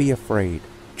 Don't be afraid,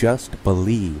 just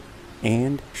believe,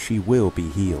 and she will be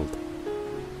healed.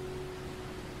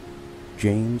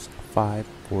 James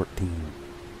 5:14.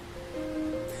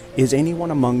 Is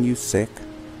anyone among you sick?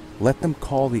 Let them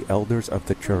call the elders of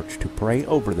the church to pray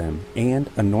over them and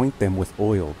anoint them with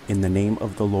oil in the name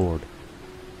of the Lord.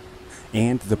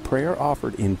 And the prayer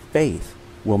offered in faith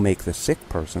will make the sick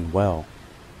person well.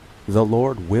 The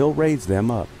Lord will raise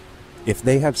them up. If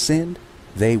they have sinned,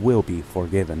 they will be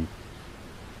forgiven.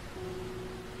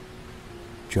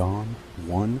 John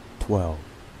 1:12.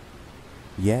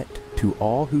 Yet to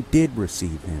all who did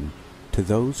receive him, to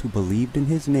those who believed in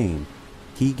his name,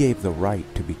 he gave the right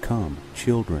to become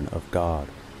children of God.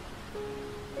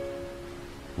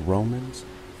 Romans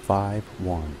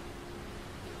 5:1.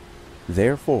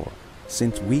 Therefore,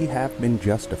 since we have been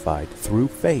justified through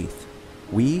faith,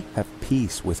 we have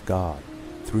peace with God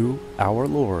through our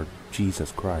Lord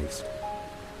Jesus Christ.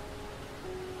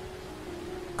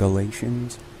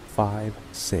 Galatians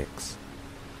 5:6.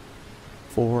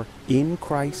 For in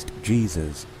Christ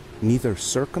Jesus, neither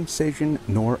circumcision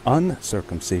nor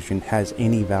uncircumcision has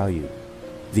any value.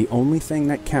 The only thing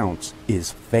that counts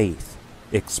is faith,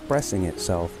 expressing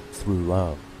itself through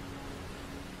love.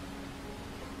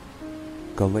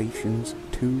 Galatians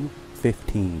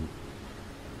 2:15.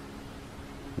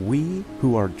 We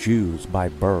who are Jews by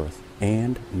birth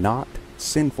and not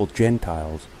sinful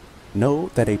Gentiles know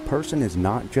that a person is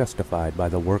not justified by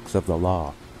the works of the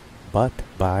law, but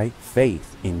by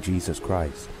faith in Jesus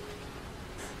Christ.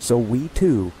 So we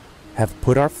too have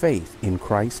put our faith in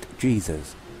Christ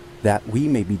Jesus, that we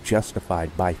may be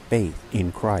justified by faith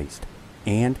in Christ,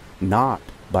 and not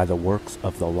by the works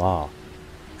of the law,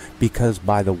 because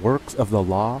by the works of the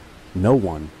law no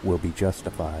one will be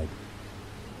justified.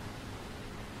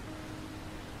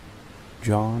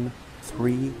 John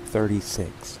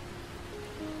 3:36.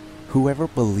 Whoever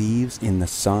believes in the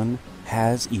Son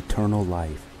has eternal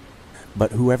life,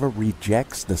 but whoever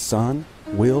rejects the Son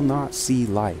will not see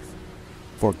life,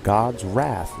 for God's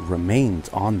wrath remains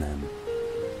on them.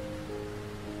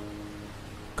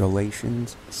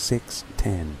 Galatians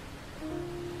 6:10.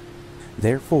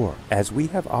 Therefore, as we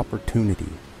have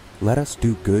opportunity, let us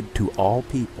do good to all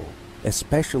people,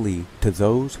 especially to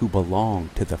those who belong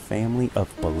to the family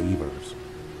of believers.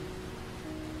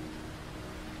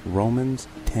 Romans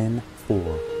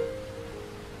 10:4.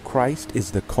 Christ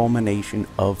is the culmination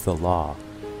of the law,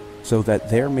 so that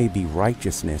there may be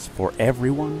righteousness for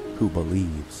everyone who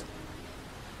believes.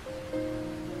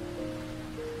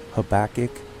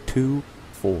 Habakkuk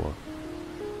 4.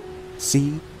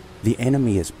 See, the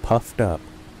enemy is puffed up.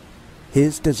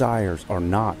 His desires are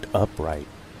not upright,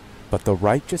 but the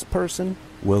righteous person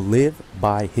will live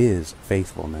by his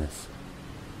faithfulness.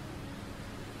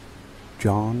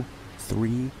 John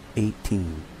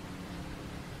 3:18.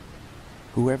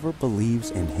 Whoever believes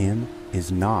in him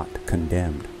is not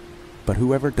condemned, but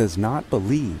whoever does not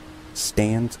believe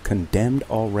stands condemned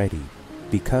already,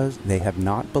 because they have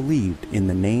not believed in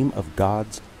the name of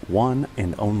God's one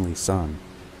and only Son.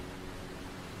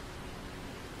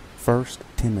 1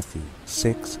 Timothy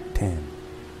 6:10.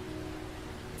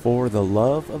 For the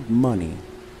love of money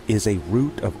is a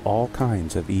root of all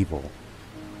kinds of evil.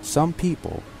 Some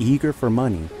people, eager for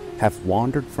money, have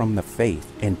wandered from the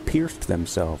faith and pierced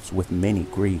themselves with many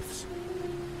griefs.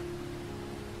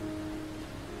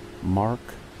 Mark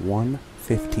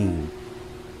 1:15.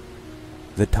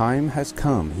 The time has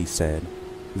come, he said.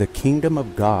 The kingdom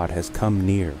of God has come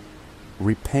near.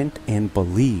 Repent and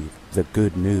believe the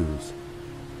good news.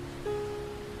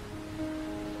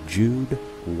 Jude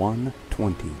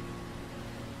 1:20.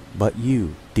 But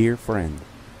you, dear friend,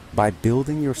 by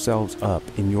building yourselves up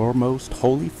in your most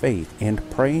holy faith and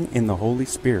praying in the Holy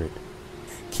Spirit,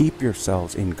 keep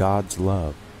yourselves in God's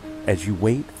love as you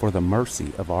wait for the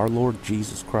mercy of our Lord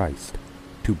Jesus Christ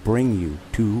to bring you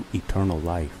to eternal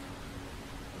life.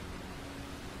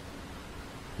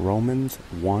 Romans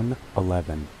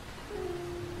 1:11.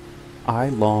 I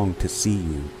long to see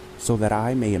you, so that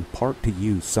I may impart to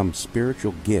you some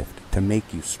spiritual gift to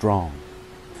make you strong.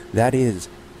 That is,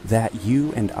 that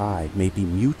you and I may be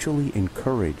mutually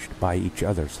encouraged by each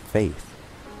other's faith.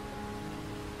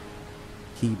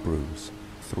 Hebrews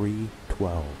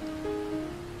 3:12.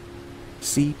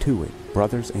 See to it,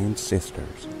 brothers and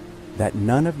sisters, that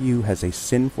none of you has a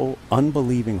sinful,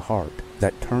 unbelieving heart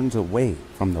that turns away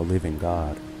from the living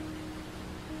God.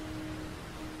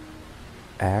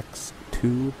 Acts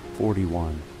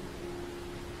 2:41.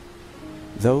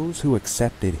 Those who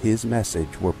accepted his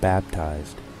message were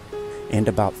baptized, and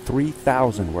about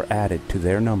 3,000 were added to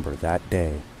their number that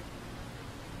day.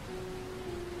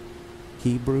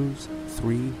 Hebrews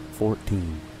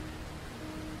 3:14.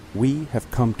 We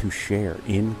have come to share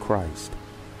in Christ,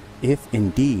 if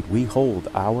indeed we hold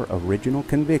our original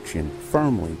conviction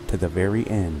firmly to the very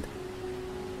end.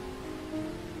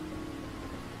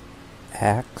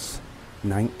 Acts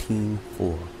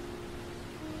 19:4.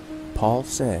 Paul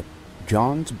said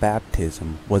John's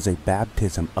baptism was a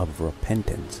baptism of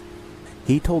repentance.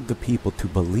 He told the people to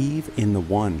believe in the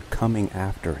one coming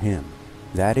after him,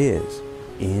 that is,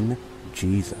 in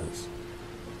Jesus.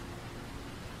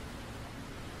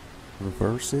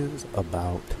 Verses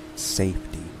about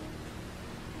safety.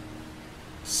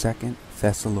 2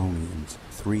 Thessalonians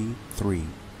 3:3.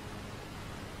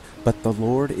 But the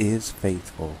Lord is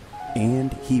faithful,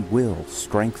 and he will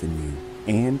strengthen you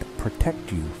and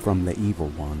protect you from the evil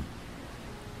one.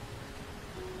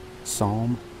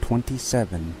 Psalm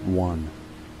 27:1.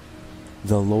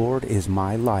 The Lord is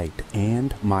my light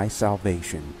and my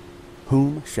salvation.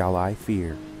 Whom shall I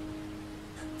fear?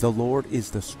 The Lord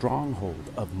is the stronghold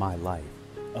of my life.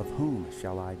 Of whom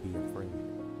shall I be afraid?